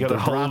hold- is you gotta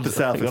hold and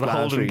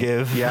self-explanatory.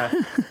 give. Yeah.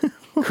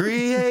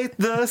 Create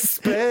the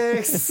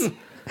space.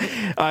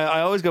 I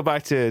always go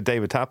back to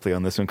David Tapley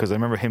on this one because I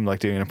remember him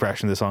doing an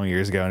impression of the song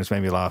years ago, and it's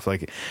made me laugh.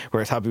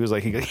 Whereas Tapley was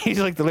he's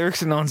like, the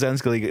lyrics are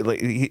nonsensical.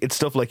 It's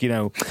stuff like,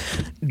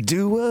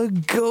 do a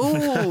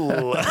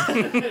goal.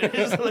 It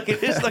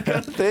is that kind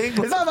of thing.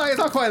 It's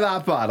not quite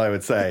that bad, I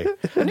would say.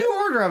 The New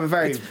Order have a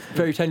very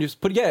Very tenuous.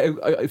 But yeah,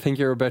 I think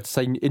you're about to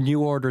say in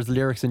New Order's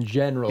lyrics in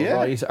general, Yeah.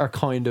 right, are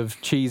kind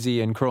of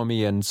cheesy and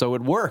crummy, and so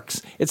it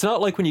works. It's not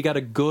like when you get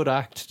a good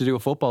act to do a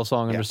football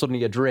song and there's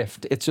suddenly a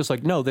drift. It's just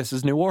like, no, this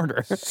is New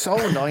Order. so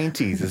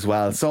 90s as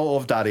well, so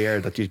of that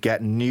era that you'd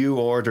get New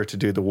Order to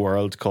do the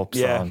World Cup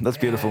song. Yeah, that's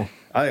beautiful.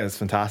 I think it's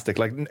fantastic.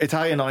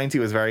 Italian 90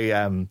 was very,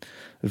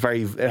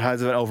 it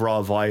has an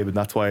overall vibe, and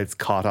that's why it's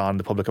caught on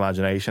the public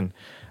imagination.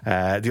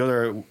 The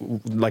other,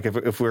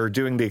 if we were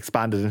doing the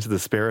expanded into the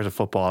spirit of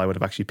football, I would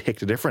have actually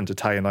picked a different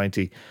Italian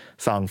 90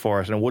 song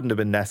for it, and it wouldn't have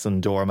been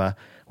Nessun Dorma,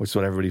 which is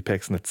what everybody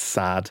picks, and it's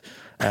sad.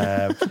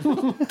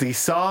 The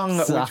song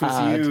which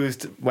was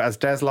used as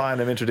Des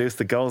Lynam introduced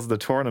the goals of the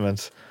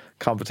tournament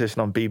competition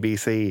on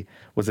BBC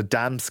was a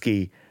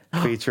Damski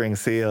featuring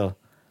Seal.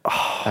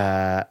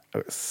 It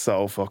was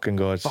so fucking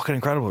good. Fucking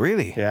incredible,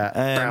 really. Yeah.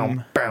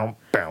 Bam, bam,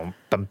 bam,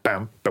 bam,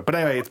 bam. But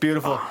anyway, it's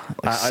beautiful.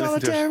 I listened to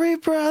it. Solitary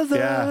brother.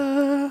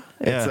 Yeah.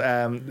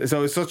 It's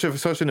so it's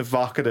such an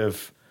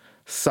evocative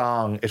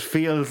song. It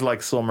feels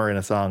like summer in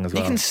a song as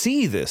well. You can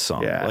see this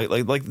song. Yeah.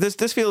 Like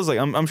this feels like,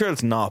 I'm sure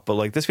it's not,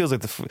 but this feels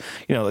like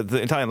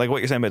the Italian, like what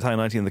you're saying about Italian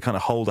 90 and the kind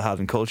of hold it had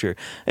in culture.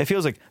 It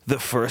feels like the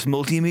first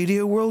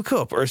multimedia World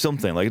Cup or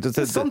something.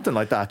 Something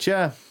like that,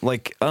 yeah. I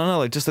don't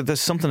know,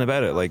 there's something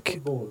about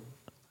it.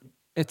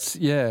 It's,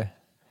 yeah.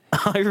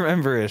 I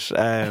remember it.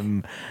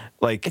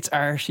 It's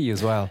arty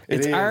as well. It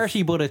It's is.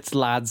 arty, but it's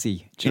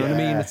ladsy. Do you know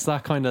what I mean? It's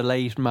that kind of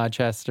late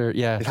Manchester.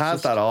 Yeah. It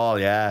has that all,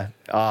 yeah.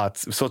 Oh,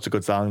 it's such a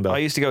good song though. I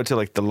used to go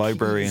to the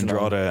library in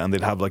Drogheda, and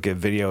they'd have a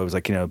video. It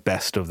was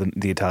best of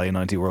the Italian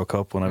 90 World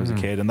Cup when I was a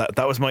kid, and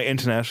that was my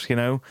internet. It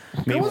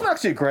wasn't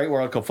actually a great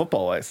World Cup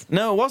football wise.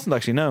 No, it wasn't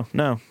actually.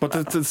 No. But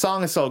the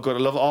song is so good. I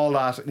love all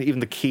that. Even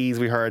the keys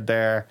we heard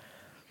there.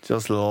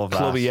 Just love that.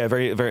 Clubby, yeah,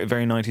 very, very,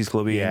 very 90s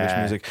clubby English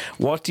music.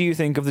 What do you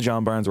think of the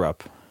John Barnes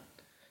rap?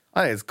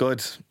 I think it's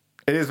good.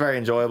 It is very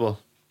enjoyable.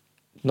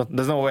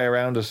 There's no way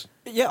around it.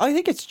 Yeah, I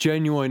think it's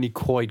genuinely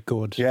quite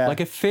good. Yeah.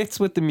 It fits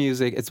with the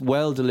music. It's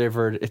well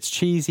delivered. It's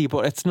cheesy,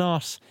 but it's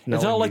not.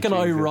 It's not like an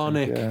cheesy,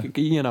 ironic.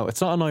 yeah.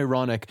 It's not an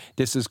ironic.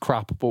 This is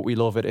crap, but we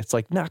love it. It's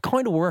like, it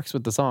kind of works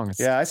with the song. It's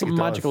Yeah, I think something it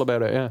does. magical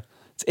about it. Yeah,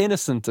 it's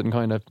innocent and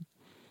kind of.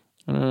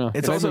 I don't know.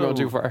 It's also also going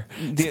too far.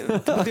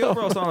 The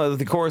overall song,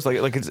 the chorus,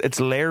 it's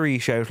Larry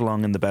shout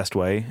along in the best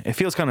way. It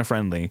feels kind of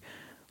friendly.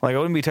 I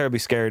wouldn't be terribly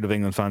scared of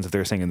England fans if they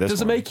were singing this.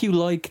 Does it make you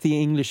like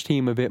the English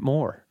team a bit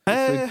more?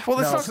 It's No,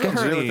 not it's nothing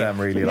to do with them,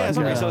 really. Yeah, it's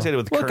not really associated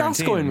with the Well, current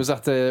Gascoigne team. was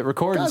at the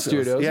recording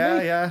studio. wasn't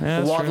he? Yeah.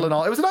 that's Waddle true. and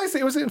all. It was nice.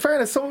 It was, in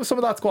fairness, some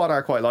of that squad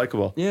are quite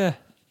likeable. Yeah.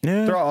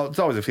 There's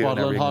always a few.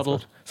 Waddle in every and England Hoddle.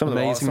 squad. Some of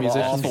them Amazing some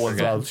musicians. awful ones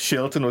as well.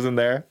 Shilton was in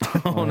there.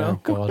 Oh no,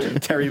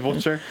 God. Terry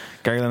Butcher.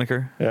 Gary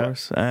Lineker, of Yeah.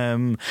 course.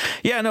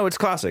 It's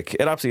classic.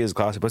 It absolutely is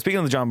classic. But speaking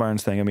of the John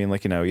Barnes thing,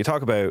 you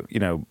talk about,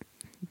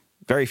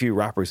 very few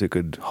rappers who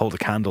could hold a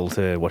candle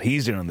to what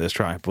he's doing on this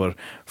track. But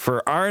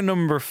for our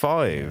number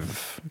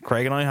 5,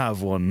 Craig and I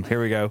have one.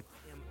 Here we go.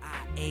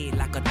 IA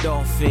like a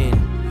dolphin.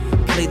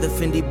 Play the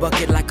Fendi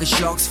bucket like a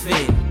shark's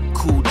fin.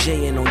 Cool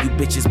J-ing on you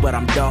bitches, but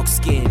I'm dark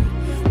skinned.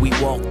 We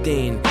walked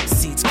in,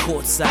 seats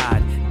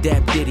courtside.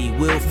 Dab Diddy,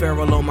 Will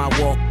Ferrell on my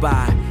walk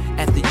by.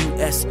 At the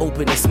US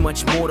Open, it's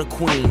much more to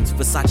Queens.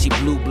 Versace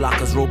blue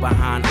blockers roll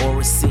behind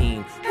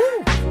Oracene.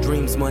 Woo!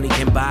 Dreams money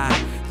can buy.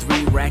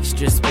 3 racks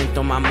just spent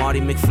on my Marty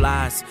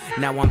McFlys.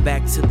 Now I'm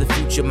back to the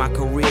future, my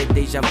career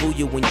deja vu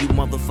you when you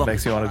motherfuckers.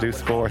 Makes me want to do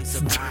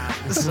sports.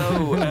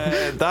 So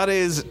that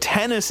is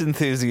tennis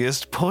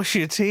enthusiast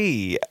Pusha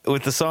T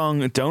with the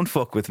song "Don't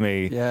Fuck With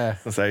Me." Yeah,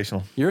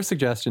 sensational. Your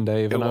suggestion,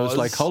 Dave, and I was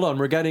like, hold on,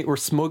 we're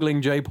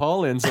smuggling J.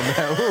 Paul in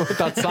somehow with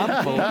that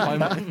sample.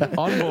 I'm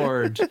on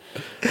board.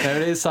 Now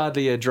it is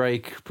sadly a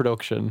Drake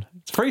production.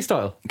 It's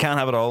freestyle. Can't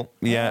have it all.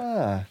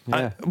 Yeah.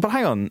 But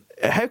hang on,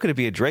 how could it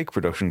be a Drake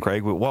production,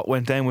 Craig? With what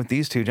went down with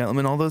these two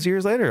gentlemen all those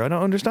years later? I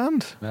don't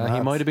understand. He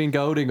might have been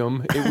goading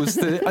them. It was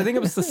I think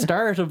it was the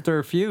start of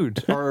their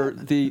feud, or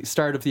the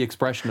start of the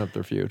expression of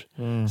their feud.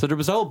 So there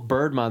was the whole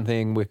Birdman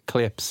thing with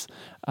Clips,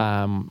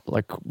 and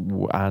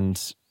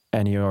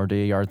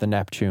NERD or the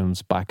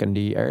Neptunes back in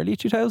the early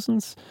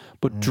 2000s.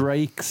 But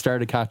Drake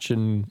started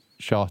catching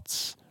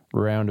shots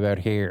round about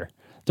here.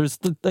 There's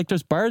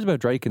bars about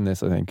Drake in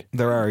this, I think.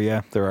 There are.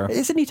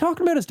 Isn't he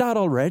talking about his dad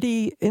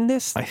already in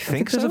this? I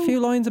think there's so. a few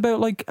lines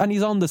about and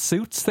he's on the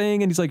Suits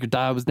thing, and he's like, your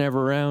dad was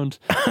never around.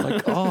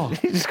 Like, oh,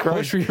 Jesus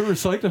Christ. your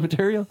recycling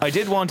material. I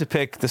did want to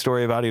pick the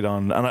story of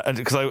Adidon, and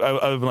because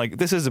I've been like,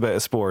 this is about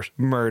a sport,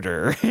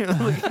 murder. But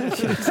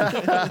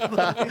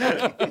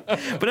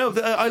no,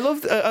 I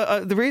love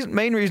the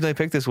main reason I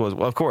picked this was,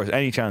 well, of course,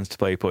 any chance to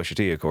play Pusha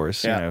T, of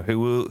course, you know,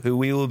 who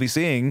we will be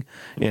seeing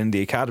in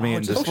the Academy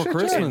just for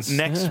Christmas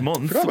next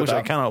month, which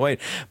I cannot wait.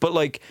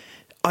 But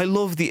I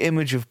love the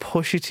image of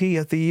Pusha T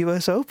at the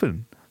US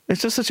Open.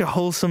 It's just such a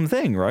wholesome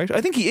thing, right?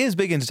 I think he is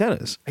big into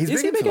tennis. He's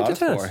big into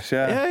tennis.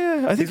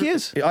 Yeah, I think he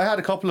is. I had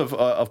a couple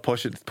of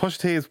Pusha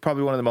T is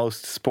probably one of the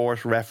most sport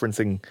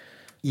referencing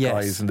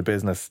guys in the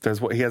business.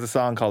 He has a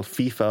song called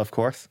FIFA, of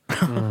course.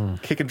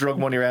 Kicking drug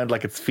money around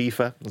like it's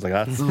FIFA. I was like,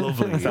 that's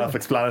lovely.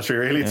 Self-explanatory,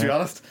 really, to be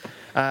honest.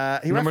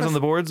 Numbers on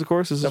the boards, of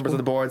course. Numbers on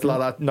the boards. A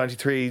lot of that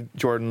 93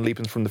 Jordan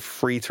leaping from the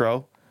free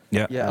throw.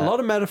 Yeah, a lot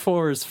of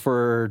metaphors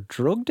for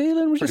drug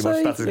dealing, would you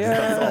say? That's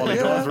all he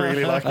does,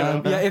 really.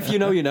 If you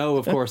know, you know.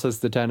 Of course, as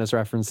the tennis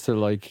reference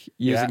to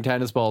using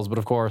tennis balls, but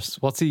of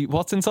course, what's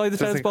inside the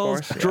tennis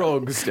balls?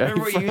 Drugs.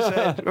 Remember what you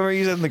said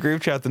in the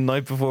group chat the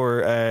night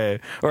before, or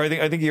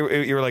I think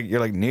you're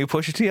like new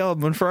Pusha T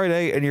album on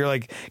Friday, and you're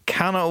like,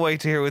 cannot wait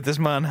to hear what this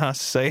man has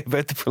to say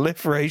about the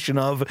proliferation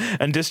of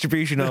and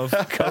distribution of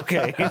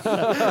cocaine.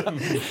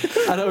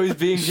 I know he's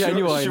being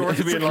genuine. Sure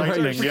to be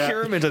enlightening.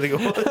 Procurement, I think it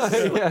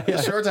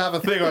was. Sure to have a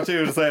thing or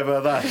two to say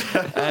about that.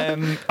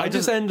 I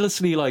just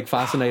endlessly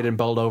fascinated and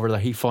bowled over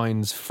that he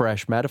finds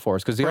fresh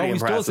metaphors, because he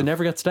always does. It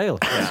never gets stale.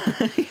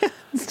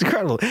 It's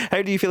incredible.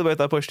 How do you feel about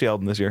that Pusha T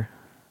album this year?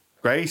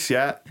 Great,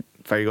 yeah.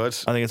 Very good.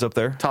 I think it's up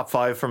there. Top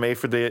 5 for me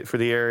for the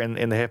year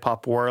in the hip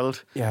hop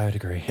world. Yeah, I'd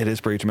agree. It is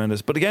pretty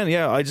tremendous. But again,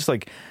 I just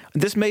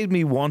this made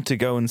me want to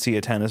go and see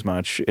a tennis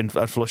match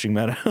at Flushing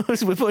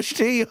Meadows with Pusha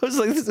T. I was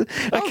like,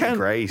 I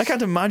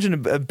can't imagine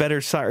a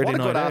better Saturday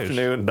night out.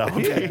 Afternoon that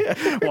would be.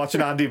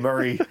 Watching Andy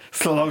Murray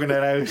slugging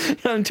it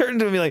out. And turning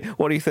to me like,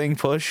 what do you think,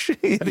 Push?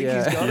 You think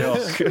he's got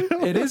it?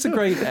 It is a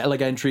great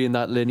entry in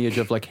that lineage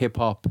of hip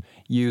hop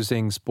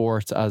using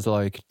sports as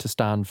to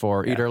stand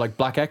for either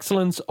black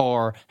excellence,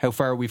 or how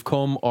far we've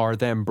come, or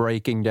them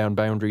breaking down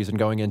boundaries and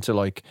going into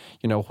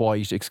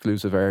white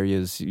exclusive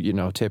areas,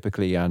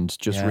 typically, and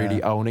just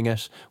really owning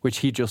it, which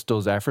he just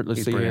does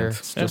effortlessly here.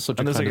 It's just such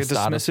and there's a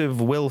dismissive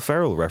Will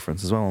Ferrell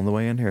reference as well on the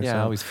way in here.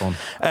 Yeah, always fun.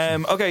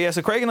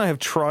 So Craig and I have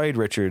tried,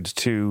 Richard,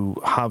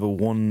 to have a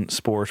one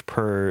sport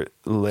per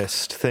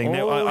list thing.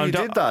 Now, you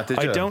did that,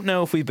 did you? I don't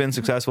know if we've been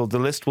successful. The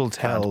list will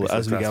tell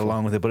as we get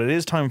along with it, but it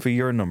is time for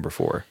your number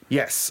 4.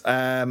 Yes.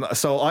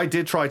 So I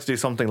did try to do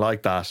something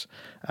like that.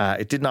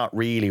 It did not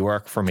really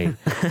work for me.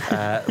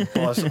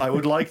 But I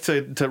would like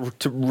to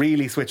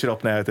really switch it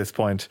up now at this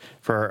point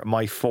for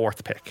my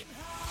 4th pick.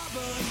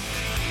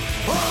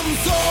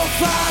 So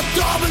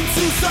verdorben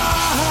zu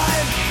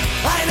sein,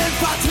 einen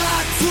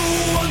Vertrag zu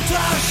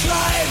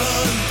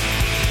unterschreiben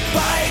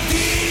bei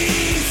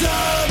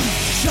diesem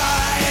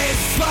Scheißverein.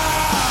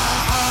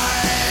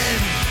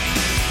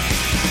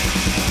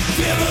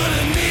 Wir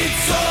würden nie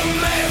zum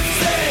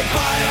FC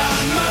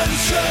Bayern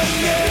München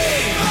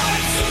gehen.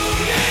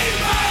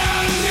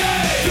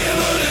 Wir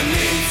würden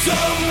nie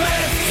zum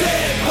FC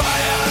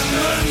Bayern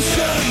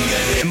München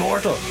gehen.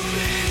 Immortal.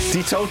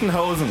 Die Toten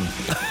Hosen.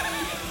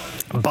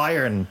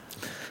 Bayern.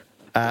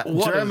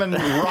 German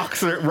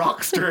rocksters.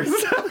 Rocksters.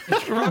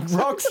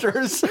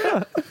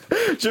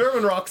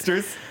 German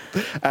rocksters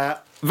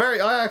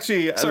I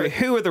actually. Sorry,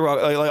 who are the rock?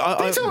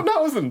 I don't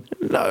know.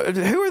 No,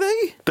 who are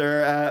they?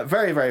 They're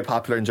very, very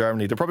popular in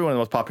Germany. They're probably one of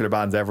the most popular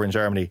bands ever in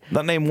Germany.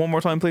 That name one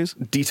more time, please.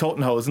 Die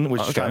Toten Hosen,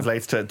 which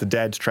translates to the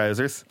dead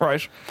trousers.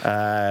 Right.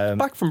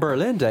 Back from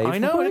Berlin, Dave. I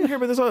know. I didn't hear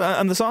about this song.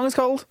 And the song is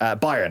called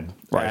Bayern.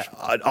 Right.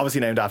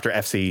 Obviously named after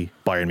FC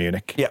Bayern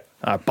Munich. Yeah.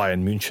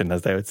 Bayern München,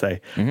 as they would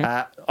say.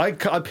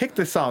 I picked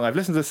this song. I've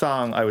listened to this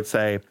song, I would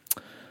say,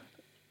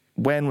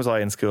 when was I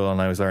in school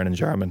and I was learning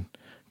German?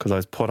 Because I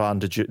was put on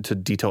to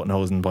Die Toten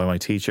Hosen by my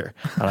teacher.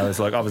 And I was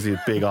like, obviously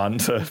big on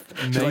to,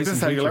 she's like, this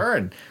is how you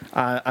learn.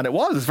 And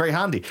it's very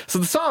handy. So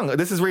the song,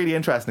 this is really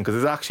interesting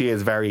because this actually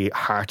is a very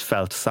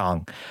heartfelt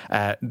song.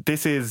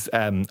 This is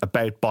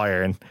about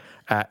Bayern.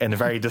 In a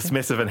very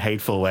dismissive and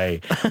hateful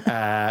way.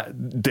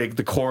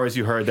 The chorus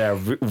you heard there,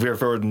 Wir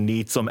würden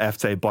nie zum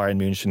FC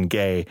Bayern München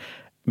gehen,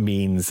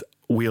 means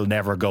we'll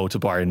never go to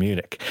Bayern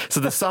Munich. So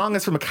the song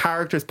is from a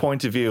character's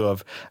point of view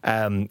of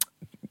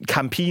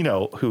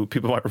Campino, who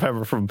people might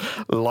remember from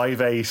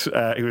Live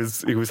 8. He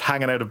was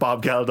hanging out of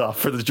Bob Geldof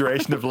for the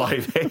duration of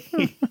Live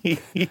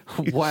 8.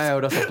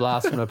 Wow, that's a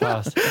blast from the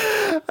past.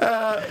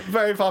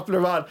 Very popular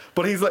man.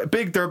 But he's like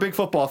big. They're big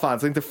football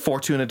fans. I think the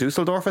Fortuna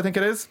Dusseldorf, I think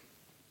it is.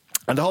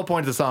 And the whole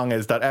point of the song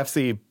is that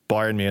FC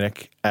Bayern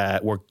Munich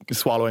were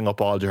swallowing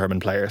up all German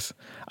players,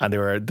 and they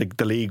were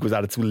the league was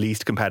at its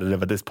least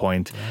competitive at this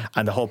point.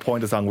 And the whole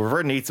point of the song,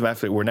 we're needs some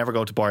FC, we're never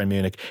going to Bayern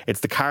Munich.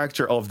 It's the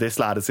character of this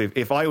lad. As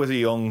if I was a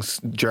young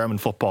German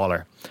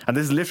footballer, and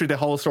this is literally the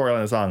whole story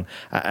on the song.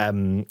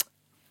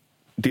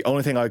 The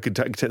only thing I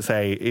could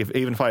say,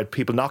 even if I had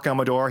people knocking on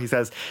my door, he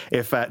says,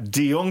 if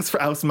Die Jungs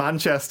aus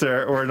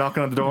Manchester were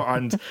knocking on the door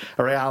and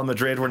Real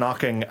Madrid were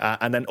knocking,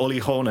 and then Uli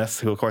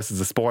Hoeneß, who of course is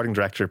the sporting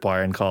director at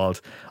Bayern,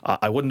 called,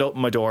 I wouldn't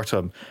open my door to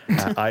him.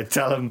 I'd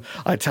tell him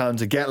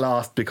to get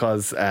lost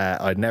because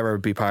I'd never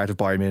be part of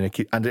Bayern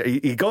Munich. And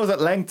he goes at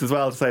length as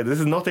well to say,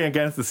 this is nothing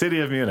against the city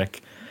of Munich.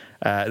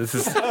 This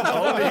is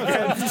only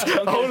against.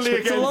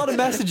 It's a lot of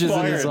messages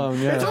Bayern. In the song.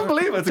 Yeah. It's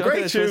unbelievable. It's a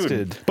great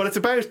tune, but it's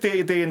about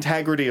the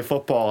integrity of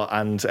football,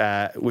 and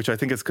which I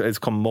think has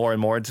come more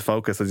and more into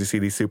focus as you see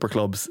these super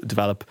clubs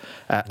develop.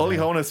 Uli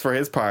Hoeneß, for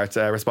his part,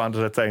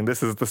 responded at saying,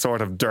 "This is the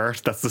sort of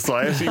dirt that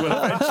society will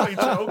eventually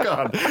choke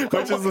on,"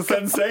 which is a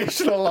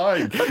sensational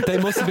line. They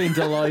must have been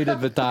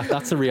delighted with that.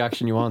 That's the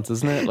reaction you want,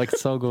 isn't it? Like,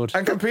 it's so good.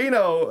 And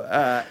Campino,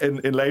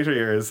 in later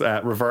years,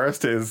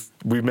 reversed his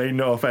 "we mean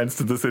no offence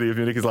to the city of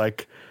Munich." He's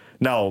like,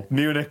 no,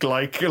 Munich,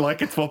 like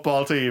its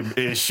football team,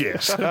 is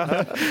shit.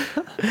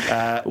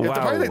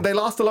 Apparently they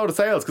lost a load of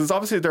sales because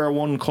obviously they're a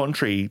one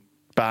country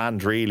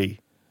band, really.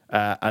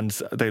 And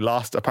they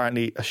lost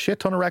apparently a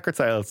shit ton of record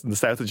sales in the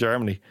south of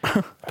Germany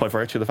by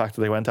virtue of the fact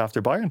that they went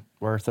after Bayern.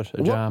 Worth it,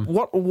 a jam.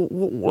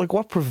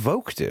 What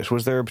provoked it?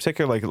 Was there a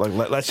particular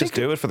let's just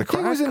do it for the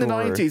crack? It was in the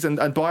 90s, and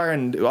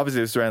Bayern obviously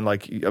it was around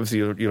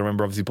you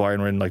remember Bayern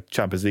were in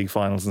Champions League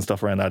finals and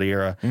stuff around that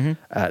era.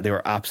 Mm-hmm. They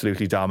were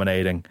absolutely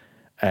dominating.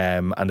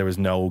 And there was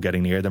no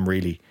getting near them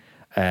really.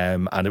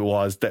 And it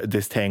was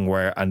this thing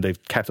where, and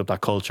they've kept up that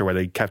culture where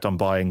they kept on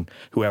buying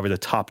whoever the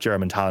top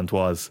German talent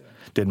was.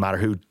 Didn't matter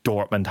who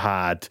Dortmund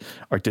had,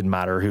 or didn't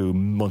matter who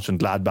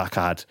Mönchengladbach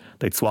had.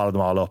 They'd swallow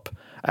them all up.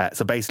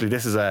 So basically,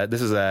 this is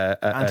a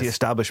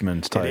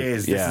anti-establishment type. It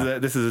is.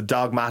 This is a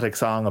dogmatic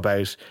song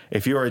about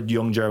if you're a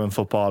young German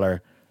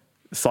footballer,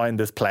 sign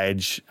this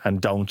pledge and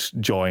don't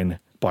join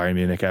Bayern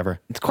Munich ever.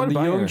 It's quite the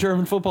young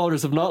German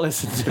footballers have not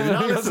listened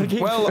to it.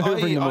 Well,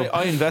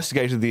 I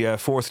investigated the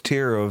fourth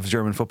tier of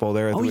German football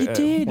there. You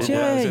did,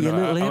 yeah. You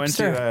little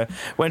hipster.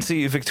 Went to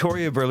see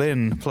Victoria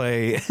Berlin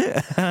play,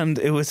 and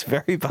it was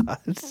very bad.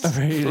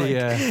 Really,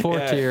 yeah.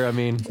 Fourth tier, I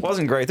mean.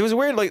 Wasn't great. There was a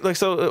weird,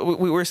 so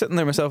we were sitting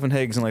there, myself and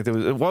Higgs, and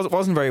it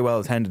wasn't very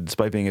well attended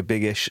despite being a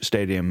big-ish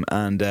stadium,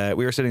 and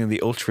we were sitting in the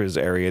ultras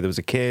area. There was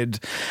a kid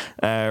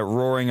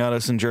roaring at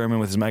us in German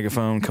with his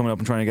megaphone, coming up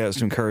and trying to get us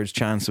to encourage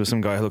chants. There was some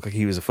guy who looked like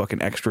he was a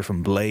fucking extra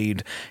from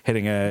Blade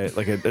hitting a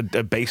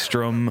bass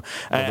drum,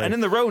 and in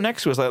the row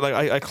next to us,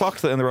 I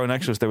clocked that in the row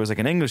next to us there was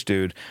an English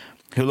dude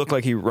who looked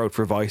like he wrote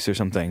for Vice or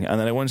something, and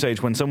then at one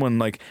stage when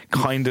someone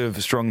kind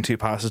of strung two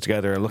passes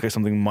together and looked like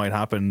something might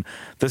happen,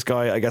 this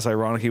guy, I guess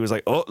ironically, was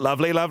like, oh,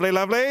 lovely, lovely,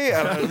 lovely.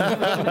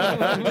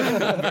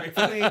 Very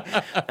funny.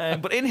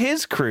 But in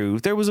his crew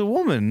there was a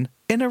woman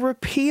in a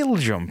repeal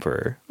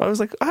jumper. I was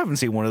like, I haven't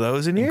seen one of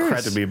those in years.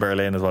 Incredibly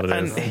Berlin is what it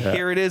is. And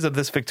here it is at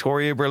this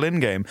Victoria Berlin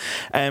game.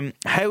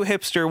 How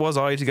hipster was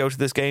I to go to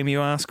this game,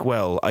 you ask?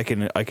 Well, I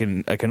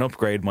can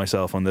upgrade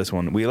myself on this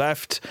one. We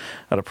left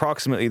at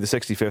approximately the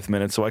 65th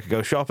minute so I could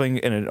go shopping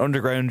in an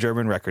underground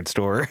German record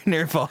store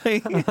nearby.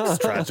 It's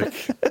tragic.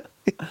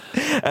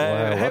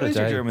 How is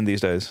your German these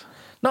days?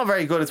 Not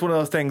very good. It's one of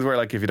those things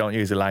where, if you don't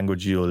use a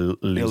language, you'll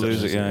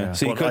lose it. Yeah.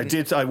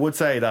 So I would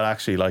say that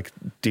actually,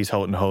 Die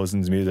Toten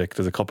Hosen's music,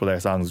 there's a couple of their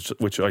songs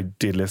which I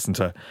did listen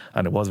to,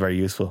 and it was very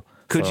useful.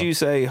 Could you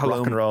say hello?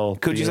 Rock and roll.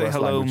 Could you say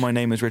hello? Language. My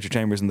name is Richard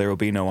Chambers, and there will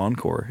be no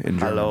encore in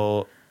German.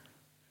 Hello,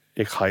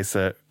 ich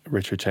heiße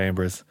Richard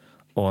Chambers,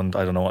 and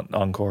I don't know what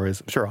encore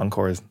is. I'm sure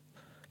encore is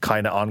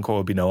kind of encore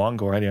would be no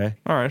encore anyway.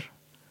 All right.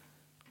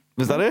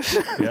 Is that it?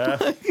 Yeah.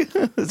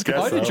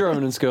 I did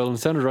German in school and it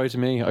sounded right to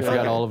me. I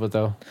forgot all of it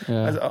though.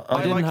 Yeah.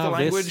 I like the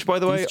language, by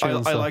the way.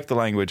 I like the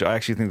language. I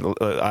actually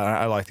think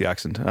I like the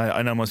accent.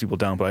 I know most people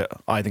don't, but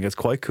I think it's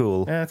quite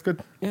cool. Yeah, it's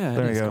good. Yeah,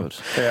 there you go. Good.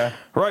 Yeah.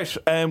 Right,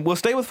 we'll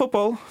stay with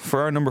football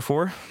for our number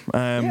 4.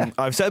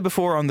 I've said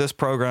before on this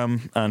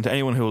programme, and to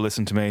anyone who will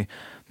listen to me,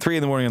 3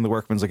 a.m. on the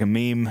workman's like a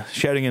meme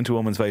shouting into a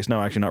woman's face.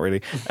 No, actually, not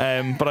really.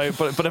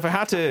 But if I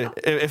had to,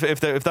 if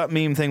that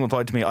meme thing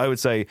applied to me, I would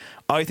say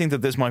I think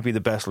that this might be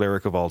the best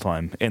lyric of all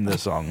time in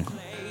this song.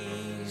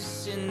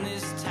 In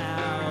this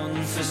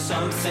town for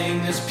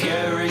something as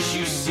pure as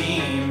you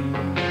seem,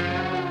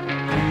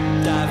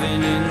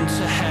 diving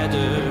into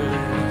headers,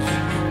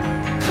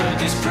 put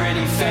this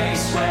pretty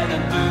face where the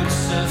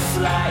boots are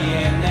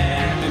flying,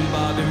 and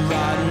bobbing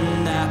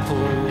rotten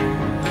apples.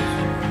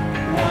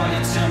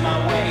 Wanted to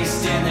my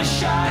waist in the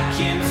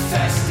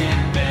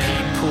shark-infested bed.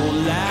 People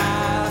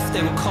laugh,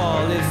 they will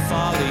call it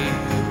folly,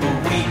 but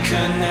we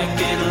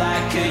connected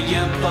like a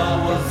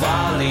Yeboah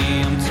volley.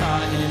 I'm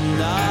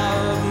turning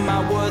up my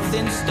worth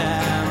in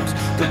stamps,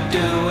 but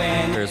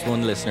doing... There's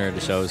one listener of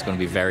the show who's going to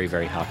be very,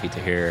 very happy to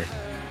hear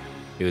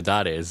who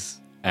that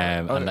is.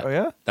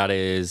 Yeah? That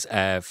is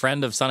a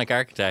friend of Sonic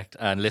Architect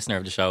and listener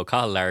of the show,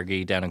 Cathal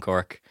Largy down in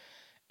Cork.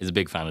 Is a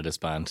big fan of this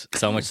band.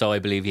 So much so I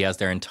believe he has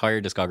their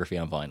entire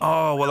discography on vinyl.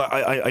 Oh, well,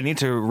 I need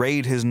to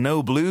raid his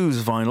No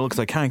Blues vinyl because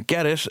I can't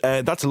get it.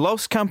 That's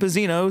Los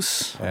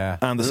Campesinos. Yeah.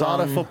 And the a song,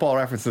 lot of football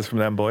references from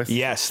them, boys.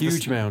 Yes.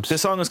 Huge amount. The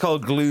song is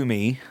called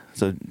Gloomy.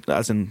 So,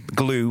 as in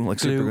glue, like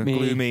super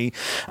gloomy.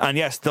 And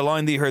yes, the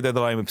line that you heard there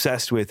that I'm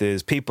obsessed with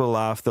is people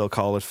laugh, they'll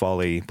call it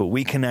folly, but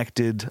we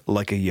connected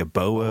like a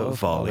Yeboah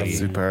volley. That's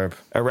superb.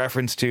 A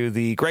reference to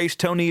the great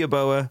Tony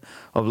Yeboah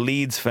of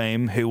Leeds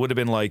fame, who would have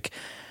been like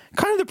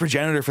kind of the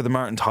progenitor for the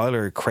Martin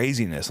Tyler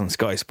craziness on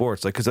Sky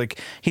Sports, like because like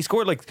he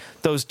scored like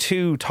those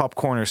 2 top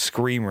corner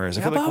screamers.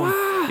 I feel like one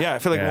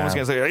was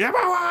going to say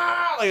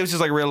Yeboah! Like it was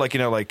just like real, like, you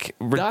know, like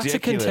ridiculous. That's a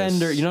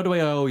contender. You know the way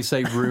I always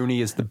say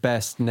Rooney is the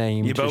best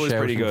name. Yeboah's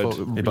pretty good.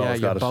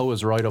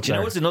 Yeboah's right up there. You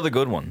know what's another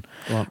good one?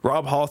 What?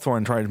 Rob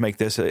Hawthorne tried to make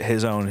this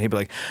his own. He'd be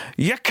like,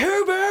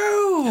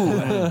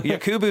 Yakubu!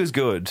 Yakubu's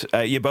good.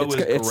 Yeboah's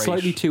great. It's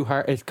slightly too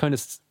hard. It kind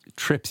of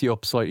trips you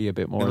up slightly a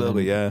bit more. A little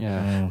bit,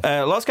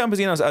 yeah. Los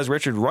Campesinos, as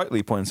Richard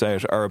rightly points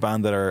out, are a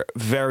band that are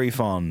very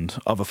fond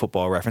of a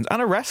football reference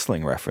and a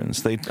wrestling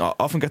reference. They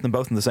often get them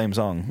both in the same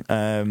song.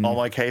 All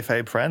my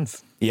kayfabe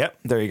friends. Yep,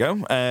 there you go.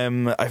 With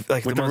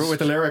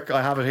the lyric,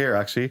 I have it here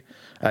actually.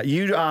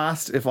 You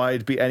asked if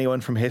I'd be anyone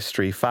from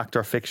history, fact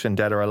or fiction,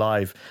 dead or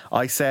alive.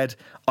 I said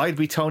I'd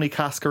be Tony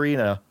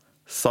Cascarino.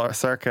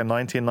 Circa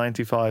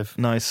 1995.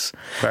 Nice.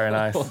 Very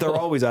nice. They're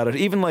always at it.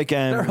 Even like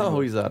they're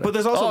always at it. But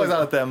there's also always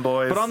at it, them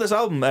boys. But on this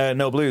album,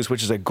 No Blues,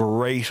 which is a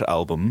great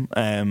album,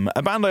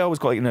 a band I always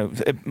call, you know,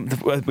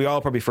 we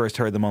all probably first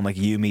heard them on like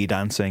You Me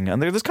Dancing,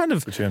 and they're this kind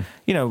of,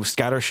 you know,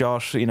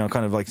 scattershot, you know,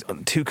 kind of like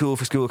too cool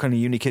for school kind of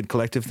uni kid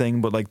collective thing,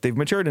 but like they've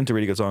matured into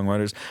really good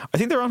songwriters. I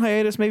think they're on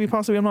hiatus, maybe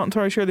possibly. I'm not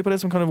entirely sure. They put out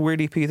some kind of weird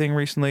EP thing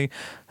recently.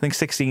 I think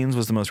 16s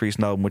was the most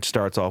recent album, which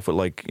starts off with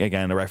like,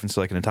 again, a reference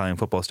to like an Italian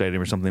football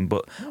stadium or something.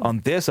 But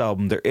on this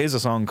album there is a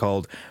song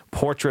called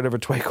Portrait of a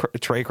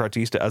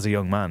Trequartista as a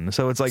Young Man.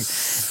 So it's like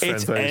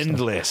it's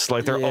endless,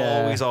 like they're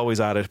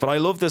always at it. But I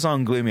love this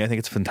song Gloomy. I think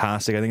it's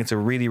fantastic. I think it's a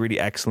really, really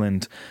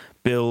excellent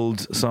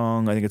build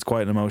song. I think it's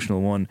quite an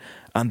emotional one.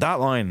 And that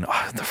line,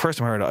 the first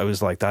time I heard it, I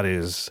was like,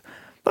 that's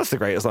the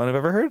greatest line I've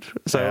ever heard.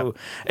 So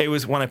it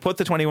was when I put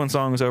the 21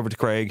 songs over to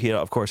Craig, he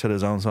of course had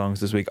his own songs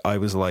this week. I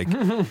was like,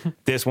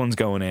 this one's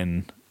going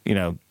in, you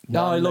know.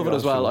 No, I love it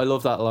as well. I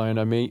love that line.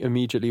 I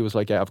immediately was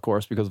like, yeah, of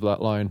course, because of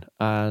that line.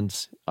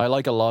 And I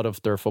like a lot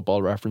of their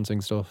football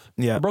referencing stuff.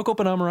 Yeah. I broke up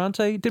in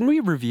Amarante. Didn't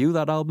we review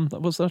that album?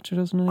 Was that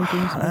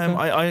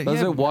 2018?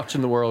 Was it watching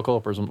the World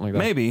Cup or something like that?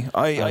 Maybe.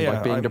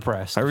 Being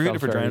depressed. I reviewed it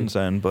for Drowned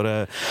Sound,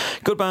 but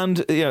good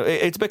band. You know,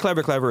 it's a bit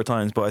clever at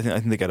times, but I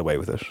think they get away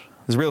with it.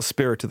 There's a real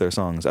spirit to their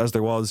songs, as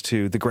there was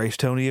to the great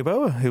Tony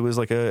Yeboah, who was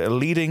like a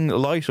leading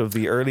light of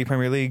the early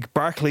Premier League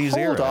Barclays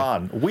era. Hold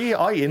on.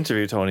 I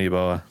interviewed Tony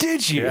Yeboah.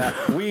 Did you? Yeah.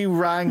 We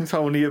rang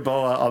Tony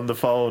Yeboah on the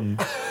phone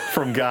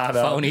from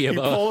Ghana. He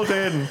pulled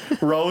in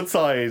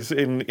roadside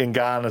in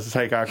Ghana to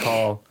take our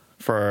call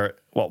for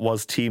what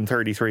was Team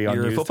 33 on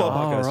your football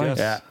podcast. Right. Yes.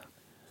 Yeah.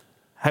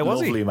 How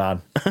was Lovely he?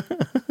 Man.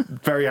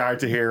 Very hard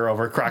to hear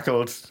over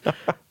crackled,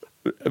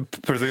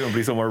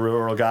 presumably somewhere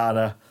rural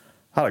Ghana.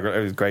 It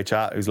was a great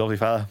chat. He was a lovely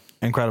fella.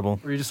 Incredible.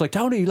 Were you just like,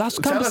 Tony, Los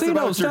Campesinos?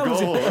 Tell us about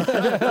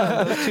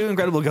your goal. 2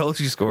 incredible goals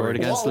you scored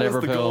against what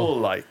Liverpool. Was the goal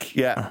like?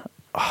 Yeah.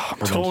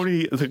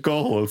 Tony, the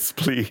goals,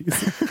 please.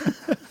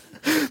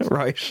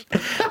 Right.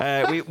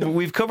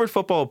 We've covered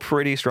football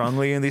pretty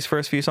strongly in these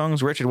first few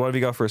songs. Richard, what have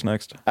you got for us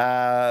next?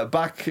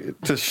 Back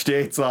to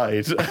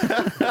stateside.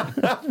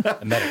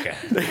 America.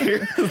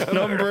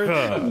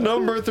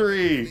 Number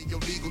 3.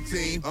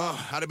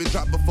 I'd have been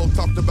dropped before,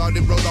 talked about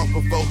it, rolled off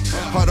before.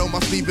 Hard on my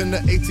sleeve in the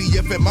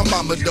ATF and my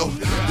mama though.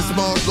 The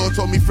small door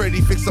told me, Freddie,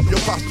 fix up your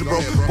posture, bro.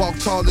 Walk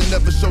tall and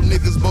never show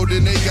niggas more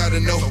than they gotta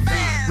know.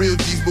 Real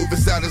G's moving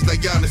silence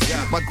like Giannis.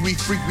 My Greek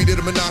freak, we did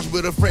a menage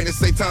with a friend at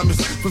St. Thomas.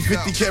 For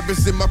 50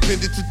 carats in my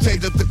pendant to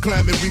change up the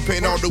climate.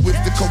 Repaint all the whips,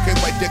 the cocaine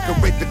might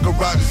decorate the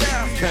garages.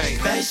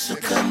 Rice will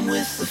come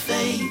with the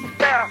fame.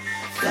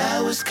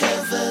 Flowers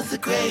cover the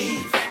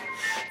grave.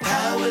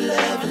 Power,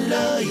 love, and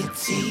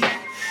loyalty.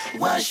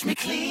 Wash me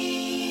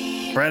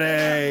clean.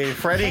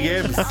 Freddie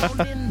Gibbs.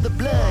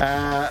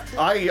 I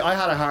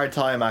had a hard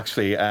time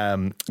actually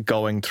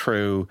going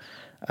through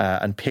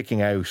and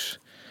picking out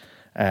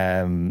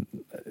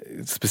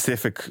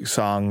specific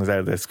songs out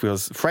of this,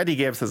 because Freddie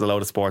Gibbs has a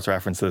load of sports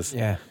references.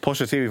 Yeah.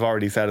 Pusha T, we've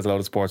already said, has a load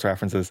of sports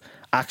references.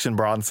 Action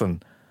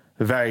Bronson,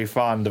 very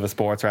fond of a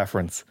sports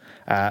reference.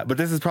 But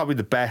this is probably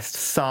the best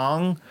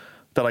song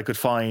that I could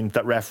find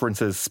that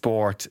references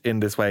sport in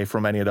this way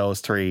from any of those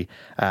three.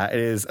 It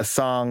is a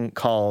song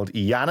called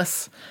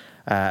Giannis,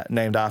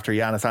 named after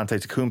Giannis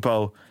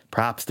Antetokounmpo,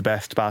 perhaps the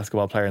best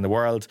basketball player in the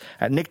world.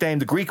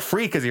 Nicknamed the Greek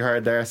Freak, as you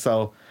heard there.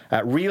 So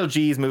real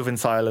G's move in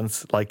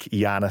silence like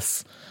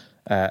Giannis.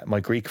 My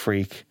Greek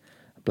Freak.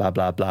 Blah,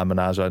 blah, blah,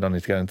 menage. I don't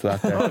need to get into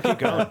that there. Keep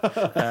going.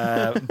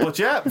 But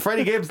yeah,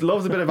 Freddie Gibbs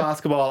loves a bit of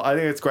basketball. I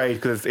think it's great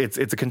because it's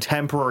a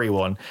contemporary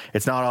one.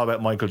 It's not all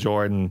about Michael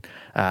Jordan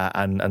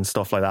and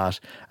stuff like that.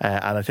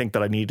 And I think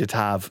that I needed to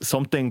have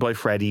something by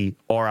Freddie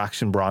or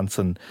Action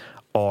Bronson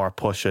or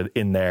Pusha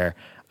in there.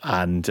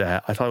 And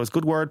I thought it was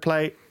good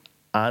wordplay.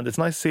 And it's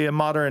nice to see a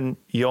modern,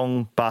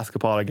 young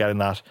basketballer getting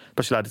that.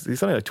 Especially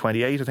he's only like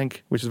 28, I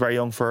think, which is very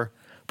young for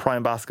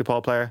prime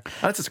basketball player,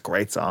 and it's just a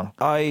great song.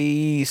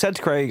 I said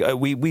to Craig,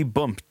 we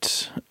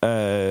bumped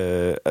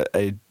a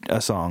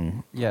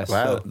song, yes,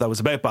 that was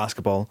about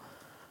basketball.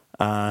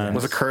 And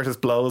was it Curtis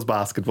Blow's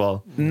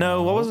Basketball?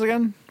 No, what was it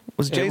again?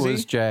 Was it Jay-Z? It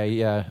was Jay,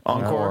 yeah.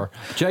 Encore.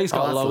 Jay's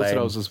got loads of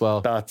those as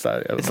well.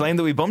 It's lame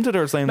that we bumped it,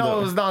 or it's lame no, that...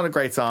 it was not a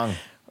great song.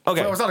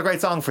 Okay. Well, it's not a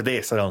great song for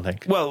this, I don't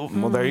think. Well,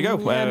 there you go.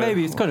 Yeah,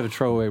 maybe it's kind of a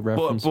throwaway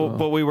reference.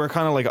 But we were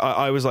kind of like,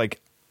 I was like,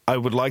 I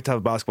would like to have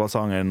a basketball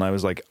song in, and I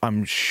was like,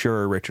 I'm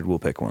sure Richard will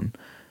pick one.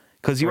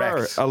 Because you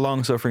are a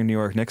long-suffering New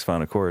York Knicks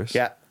fan, of course.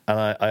 Yeah, and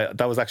I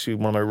that was actually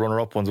one of my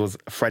runner-up ones, was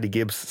a Freddie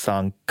Gibbs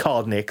song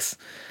called Knicks,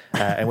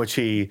 in which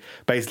he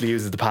basically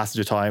uses the passage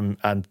of time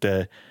and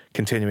the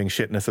continuing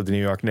shitness of the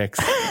New York Knicks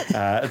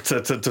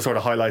to sort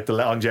of highlight the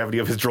longevity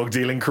of his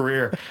drug-dealing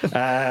career,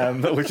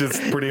 which is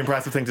a pretty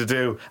impressive thing to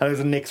do. And there's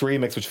a Knicks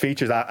remix which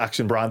features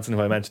Action Bronson,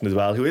 who I mentioned as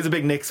well, who is a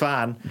big Knicks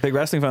fan. Big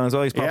wrestling fan as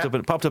well. He's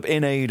popped up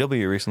in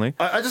AEW recently.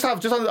 I just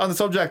have, on the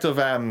subject of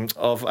young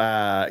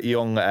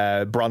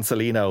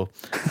Bronsolino,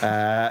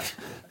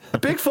 a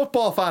big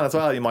football fan as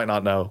well, you might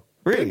not know.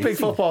 Really? Big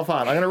football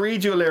fan. I'm going to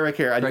read you a lyric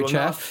here, and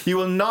you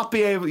will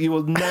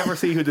never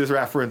see who this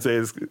reference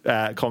is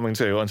coming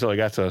to until I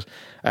get to it.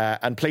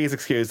 And please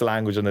excuse the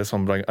language on this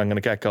one, but I'm going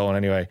to get going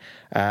anyway.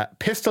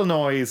 Pistol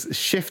noise,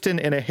 shifting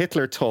in a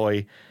Hitler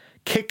toy,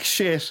 kick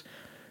shit,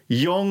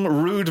 young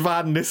Ruud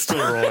van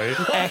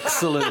Nistelrooy.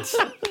 Excellent.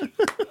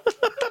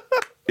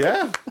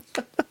 Yeah.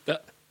 Yeah.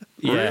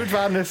 Ruud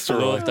van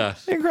Nistelrooy. Love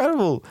that.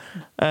 Incredible.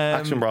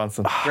 Action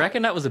Bronson. Do you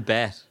reckon that was a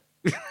bet?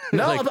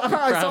 No, like,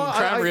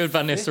 cram Ruud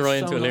van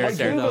Nistelrooy into a lyric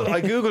there.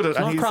 I googled it. It's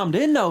not crammed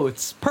in, no.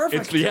 It's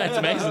perfect. It's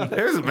amazing.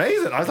 It was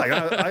amazing. I was like,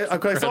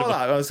 I saw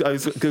that. I was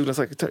googling. I was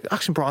like,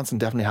 Action Bronson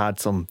definitely had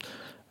some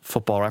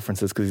football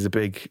references because he's a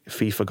big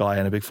FIFA guy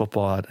and a big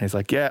football. And he's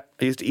like, yeah,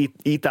 I used to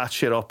eat that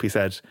shit up. He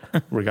said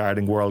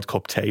regarding World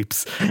Cup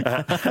tapes.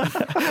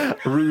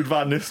 Ruud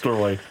van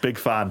Nistelrooy, big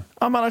fan.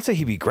 Oh man, I'd say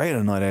he'd be great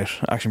on a night out.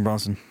 Action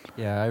Bronson.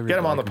 Yeah, I really get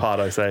him on the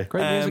pod, I say.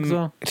 Great music as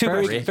well.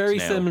 Very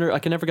similar. I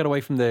can never get away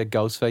from the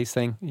Ghostface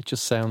thing. It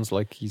just sounds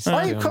like he's.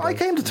 I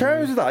came to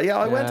terms with that. Yeah,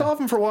 I went off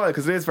him for a while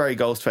because it is very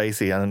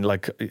Ghostfacey, and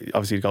like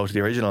obviously you go to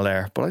the original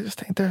there. But I just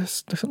think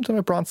there's something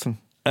about Bronson.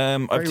 I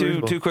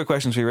have two quick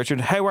questions for you, Richard.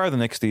 How are the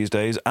Knicks these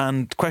days?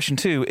 And question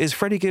 2, is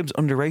Freddie Gibbs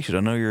underrated? I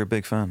know you're a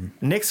big fan.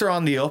 Knicks are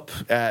on the up.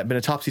 Been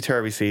a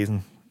topsy-turvy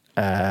season.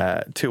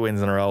 2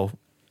 wins in a row.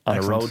 On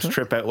Excellent. a road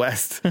trip out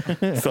west.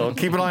 So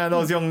keep an eye on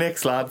those young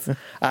Knicks, lads.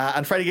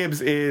 And Freddie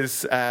Gibbs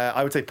is,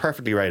 I would say,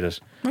 perfectly rated.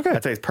 Okay.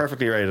 I'd say he's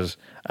perfectly rated.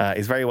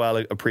 He's very well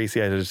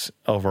appreciated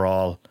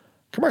overall.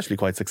 Commercially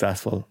quite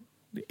successful.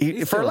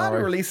 For a lad who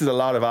releases a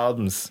lot of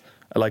albums,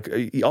 like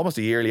almost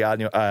a yearly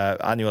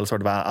annual sort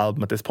of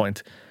album at this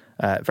point.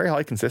 Very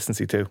high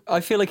consistency too.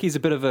 I feel like he's a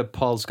bit of a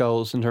Paul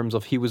Scholes in terms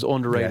of he was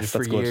underrated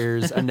for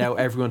years, and now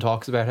everyone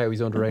talks about how he's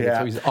underrated,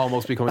 so he's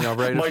almost becoming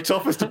overrated. My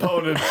toughest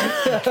opponent,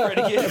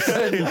 Freddie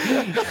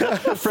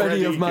Gibbs.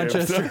 Freddie of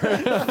Manchester.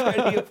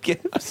 Freddie of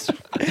Gibbs.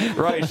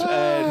 Right,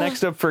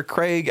 next up for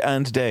Craig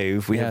and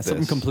Dave, we have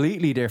something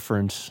completely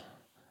different.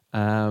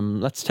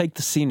 Let's take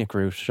the scenic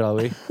route, shall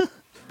we?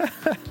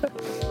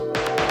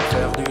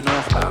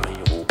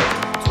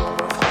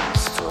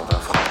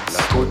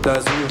 Côte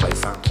d'Azur et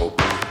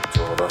Saint-Tropez,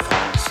 Tour de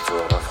France,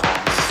 Tour de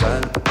France.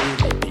 Seul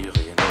et les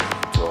Pyrénées,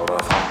 Tour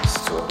de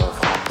France, Tour de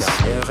France.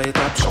 Dernière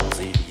étape,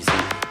 Champs-Élysées,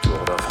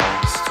 Tour de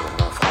France, Tour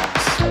de France.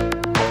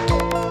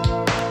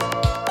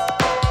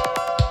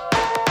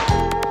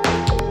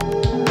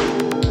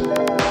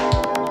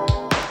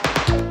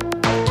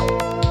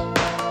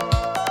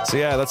 So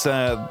yeah, that's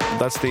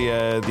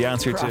the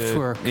answer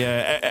Kraftwerk.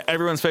 to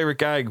everyone's favorite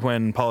gag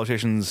when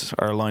politicians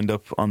are lined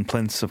up on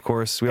plinths. Of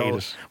course, we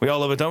all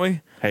love it, don't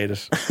we? Hate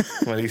it.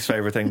 My least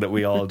favorite thing that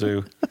we all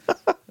do.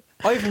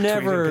 I've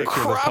never.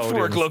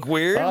 Kraftwerk look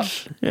weird.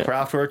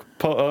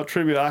 Kraftwerk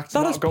tribute act.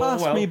 That has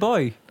passed me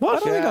by. What? I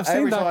don't think I've seen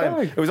every that time.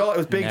 guy. It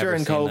was big Never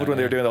during seen COVID that, when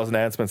they were yeah. doing those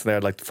announcements and they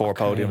had like 4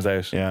 podiums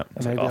out. Yeah. I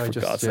was like, Maybe oh, I for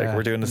just, God's sake,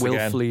 we're doing this again.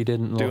 willfully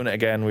didn't Doing look. it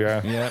again, we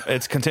are. Yeah,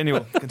 it's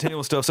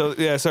continual stuff. So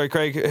yeah, sorry,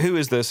 Craig. Who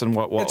is this and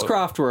what? It's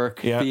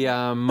Kraftwerk, Yeah.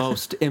 the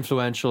most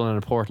influential and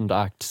important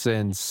act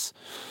since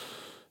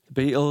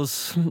the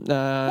Beatles.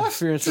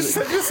 Just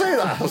say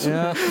that.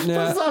 Yeah, That's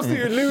an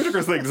absolutely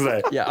ludicrous thing to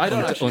say. Yeah, I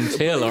don't actually.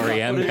 Until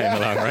REM came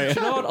along, right?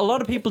 You know what? A lot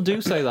of people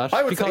do say that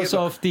I would say because that-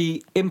 of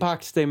the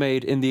impact they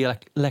made in the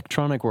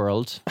electronic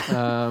world.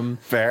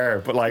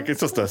 Fair, but like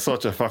it's just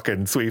such a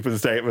fucking sweeping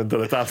statement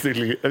that it's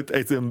absolutely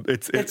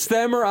It's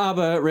them or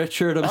ABBA,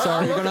 Richard. I'm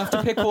sorry, you're gonna have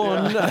to pick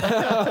one.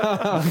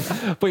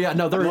 But yeah,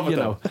 no, they're Love it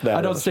though. No, I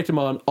love don't it. stick them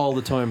on all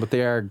the time, but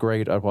they are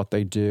great at what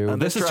they do.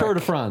 And This is track, Tour de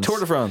France. Tour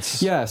de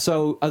France. Yeah,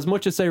 so as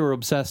much as they were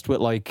obsessed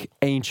with like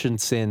ancient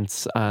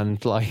synths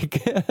and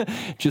like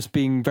just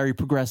being very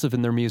progressive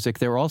in their music,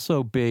 they were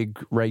also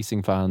big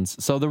racing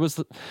fans. So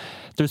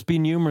there's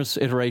been numerous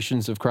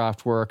iterations of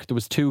Kraftwerk. There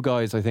was 2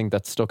 guys I think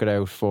that stuck it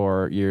out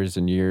for years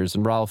and years,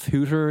 and Ralph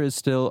Hooter is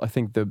still I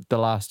think the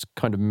last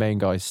kind of main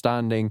guy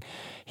standing.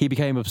 He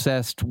became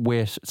obsessed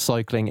with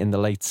cycling in the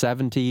late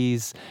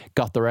 70s,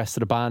 got the rest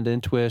of the band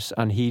into it,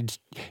 and he'd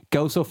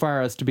go so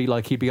far as to be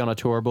like he'd be on a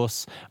tour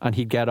bus and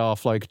he'd get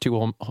off like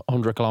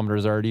 200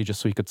 kilometers early just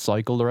so he could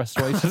cycle the rest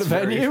of the way to the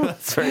venue.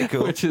 That's very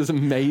cool. Which is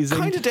amazing.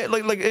 Kind of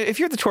like if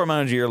you're the tour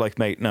manager, you're like,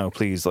 mate, no,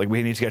 please, like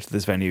we need to get to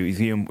this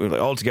venue. We're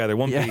all together,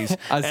 one piece.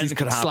 As he's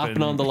could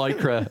slapping happen. on the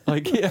lycra,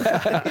 like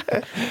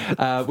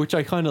which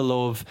I kind of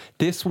love.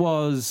 This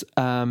was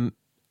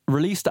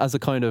released as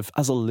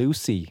a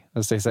Lucy,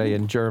 as they say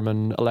in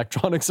German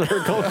electronic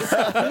circles.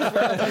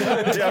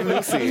 Damn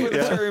Lucy.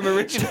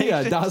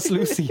 Yeah, Das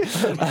Lucy.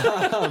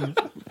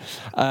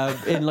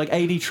 In like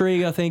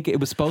 83, I think it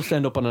was supposed to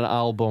end up on an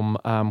album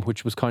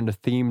which was kind of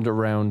themed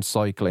around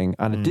cycling,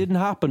 and it didn't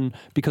happen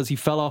because he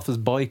fell off his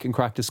bike and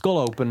cracked his skull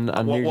open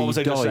and nearly what was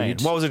I died. just saying?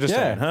 What was I just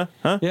saying?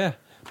 Huh? Yeah,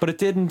 but it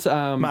didn't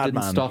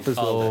stop his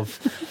love.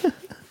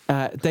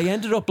 They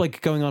ended up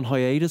like going on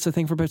hiatus, I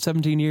think, for about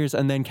 17 years,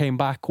 and then came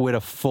back with a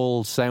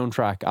full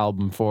soundtrack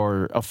album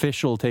for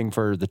official thing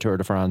for the Tour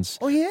de France.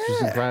 Oh yeah, which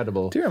was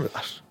incredible. Do you remember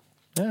that?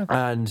 Yeah.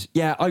 And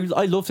yeah,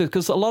 I loved it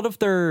because a lot of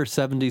their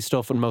 70s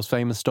stuff and most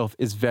famous stuff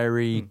is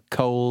very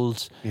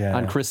cold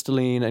and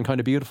crystalline and kind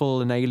of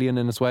beautiful and alien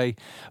in its way.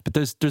 But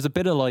there's a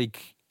bit of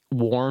like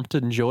warmth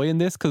and joy in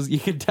this because you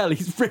can tell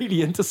he's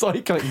really into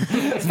cycling.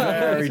 It's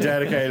very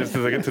dedicated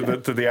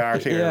to the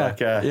art here. Yeah, like,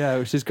 yeah,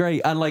 which is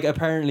great. And like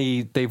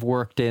apparently they've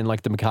worked in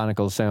like the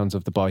mechanical sounds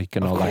of the bike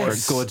and all that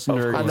for good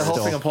nerdy and the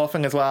huffing stuff. and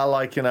puffing as well.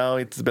 Like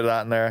it's a bit of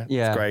that in there.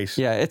 Yeah, it's great.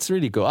 Yeah, it's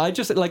really good. I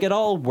just like it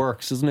all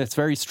works, isn't it? It's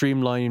very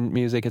streamlined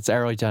music. It's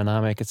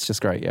aerodynamic. It's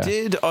just great. Yeah.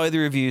 Did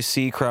either of you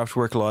see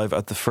Kraftwerk live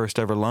at the first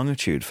ever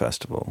Longitude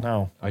Festival?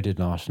 No, I did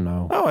not.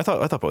 No. Oh, I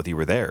thought both of you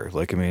were there.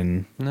 Like, I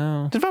mean,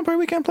 no. Did Vampire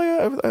Weekend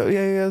play?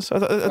 Yes. I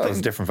think it's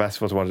a different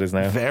festival to what it is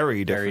now.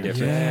 Very different.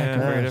 Yeah,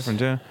 very different.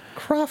 Yeah.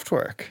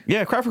 Kraftwerk.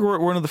 Yeah, Kraftwerk were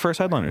one of the first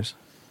headliners.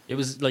 It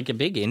was like a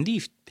big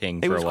indie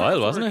thing for a while,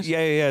 wasn't it?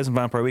 Yeah. It's in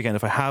Vampire Weekend.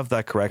 If I have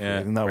that correctly,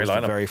 I think that was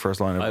the very first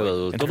lineup. I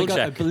will double check.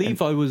 I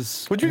believe I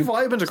was. Would you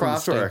vibe into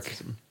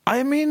Kraftwerk?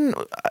 I mean,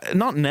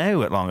 not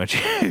now at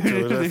Longitude.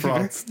 Tour de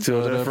France.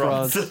 Tour de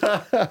France.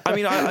 I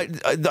mean,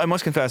 I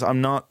must confess, I'm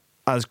not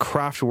as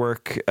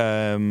Kraftwerk.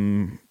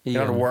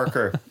 You're not a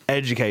worker.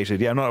 Educated.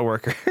 Yeah, I'm not a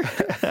worker.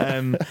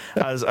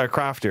 As a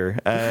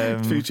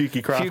crafter. Few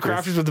cheeky crafters. Few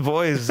crafters with the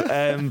boys.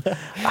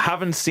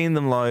 Haven't seen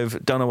them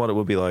live. Don't know what it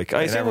would be like.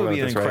 I assume it would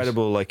be an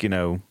incredible, like,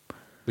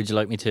 Would you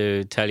like me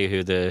to tell you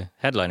who the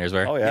headliners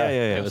were? Oh, yeah.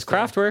 It was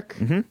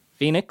Kraftwerk,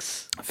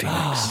 Phoenix,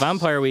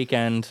 Vampire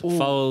Weekend,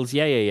 Foals,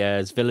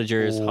 Yeahs,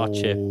 Villagers, Hot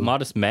Chip,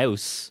 Modest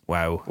Mouse.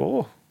 Wow.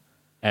 Oh.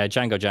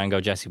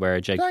 Django, Jesse Ware,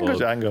 Jake Bull,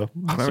 Django.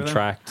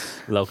 Subtract,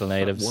 Local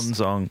Natives. One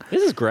song.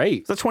 This is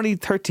great. Is that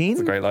 2013?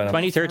 It's a great lineup.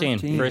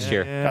 2013, first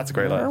year. That's a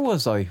great Where lineup.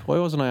 was I? Why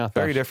wasn't I at that?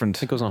 Very different. I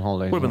think I was on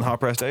holiday. Would have been the Hot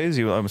Press Days.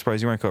 I'm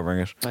surprised you weren't covering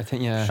it. I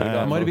think,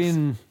 yeah. It might have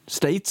been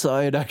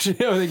stateside,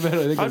 actually. I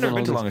think I've never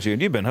been to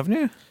Longitude. You've been, haven't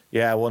you?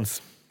 Yeah,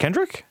 once.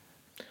 Kendrick?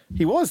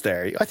 He was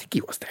there. I think he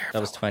was there. That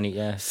was 20,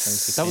 yeah.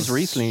 That was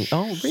recently.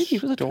 Oh, really?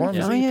 Was it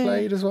Dormsey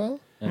played as well?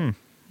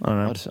 I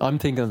don't know. I'm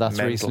thinking that's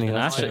Mental. recently. The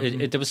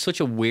National, there was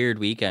such a weird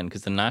weekend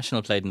because the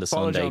National played on the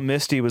Paul Sunday. John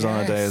Misty was on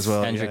a day as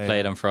well. Kendrick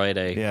played on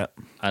Friday. Yeah.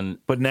 And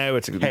But now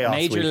it's Chaos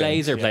Major weekend.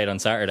 Lazer played on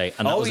Saturday.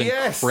 And that was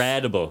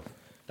incredible.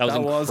 That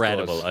That was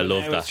incredible. good. I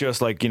love Now that. It's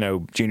just like, junior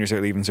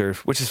cert, leaving cert,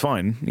 which is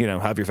fine.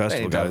 Have your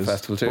festival, you can have guys. a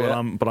festival too,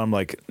 but, yeah. I'm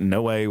like,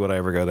 no way would I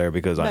ever go there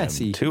because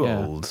Messi, I'm too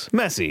yeah. old.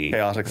 Messi.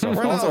 Chaotic stuff.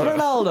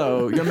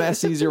 Ronaldo. Your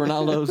Messi's, your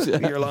Ronaldo's.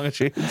 Yeah. Your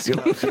longitudes. Your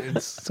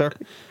longitudes. Sorry.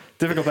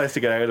 Difficult place to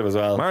get out of as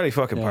well. Marley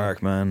fucking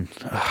Park, man.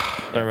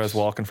 I was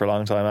walking for a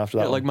long time after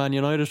that. Yeah, like Man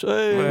United.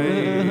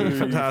 Hey,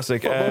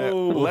 fantastic.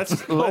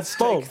 Let's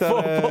take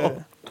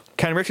that.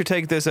 Can Richard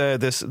take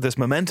this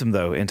momentum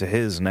though into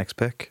his next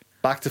pick?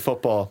 Back to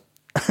football.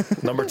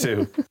 Number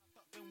 2.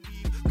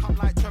 Come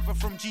like Trevor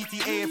from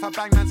GTA. If I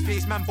bang man's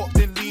face, man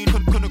bopped in lean.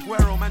 Kun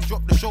Aguero, man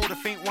drop the shoulder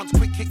feint once.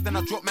 Quick kick, then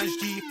I drop man's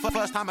G. For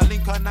first time I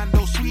link her,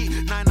 Nando sweet.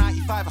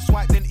 9.95, I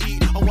swipe then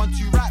eat. A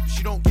 1-2 rap,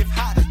 she don't give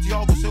hat.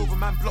 Thiago Silva,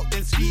 man blocked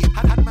then ski.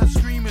 Had man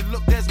screaming,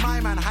 look, there's my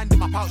man. Hand in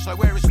my pouch like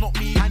where it's not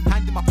me.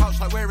 Hand in my pouch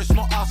like where it's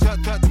not us.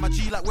 Hurt to my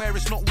G like where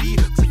it's not we.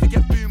 So if you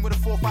get boom with a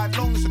 4-5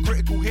 long, it's a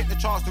critical hit, the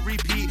chance to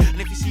repeat. And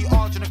if you see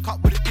Arj in a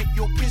cup with a dip,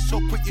 you'll piss so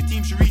quick your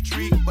team should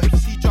retreat. But if you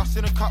see Just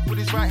in a cup with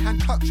his right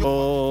hand touch,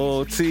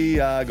 Oh,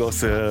 Thiago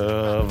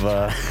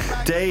Silva.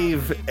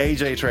 Dave,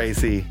 AJ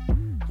Tracy,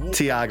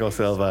 Thiago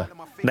Silva.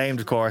 Named,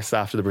 of course,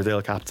 after the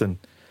Brazil captain,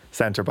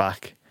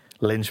 centre-back,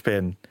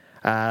 linchpin.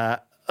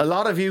 A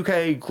lot of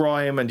UK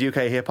grime and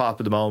UK hip-hop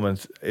at the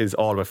moment is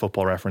all about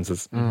football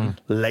references.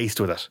 Laced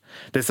with it.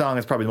 This song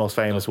is probably the most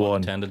famous one.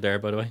 Intended there,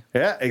 by the way.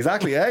 Yeah,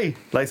 exactly. Hey,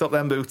 lace up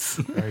them boots.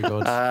 Very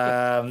good.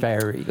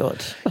 Very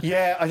good.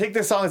 Yeah, I think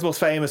this song is the most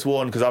famous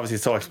one because obviously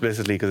it's so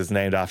explicitly because it's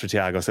named after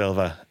Thiago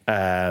Silva.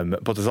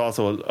 But there's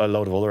also a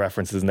load of other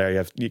references in there. You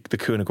have the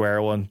Kun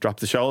Aguero one, Drop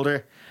the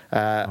Shoulder.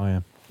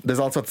 There's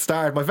also at the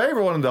start, my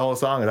favourite one in the whole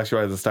song is actually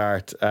right at the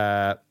start.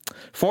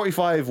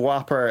 45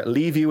 Whopper,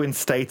 leave you in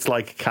states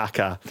like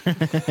Kaka.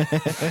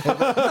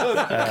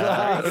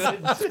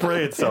 It's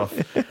brilliant stuff.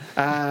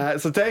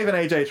 So Dave and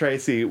AJ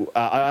Tracy,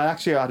 I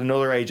actually had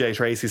another AJ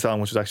Tracy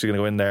song which was actually going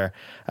to go in there.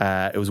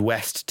 It was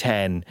West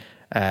 10.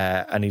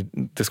 And he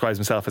describes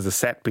himself as a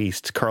set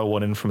beast, curl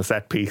one in from a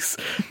set piece,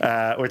 which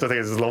I think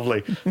is just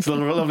lovely. It's a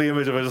lovely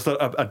image of it, just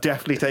a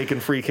deftly taken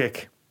free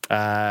kick.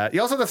 He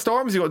also the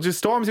Storms You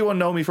Won't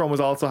Know Me From was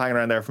also hanging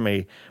around there for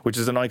me, which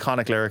is an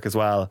iconic lyric as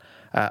well.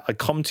 I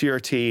come to your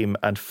team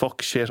and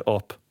fuck shit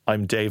up.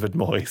 I'm David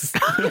Moyes.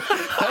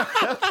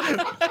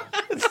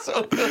 It's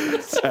so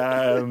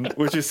good.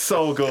 Which is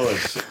so good.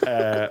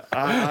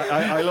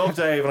 I love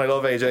Dave and I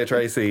love AJ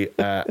Tracy,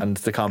 and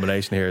the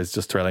combination here is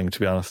just thrilling, to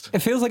be honest. It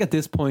feels like at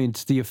this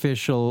point the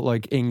official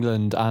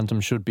England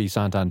anthem should be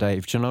Santan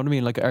Dave. Do you know what I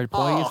mean?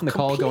 Why isn't the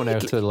call going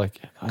out to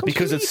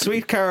because it's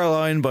Sweet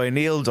Caroline by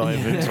Neil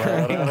Diamond,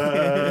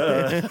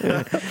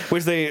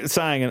 which they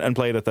sang and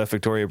played at the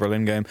Victoria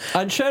Berlin game.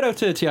 And shout out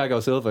to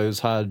Thiago Silva, who's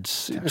had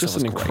just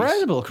an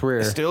incredible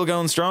career. Still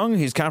going strong.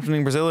 He's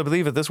captaining Brazil, I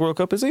believe, at this World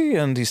Cup, is he?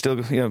 And he's still,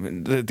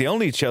 the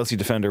only Chelsea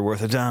defender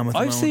worth a damn. At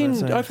the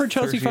moment, I've heard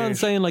Chelsea 38. fans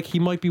saying he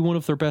might be one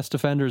of their best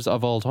defenders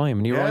of all time,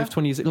 and he arrived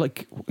when he's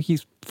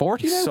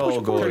 40 now.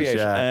 So good.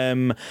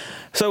 Yeah.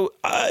 So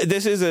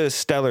this is a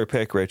stellar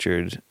pick,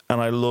 Richard,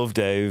 and I love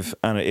Dave,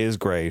 and it is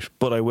great.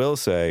 But I will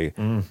say,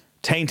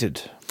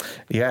 Tainted.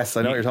 Yes,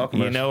 I know what you're talking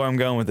about. You know where I'm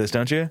going with this,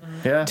 don't you?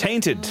 Yeah.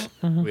 Tainted.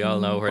 We all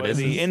know where this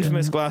is. The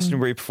infamous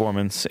Glastonbury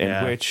performance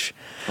in which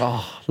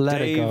let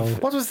Dave, it go.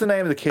 What was the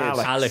name of the kid?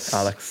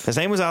 Alex. His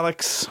name was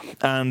Alex,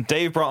 and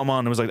Dave brought him on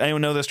and was like,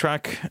 anyone know this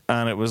track?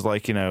 And it was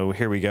like,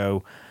 here we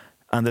go.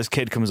 And this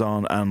kid comes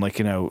on and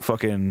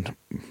fucking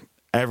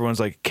everyone's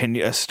like,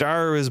 A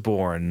Star Is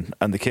Born,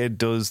 and the kid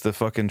does the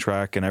fucking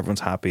track and everyone's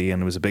happy,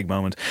 and it was a big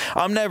moment.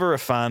 I'm never a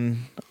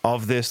fan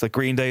of this,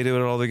 Green Day do it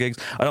at all their gigs.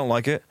 I don't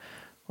like it.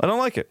 You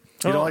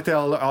don't like the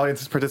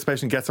audience's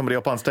participation, get somebody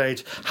up on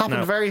stage?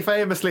 Happened very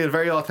famously and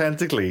very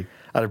authentically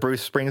at a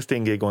Bruce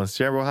Springsteen gig once.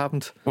 Do you remember what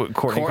happened?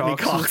 Courtney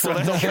Cox.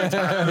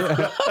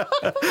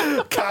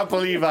 Can't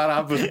believe that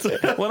happened.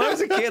 When I was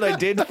a kid, I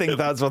did think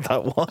that's what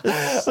that was.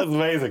 That's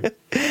amazing.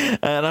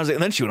 And I was like,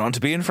 and then she went on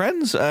to be in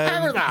Friends. But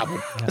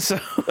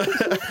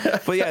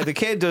yeah, the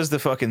kid does the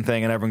fucking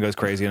thing and everyone goes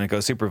crazy and it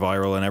goes super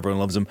viral and everyone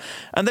loves him.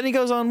 And then he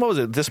goes on, what was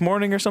it, This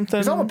Morning or something?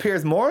 He's on with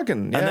Piers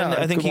Morgan. And then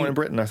I think Good Morning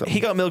Britain or something. he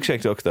got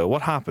Milkshake Duck though.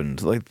 What happened?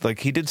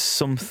 Like he did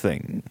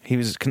something. He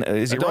was.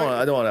 Is he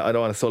I don't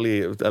want to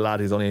sully a lad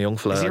who's only a young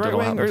fella. Is he right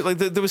wing? Or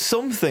there was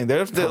something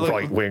there.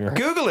 Right winger.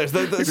 Google it.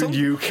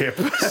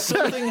 UKIP.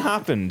 Something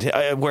happened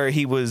where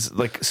he was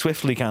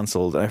swiftly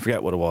cancelled. I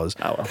forget what it was.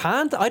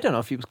 I don't know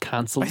if he was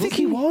cancelled. I think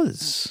he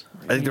was.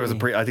 I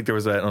think there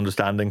was an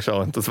understanding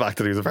showing the fact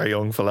that he was a very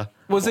young fella.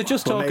 Was it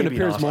just talking to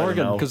Piers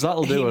Morgan? Because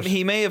that'll do it.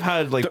 He may have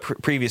had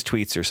previous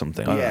tweets or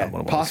something. I don't know what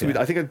it was, possibly.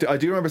 I think I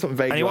do remember something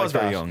vaguely. And he was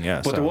like very that. young,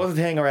 yeah. But there was a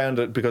thing around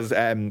it because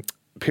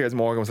Piers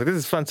Morgan was like, "This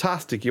is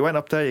fantastic. You went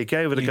up there, you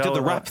gave it a go. You did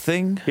the rap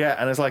thing." Yeah,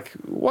 and it's like,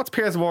 what's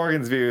Piers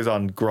Morgan's views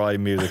on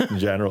grime music in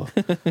general?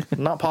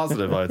 Not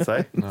positive, I'd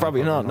say.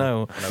 Probably not.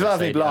 No. Still has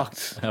me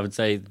blocked. I would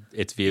say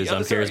its views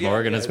on Piers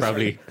Morgan is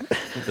probably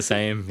the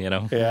same.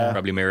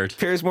 Probably mirrored.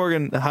 Piers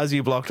Morgan has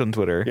you blocked on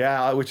Twitter.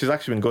 Yeah, which has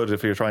actually been good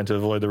if you're trying to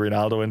avoid the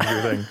Ronaldo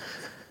interview thing.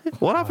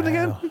 What happened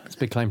again? It's a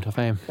big claim to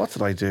fame. What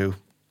did I do?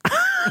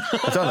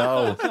 I don't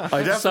know.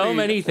 I definitely, So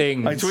many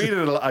things. I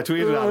tweeted at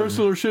him.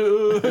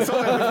 It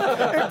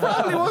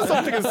probably was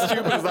something as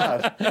stupid as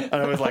that. And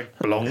I was like,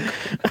 blunk.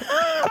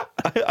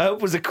 I hope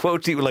it was a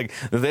quote to you like,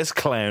 this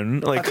clown,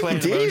 like clown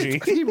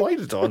emoji. He might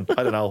have done.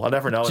 I don't know. I'll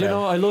never know. Do you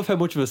know, I love how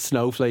much of a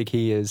snowflake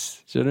he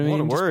is. Do you know what I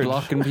mean? What a word. Just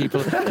blocking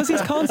people. Because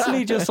he's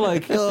constantly just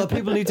like, oh,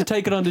 people need to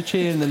take it on the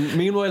chin. And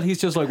meanwhile, he's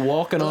just like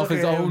walking off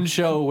his own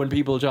show when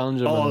people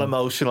challenge him. All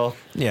emotional.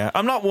 Yeah,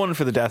 I'm not one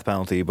for the death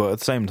penalty, but at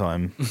the same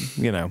time,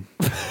 you know,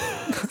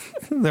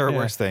 there are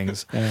worse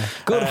things. Yeah.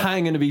 Good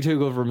hanging to be too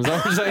good for him. Is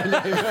that what you're saying,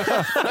 Dave?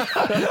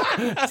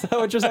 Is that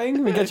what you're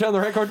saying? We get you on the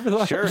record for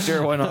that?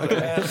 Sure, why not?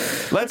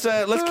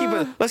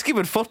 Let's keep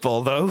it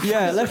football though.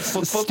 Yeah, let's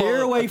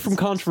steer away from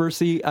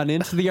controversy and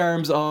into the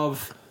arms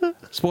of,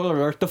 spoiler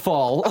alert, the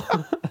fall.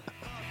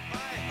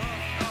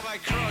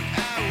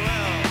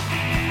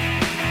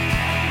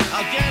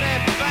 I'll get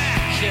it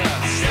back,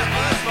 step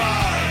by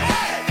bar.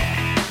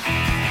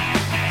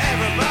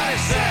 Everybody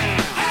say,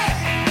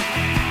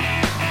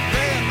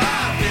 be my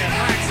pin,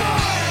 wax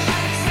on.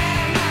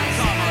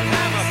 Come on,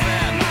 have a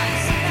pen.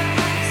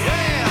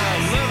 We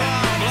live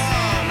on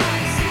blood.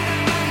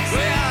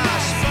 We are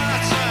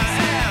Sparta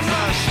FC.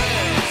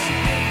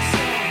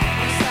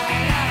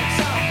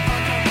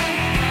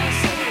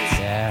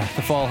 Yeah,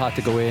 the fall had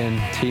to go in.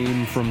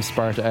 Team from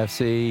Sparta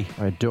FC.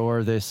 I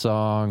adore this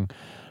song.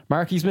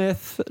 Marky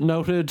Smith,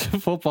 noted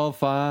football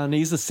fan.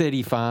 He's a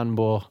City fan,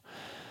 but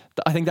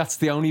I think that's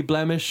the only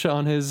blemish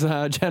on his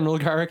general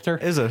character.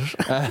 Is it?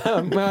 I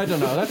don't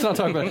know. Let's not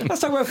talk about it. Let's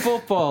talk about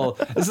football.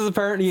 This is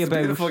apparently about... a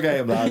beautiful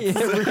game, lads. It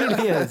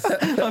really is.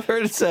 I've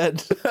heard it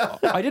said.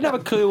 I didn't have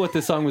a clue what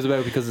this song was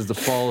about because it's a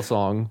fall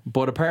song,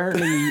 but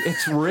apparently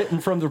it's written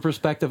from the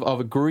perspective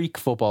of a Greek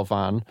football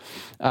fan.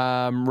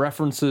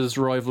 References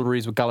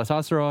rivalries with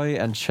Galatasaray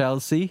and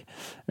Chelsea.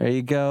 There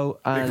you go.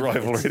 And Big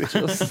rivalry.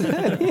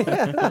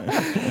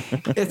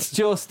 it's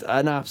just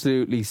an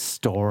absolutely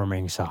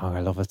storming song.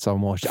 I love it so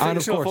much. And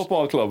of Fictional course,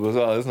 football club as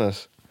well, isn't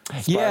it?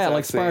 yeah,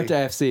 like Sparta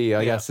FC.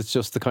 I guess it's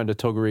just the kind of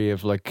tuggery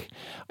of like,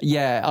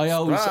 yeah. I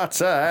always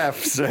Sparta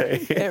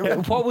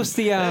FC. What was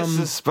the This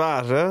is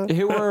Sparta.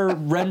 who were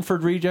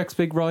Renford Rejects'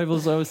 big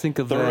rivals? I always think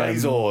of The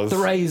Razors. The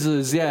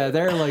Razors, yeah,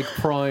 they're like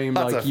prime,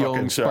 That's like a young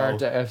fucking show.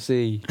 Sparta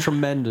FC.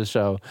 Tremendous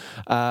show.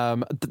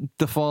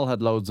 The Fall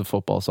had loads of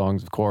football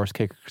songs, of course.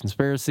 Kicker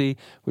Conspiracy,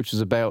 which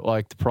was about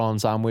like the prawn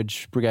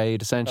sandwich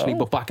brigade, essentially,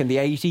 but back in the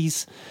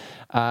 80s.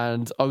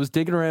 And I was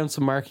digging around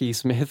some Marky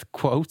Smith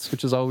quotes,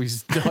 which is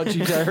always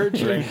dodgy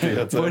territory.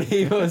 But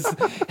he was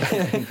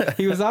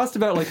asked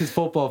about like his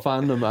football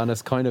fandom, and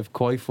it's kind of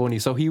quite funny.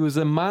 So he was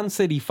a Man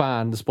City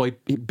fan,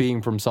 despite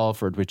being from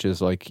Salford, which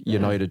is like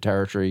United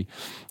territory.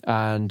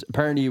 And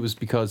apparently it was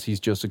because he's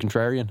just a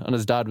contrarian, and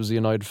his dad was a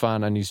United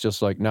fan, and he's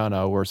just like,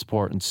 no, we're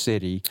supporting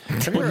City.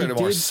 Have you heard a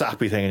more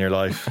sappy thing in your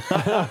life?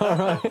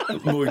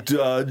 My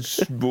dad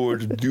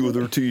supported the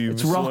other team.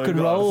 It's rock and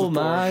roll,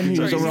 man. He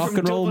was a rock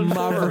and roll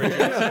maverick.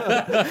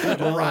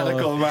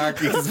 Radical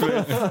Marky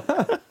Smith.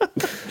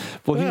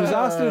 But he was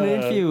asked in an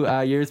interview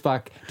years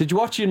back, did you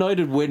watch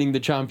United winning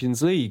the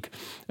Champions League?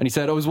 And he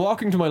said, I was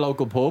walking to my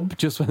local pub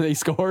just when they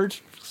scored,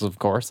 of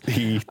course.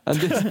 And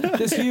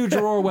this huge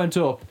roar went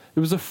up.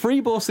 There was a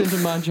free bus into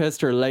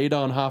Manchester laid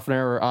on half an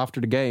hour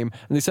after the game,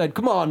 and they said,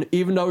 come on,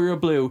 even though you're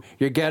blue,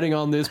 you're getting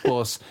on this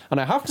bus.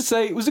 And I have to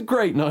say, it was a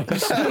great night.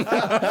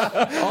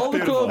 All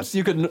the clubs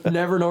you could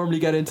never normally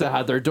get into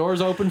had their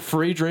doors open,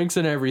 free drinks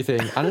and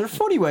everything. And in a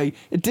funny way,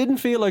 it didn't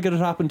feel like it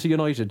had happened to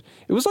United.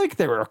 It was like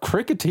they were a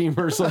cricket team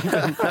or something.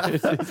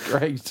 It's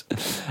great.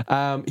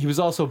 He was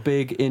also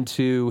big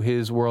into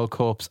his World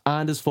Cups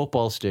and his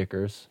football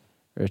stickers.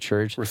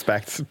 Richard.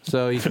 Respect.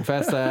 So he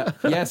confessed that,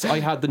 yes, I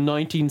had the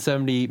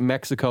 1970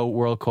 Mexico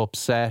World Cup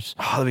set.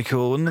 Oh, that'd be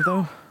cool, wouldn't it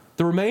though?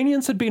 The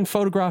Romanians had been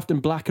photographed in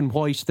black and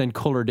white, then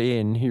coloured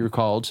in, he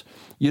recalled.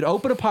 You'd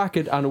open a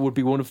packet and it would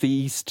be one of the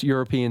East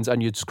Europeans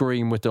and you'd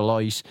scream with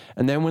delight.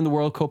 And then when the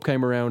World Cup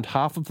came around,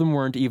 half of them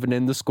weren't even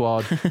in the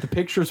squad. The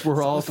pictures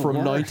were all from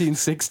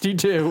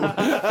 1962.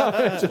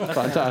 Just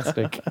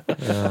fantastic.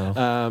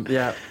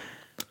 Yeah.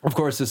 Of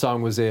course, the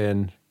song was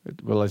in...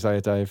 Will I say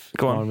it, Dave?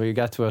 Go on. We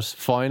get to it.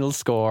 Final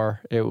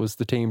score. It was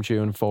the team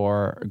tune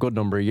for a good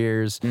number of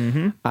years. So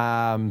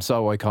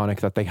iconic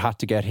that they had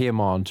to get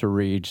him on to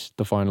read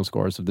the final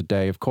scores of the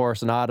day. Of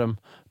course, and Adam,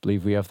 I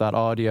believe we have that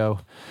audio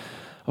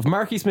of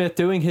Marky Smith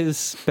doing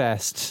his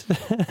best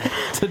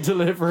to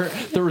deliver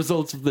the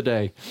results of the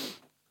day.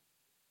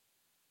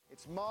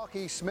 It's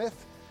Marky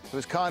Smith who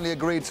has kindly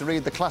agreed to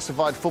read the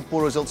classified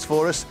football results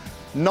for us.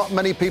 Not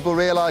many people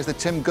realise that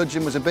Tim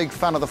Gudgeon was a big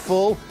fan of the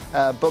Fall,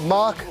 but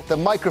Mark, the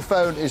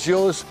microphone is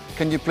yours.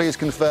 Can you please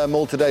confirm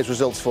all today's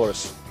results for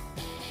us?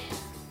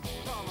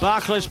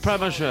 Barclays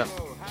Premiership.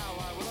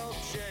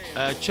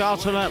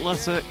 Charlton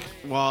Athletic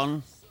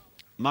 1,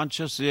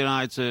 Manchester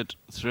United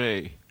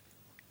 3,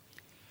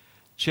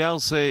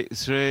 Chelsea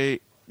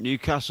 3,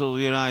 Newcastle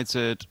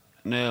United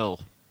 0,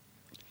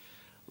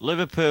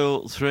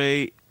 Liverpool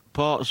 3,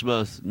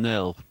 Portsmouth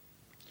 0,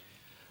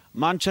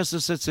 Manchester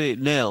City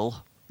 0,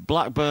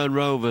 Blackburn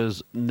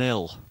Rovers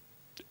 0,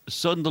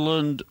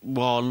 Sunderland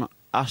 1,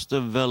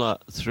 Aston Villa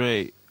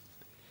 3.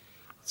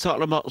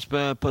 Tottenham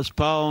Hotspur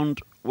postponed,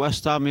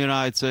 West Ham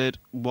United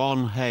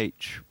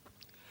 1H.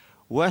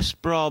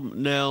 West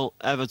Brom 0,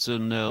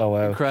 Everton 0. Oh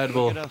wow,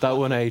 incredible! That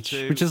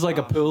 1H, which is like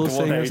a pool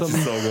sing or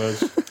something. So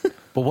good.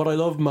 But what I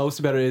love most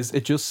about it is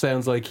it just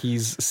sounds like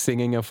he's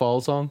singing a fall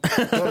song.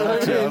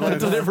 The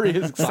delivery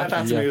is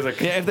exactly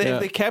music. Yeah, if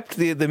they kept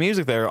the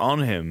music there on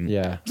him.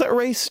 Yeah. Was that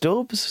Ray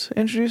Stubbs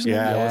introducing him?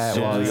 Yeah, it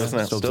was,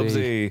 wasn't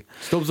it?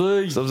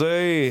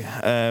 Stubbsy.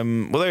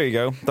 Well, there you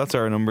go. That's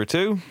our number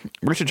 2.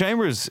 Richard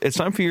Chambers, it's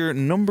time for your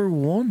number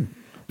 1.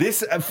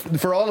 This,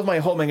 for all of my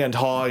humming and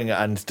hawing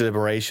and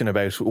deliberation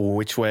about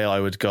which way I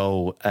would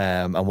go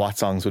and what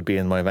songs would be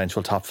in my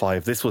eventual top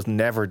 5, this was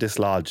never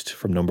dislodged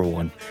from number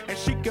 1. And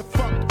she get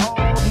fucked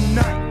all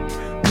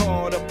night.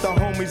 Called up the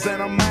homies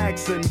and I'm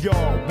asking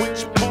y'all,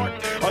 which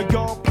part are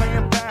y'all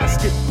playing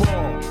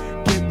basketball?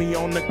 Get me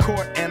on the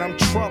court and I'm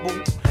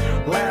troubled.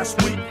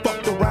 Last week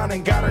fucked around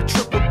and got a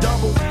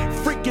triple-double.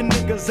 Freaking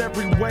niggas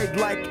every way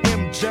like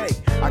MJ.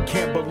 I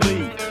can't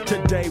believe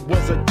today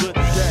was a good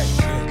day.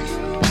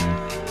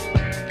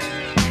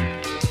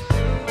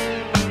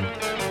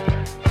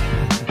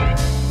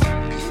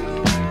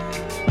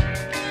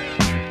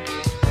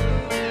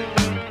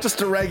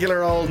 Just a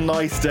regular old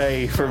nice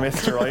day for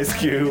Mr. Ice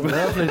Cube.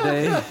 Lovely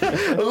day.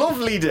 A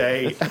lovely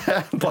day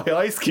by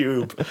Ice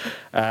Cube.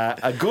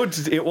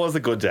 It was a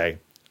good day.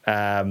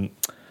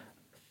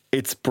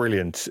 It's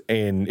brilliant.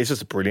 It's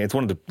just brilliant. It's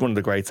one of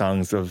the great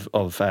songs of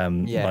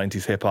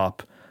 90s hip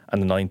hop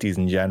and the 90s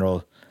in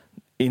general.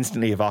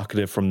 Instantly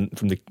evocative from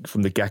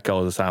the get go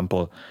of the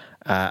sample.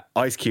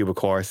 Ice Cube, of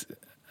course,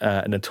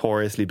 a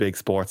notoriously big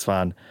sports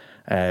fan.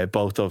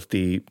 Both of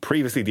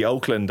previously the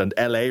Oakland and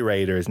LA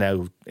Raiders,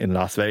 now in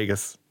Las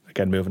Vegas,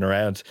 again moving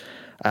around,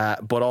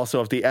 but also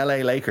of the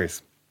LA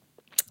Lakers.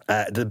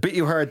 The bit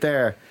you heard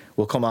there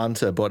we'll come on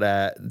to, but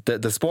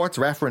the sports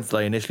reference that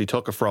I initially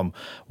took it from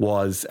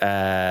was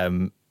I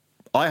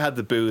had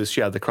the booze, she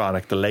had the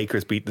chronic, the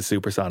Lakers beat the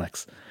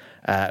Supersonics.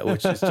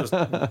 Which is just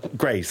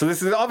great. So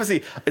this is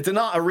obviously, it's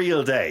not a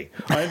real day.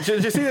 Do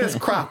you see this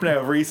crap now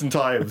of recent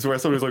times where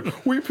somebody's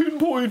like, we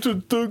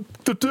pinpointed the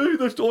day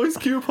that Ice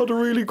Cube had a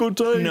really good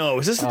day. No,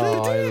 is this the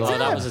day? Oh,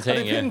 that was the thing.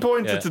 And they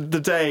pinpointed to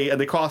the day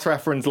and they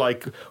cross-reference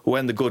like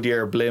when the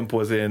Goodyear blimp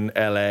was in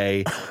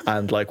LA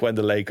and like when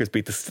the Lakers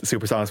beat the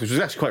Supersonics, which was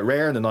actually quite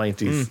rare in the 90s.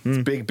 Mm-hmm. It's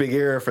a big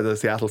era for the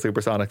Seattle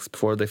Supersonics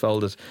before they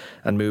folded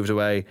and moved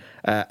away.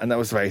 And that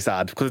was very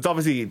sad because it's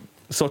obviously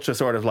such a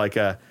sort of like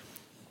a,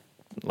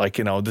 like,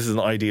 you know, this is an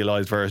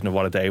idealised version of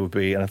what a day would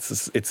be, and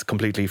it's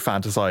completely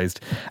fantasised.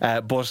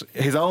 But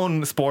his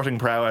own sporting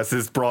prowess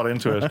is brought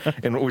into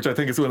it, which I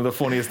think is one of the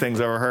funniest things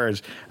I've ever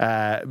heard.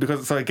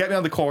 Because so I get me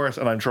on the court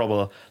and I'm in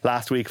trouble.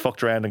 Last week,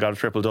 fucked around and got a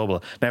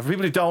triple-double. Now, for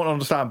people who don't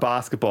understand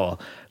basketball,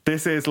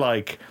 this is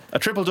like a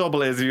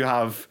triple-double is you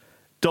have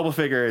double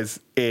figures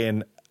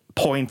in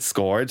points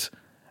scored,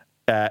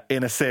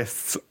 in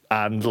assists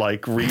and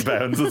like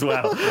rebounds as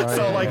well.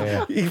 So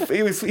like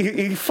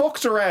he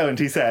fucked around,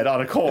 he said,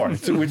 on a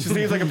court, which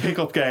seems like a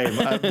pickup game,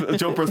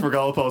 jumpers for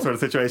goalpost sort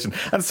of situation.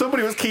 And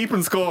somebody was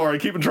keeping score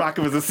and keeping track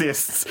of his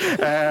assists.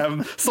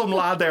 Some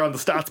lad there on the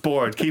stats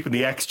board keeping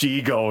the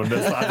XG going.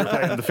 This lad were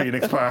playing in the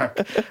Phoenix Park,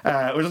 which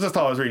I just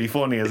thought was really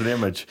funny as an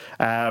image.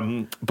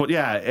 But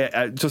yeah,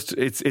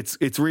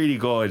 it's really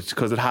good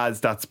because it has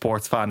that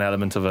sports fan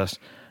element of it,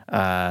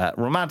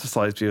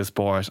 romanticised view of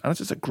sport, and it's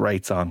just a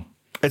great song.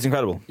 It's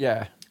incredible.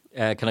 Yeah.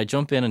 Can I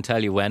jump in and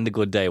tell you when the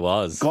good day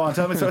was? Go on,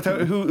 tell me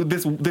who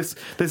this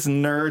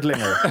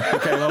nerdlinger who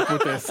came up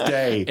with this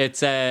day.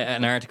 It's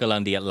an article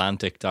on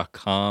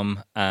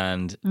theatlantic.com,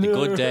 and the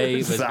good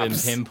day has been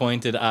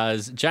pinpointed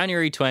as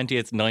January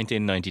 20th,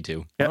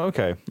 1992. Yeah.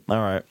 Okay.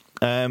 All right.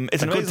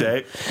 It's a good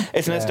day.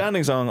 It's an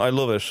outstanding song. I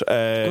love it.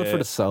 Good for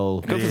the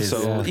soul. Good for the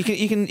soul.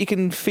 Yeah. You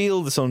can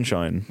feel the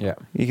sunshine. Yeah,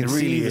 you can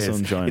really see the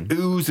sunshine. It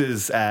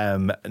oozes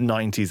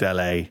 90s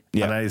LA.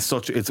 Yeah, and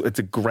it's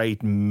a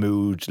great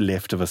mood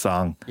lift of a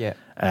song. Yeah,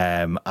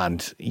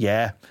 and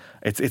yeah,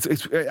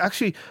 it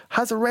actually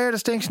has a rare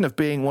distinction of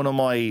being one of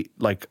my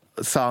like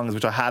songs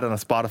which I had on a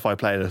Spotify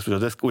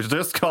playlist, which is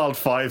just called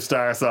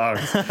 5-star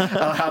songs. And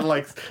I had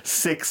like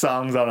 6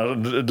 songs on it,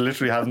 and it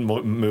literally hasn't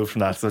moved from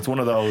that. So it's one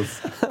of those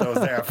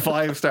there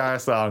 5-star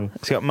song.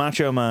 It's got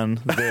Macho Man,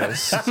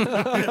 this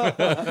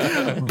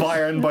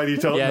Bayern by the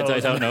Toten. Yeah,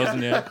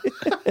 Toten,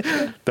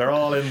 yeah. They're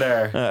all in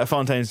there. A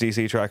Fontaines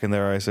DC track in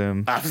there, I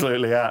assume.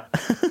 Absolutely, yeah.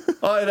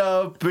 I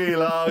don't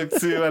belong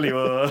to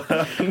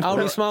anyone.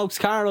 Only smokes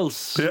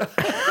Carols. Yeah.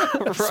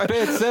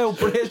 Spits out,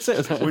 breathes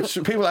out. Which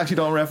people actually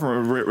don't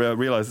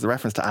realise is a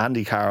reference to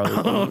Andy Carroll.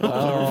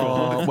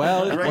 Oh,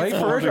 well, wait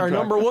for it. Our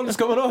number 1 is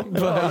coming up.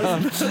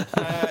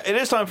 It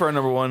is time for our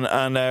number 1,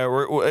 and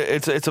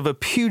it's of a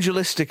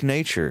pugilistic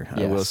nature,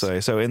 I will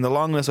say. So in the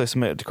long list I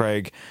submitted to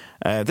Craig,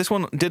 this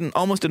one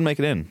almost didn't make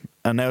it in,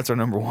 and now it's our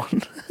number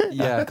 1.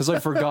 Yeah, because I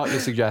forgot you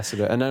suggested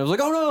it, and then I was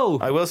like, oh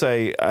no. I will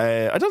say,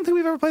 I don't think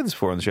we've ever played this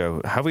before on the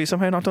show. Have we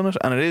somehow not done it?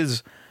 And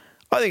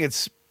I think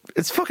it's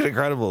fucking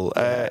incredible.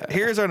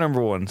 Here's our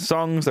number 1,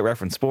 songs that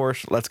reference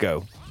sport. Let's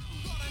go.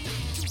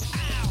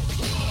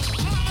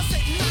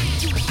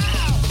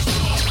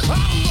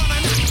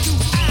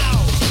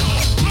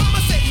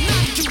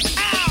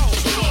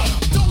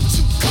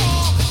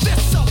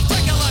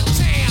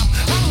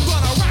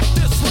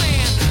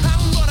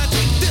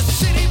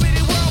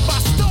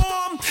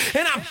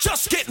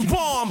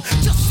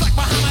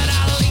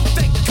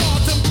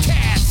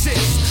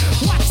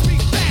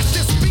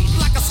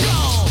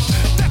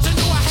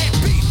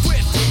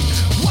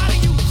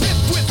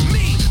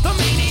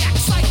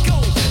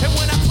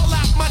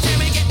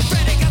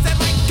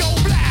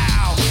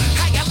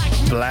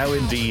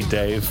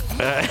 Dave.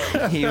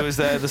 He was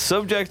the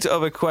subject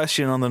of a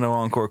question on the No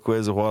Encore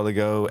quiz a while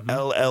ago.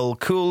 LL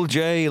Cool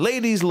J,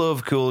 ladies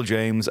love Cool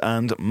James,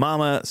 and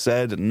Mama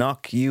said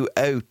knock you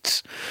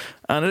out.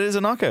 And it is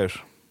a knockout.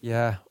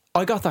 Yeah.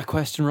 I got that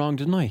question wrong,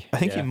 didn't I? I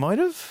think you might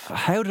have.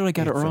 How did I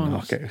get it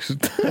wrong?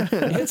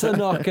 It's a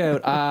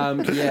knockout.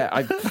 Yeah,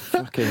 I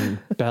fucking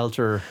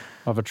belter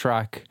of a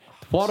track.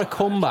 What a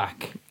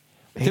comeback.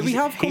 Did we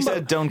have comeback? He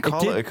said don't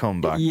call it a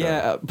comeback.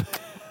 Yeah.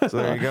 So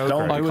there you go.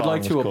 I would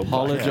like to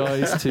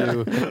apologise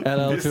to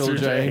LL Cool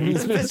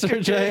James,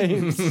 Mr.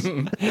 James.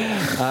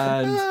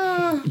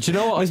 And do you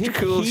know what? I think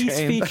Cool he's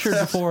James. featured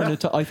before.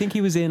 I think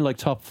he was in like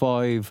top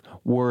 5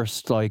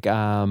 worst like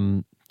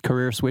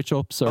career switch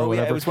ups or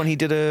whatever. Yeah, it was when he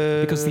did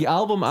a because the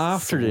album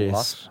after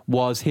this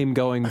was him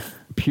going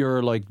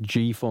pure like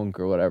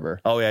G-funk or whatever.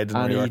 Oh yeah, I didn't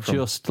and really he work for him.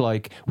 just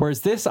like,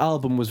 whereas this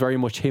album was very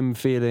much him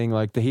feeling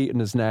like the heat in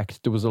his neck.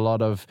 There was a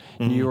lot of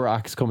newer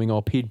acts coming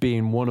up. He'd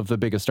been one of the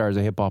biggest stars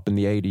of hip hop in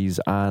the 80s,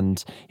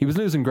 and he was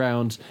losing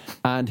ground.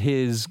 And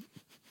his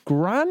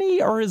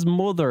granny or his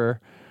mother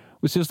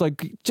was just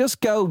like, just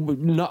go.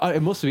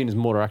 It must have been his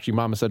mother, actually.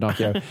 Mama said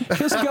knock you out.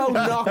 Just go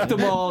knock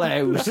them all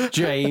out,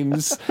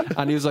 James.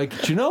 And he was like,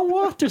 do you know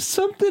what? There's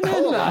something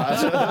in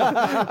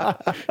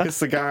that. His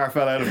cigar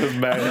fell out of his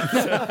mouth.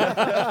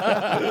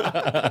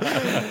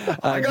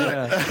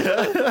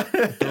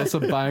 Thus a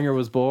banger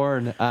was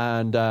born.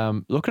 And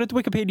looking at the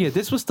Wikipedia,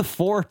 this was the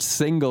 4th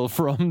single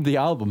from the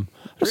album.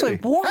 I was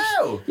like, what?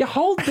 Wow. You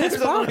hold this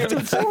back to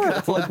the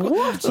 4th? Like,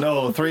 what?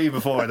 No, 3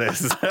 before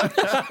this.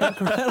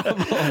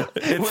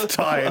 It's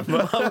time.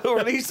 We'll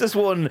release this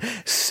one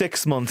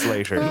 6 months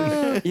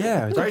later.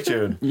 Yeah. Great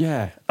tune.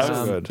 Yeah.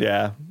 So good.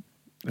 Yeah.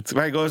 It's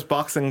very good.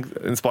 Boxing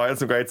inspired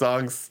some great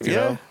songs. You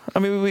know? I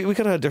mean, we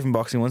could have had different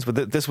boxing ones,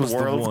 but this was The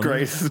world's one.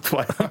 greatest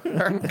player.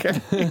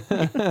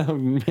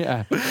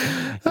 Yeah.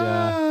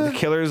 The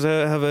Killers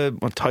have a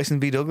Tyson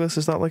B. Douglas.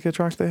 Is that like a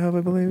track they have? I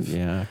believe.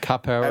 Yeah.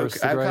 Cat Power is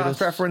the Outcast greatest.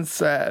 reference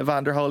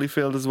Evander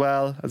Holyfield as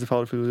well, as if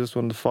Holyfield just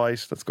won the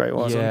fight. That's a great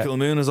one. Yeah. Kill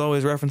Moon is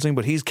always referencing,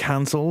 but he's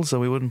cancelled, so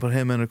we wouldn't put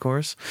him in, of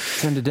course.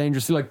 Kind of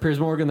dangerous. Like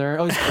Piers Morgan there.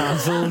 Oh, he's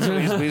cancelled.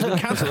 He's been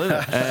cancelled,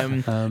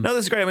 isn't it? No,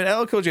 this is great. I mean,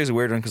 LL Cool J is a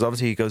weird one because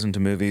obviously he goes into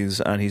movies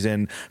and he's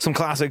in some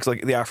classics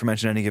like the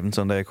aforementioned Any Given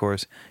Sunday, of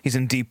course. He's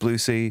in Deep Blue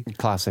Sea.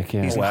 Classic,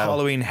 yeah. He's in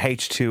Halloween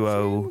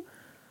H2O.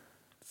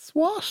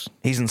 SWAT.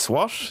 He's in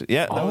SWAT,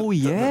 yeah. Oh,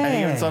 yeah. Any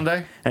Given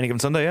Sunday. Any Given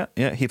Sunday, yeah.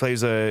 Yeah, he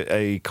plays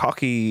a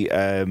cocky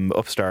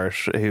upstart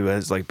who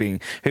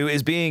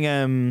is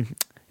being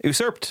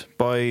usurped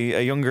by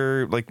a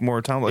younger, like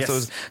more talented.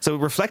 Yes. So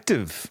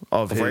reflective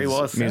of where he his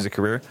was, music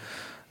career.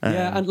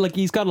 Yeah, and like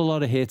he's got a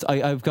lot of hits.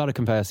 I've got to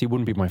confess, he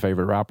wouldn't be my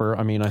favourite rapper.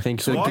 I mean, I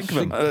think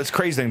That's a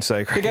crazy thing to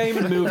say. the game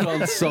had moved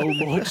on so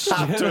much.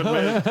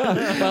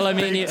 Well, I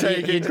mean, you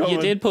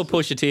did put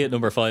Pusha T at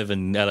number 5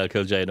 and LL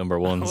Cool J at number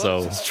 1,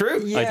 so It's true.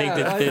 I think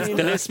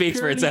the list speaks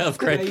for itself,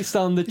 Craig. Based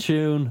on the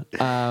tune,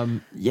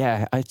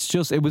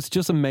 it was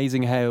just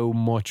amazing how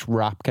much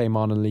rap came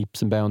on in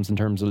leaps and bounds in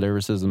terms of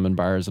lyricism and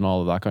bars and all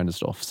of that kind of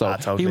stuff. So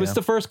totally, he was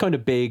the first kind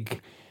of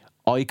big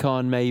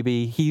icon,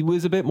 maybe. He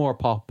was a bit more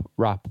pop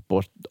rap,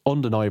 but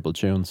undeniable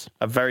tunes.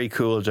 A very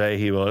cool J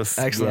he was.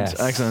 Excellent, Yes.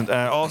 excellent.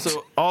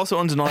 Also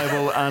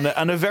undeniable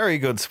and a very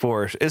good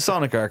sport is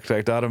Sonic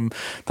Architect. Adam,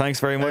 thanks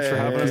very much for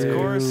having us, of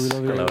course.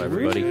 Hello,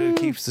 everybody.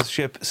 Keeps the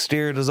ship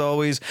steered as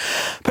always.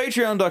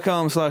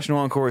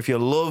 Patreon.com/NoEncore if you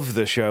love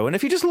the show. And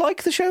if you just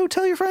like the show,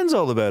 tell your friends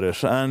all about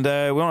it. And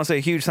we want to say a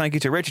huge thank you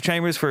to Richard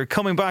Chambers for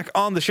coming back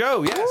on the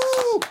show. Yes.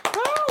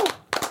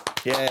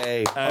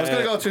 Yay. I was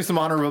going to go through some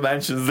honourable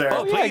mentions there.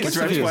 Oh, yeah, It's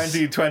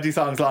around 20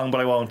 songs long, but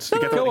I won't. You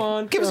get Go the-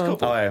 on. Give us a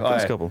couple. Oh, yeah, Give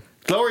us a couple.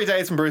 Glory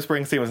Days from Bruce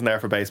Springsteen was in there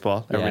for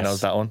baseball. Everybody Yes.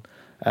 knows that one.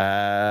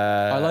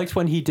 I liked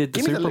when he did the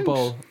Give me the Super loot.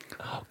 Bowl.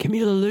 Oh, give me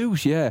the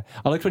loot, yeah.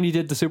 I liked when he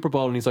did the Super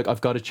Bowl and he's like,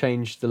 I've got to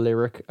change the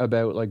lyric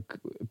about like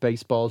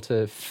baseball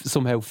to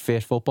somehow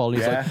fit football. And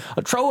he's Yeah.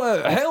 like, throw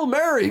a Hail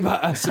Mary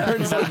pass.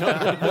 It's like,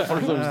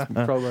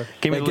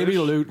 Give me the give me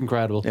the loot. loot,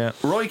 incredible. Yeah.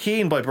 Roy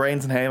Keane by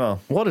Brains and Hamo.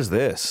 What is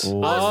this?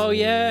 Oh,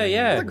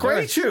 yeah. A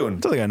great tune. I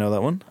don't think I know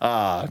that one.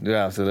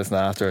 Yeah, so listen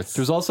after it.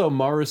 There was also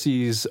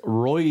Morrissey's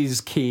Roy's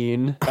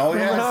Keane. Oh,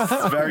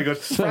 yes. Very good.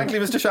 Frankly,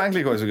 Mr.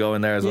 Shankly, of course, would go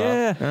in there as well.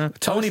 Yeah.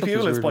 Tony That stuff is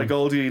Pulis weird by one.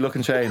 Goldie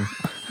Looking Shane.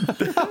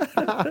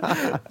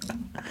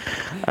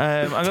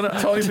 I'm gonna.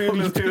 Tony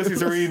Pulis,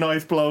 he's a really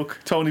nice bloke.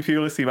 Tony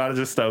Pulis, he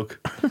manages Stoke.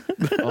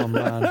 Oh,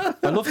 man.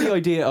 I love the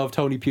idea of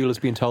Tony Pulis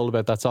being told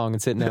about that song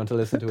and sitting down to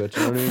listen to it.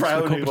 You know what I mean?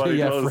 Frowning while he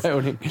goes,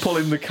 frowning.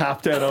 pulling the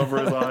cap down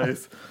over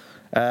his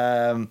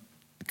eyes.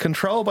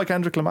 Control by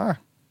Kendrick Lamar.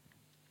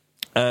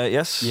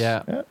 Yes.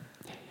 Yeah.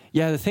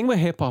 Yeah, the thing with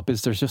hip hop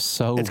is there's just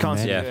so It's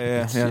constant. many.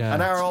 Yeah.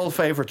 And our old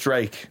favourite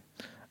Drake.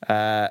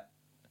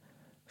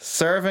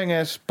 Serving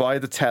it by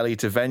the telly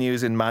to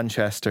venues in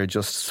Manchester,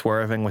 just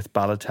swerving with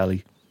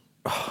Balotelli.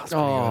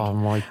 Oh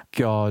my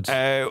God!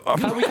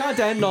 We can't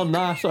end on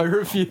that. I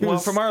refuse. Well,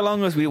 from our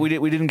long list, we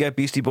didn't get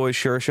Beastie Boys'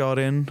 Sure Shot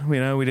in. We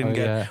didn't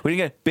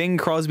get Bing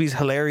Crosby's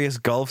hilarious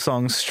golf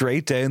song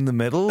Straight Down the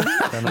Middle. So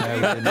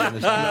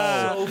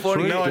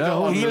funny. No, I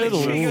don't.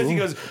 He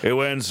goes, it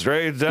went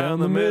straight down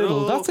the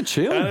middle. That's a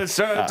tune. And it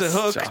started to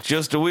hook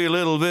just a wee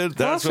little bit.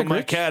 That's when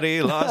my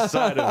caddy lost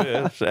sight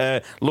of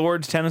it.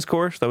 Lord's Tennis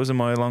Court. That was in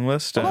my long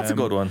list. Oh, that's a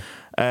good one.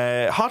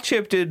 Hot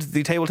Chip did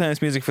the table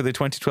tennis music for the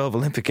 2012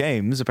 Olympic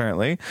Games,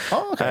 apparently.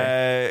 Oh,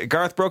 okay.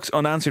 Garth Brooks'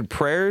 Unanswered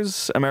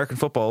Prayers, American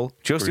football.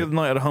 Just the other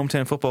night at a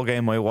hometown football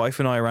game, my wife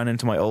and I ran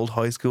into my old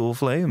high school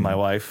flame. My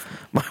wife.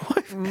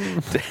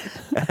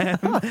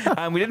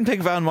 And we didn't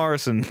pick Van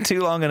Morrison,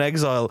 Too Long in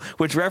Exile,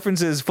 which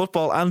references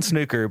football and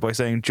snooker by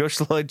saying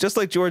just like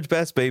George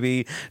Best,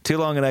 baby, Too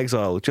Long in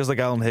Exile, just like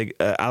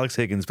Alex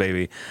Higgins,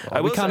 baby.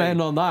 We can't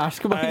end on that.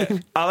 Come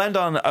on. I'll end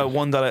on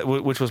one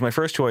which was my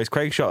first choice.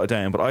 Craig shot it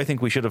down, but I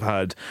think we should have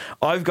had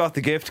I've Got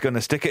the Gift,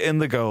 Gonna Stick It in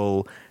the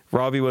Goal,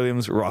 Robbie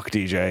Williams, Rock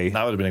DJ.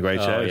 That would have been a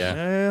great show.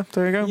 Yeah,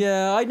 there you go.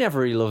 Yeah, I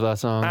never really loved that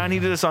song. And he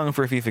did a song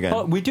for a FIFA game.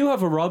 Oh, we do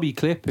have a Robbie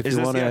clip if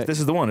you want to. This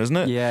is the one, isn't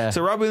it? Yeah.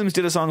 So Robbie Williams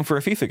did a song for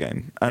a FIFA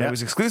game, and it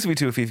was exclusively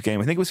to a FIFA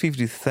game. I think it was FIFA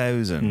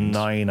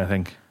 2009, I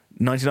think.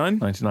 99?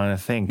 99, I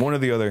think. One or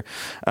the other.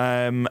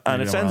 And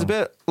it sounds a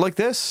bit like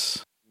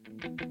this.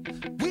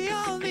 We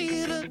all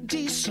need a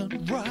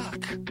decent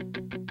rock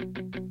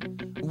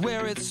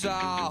where it's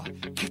all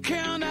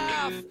kicking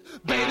off.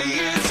 Baby,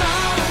 it's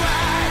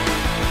alright.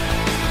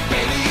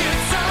 Baby,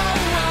 it's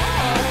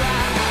alright.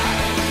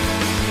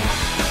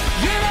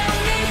 You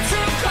don't need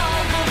to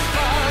call the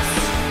fuss.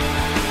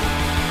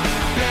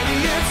 Baby,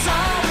 it's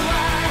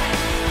alright.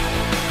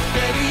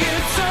 Baby,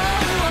 it's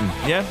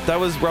alright. Yeah, that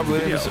was Rob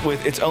Williams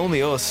with It's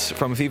Only Us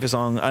from a FIFA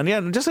song. And yeah,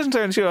 just listening to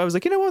it in the show, I was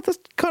like, you know what, this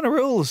kind of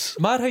rules.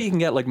 Mad how you can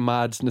get like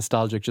mad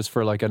nostalgic just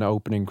for like an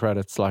opening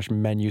credit /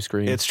 menu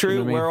screen. It's true. You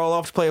know what I mean? We're all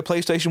off to play a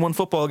PlayStation 1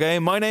 football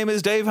game. My name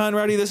is Dave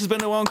Hanratty. This has been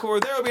No Encore.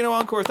 There will be no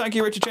encore. Thank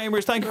you, Richard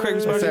Chambers. Thank you, Craig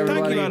Fitzpatrick.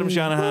 Thank you, Adam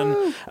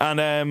Shanahan.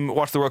 And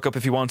watch the World Cup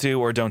if you want to,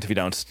 or don't if you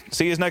don't.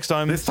 See you next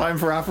time. This time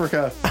for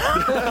Africa.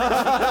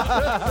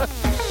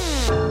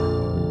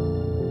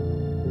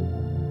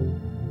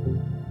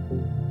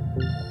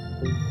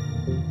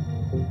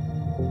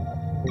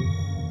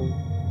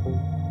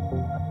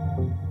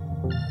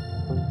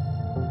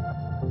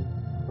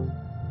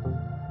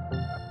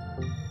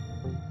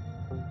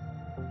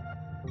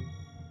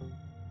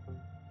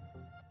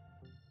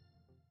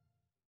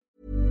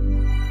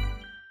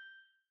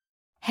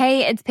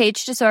 Hey, it's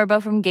Paige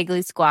DeSorbo from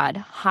Giggly Squad.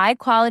 High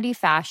quality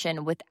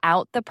fashion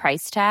without the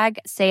price tag.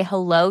 Say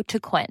hello to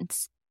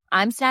Quince.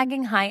 I'm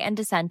snagging high-end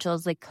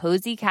essentials like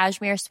cozy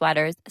cashmere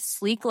sweaters,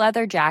 sleek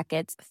leather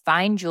jackets,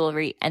 fine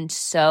jewelry, and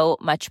so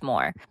much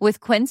more.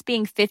 With Quince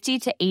being 50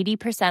 to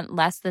 80%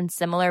 less than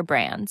similar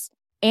brands.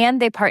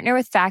 And they partner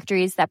with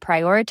factories that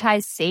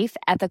prioritize safe,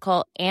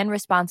 ethical, and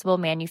responsible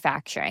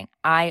manufacturing.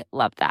 I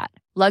love that.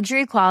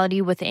 Luxury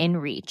quality within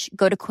reach.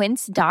 Go to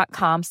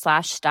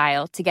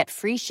quince.com/style to get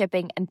free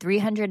shipping and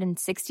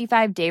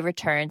 365-day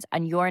returns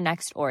on your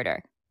next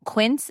order.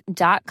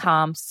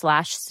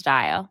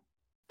 Quince.com/style.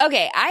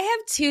 Okay, I have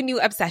two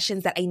new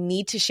obsessions that I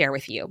need to share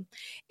with you.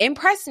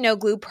 Impress No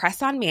Glue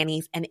Press-On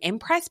Manis and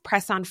Impress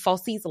Press-On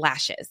Falsies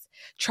Lashes.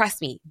 Trust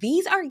me,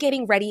 these are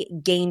getting ready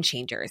game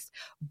changers.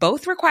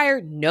 Both require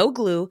no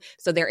glue,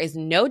 so there is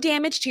no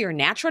damage to your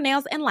natural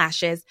nails and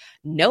lashes,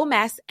 no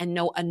mess, and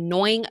no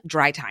annoying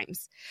dry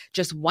times.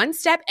 Just one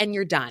step and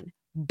you're done.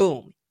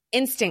 Boom.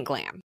 Instant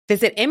glam.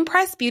 Visit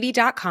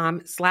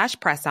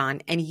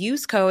impressbeauty.com/presson and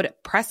use code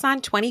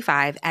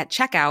PRESSON25 at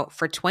checkout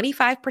for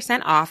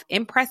 25% off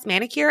Impress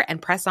Manicure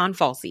and Press-On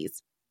Falsies.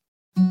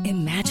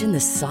 Imagine the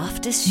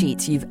softest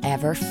sheets you've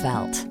ever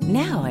felt.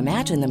 Now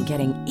imagine them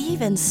getting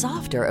even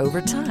softer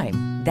over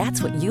time.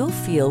 That's what you'll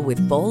feel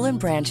with Boll &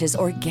 Branch's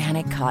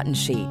organic cotton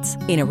sheets.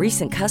 In a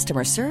recent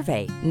customer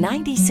survey,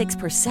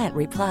 96%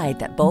 replied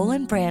that Boll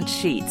 & Branch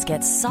sheets get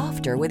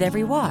softer with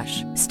every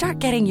wash. Start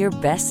getting your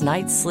best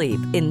night's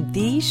sleep in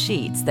these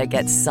sheets that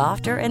get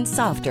softer and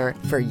softer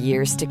for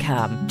years to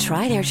come.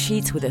 Try their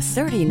sheets with a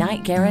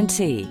 30-night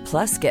guarantee.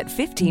 Plus, get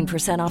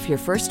 15% off your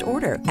first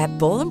order at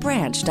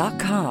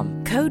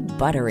bollandbranch.com. Code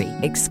BUTTERY.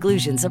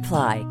 Exclusions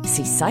apply.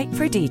 See site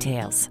for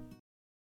details.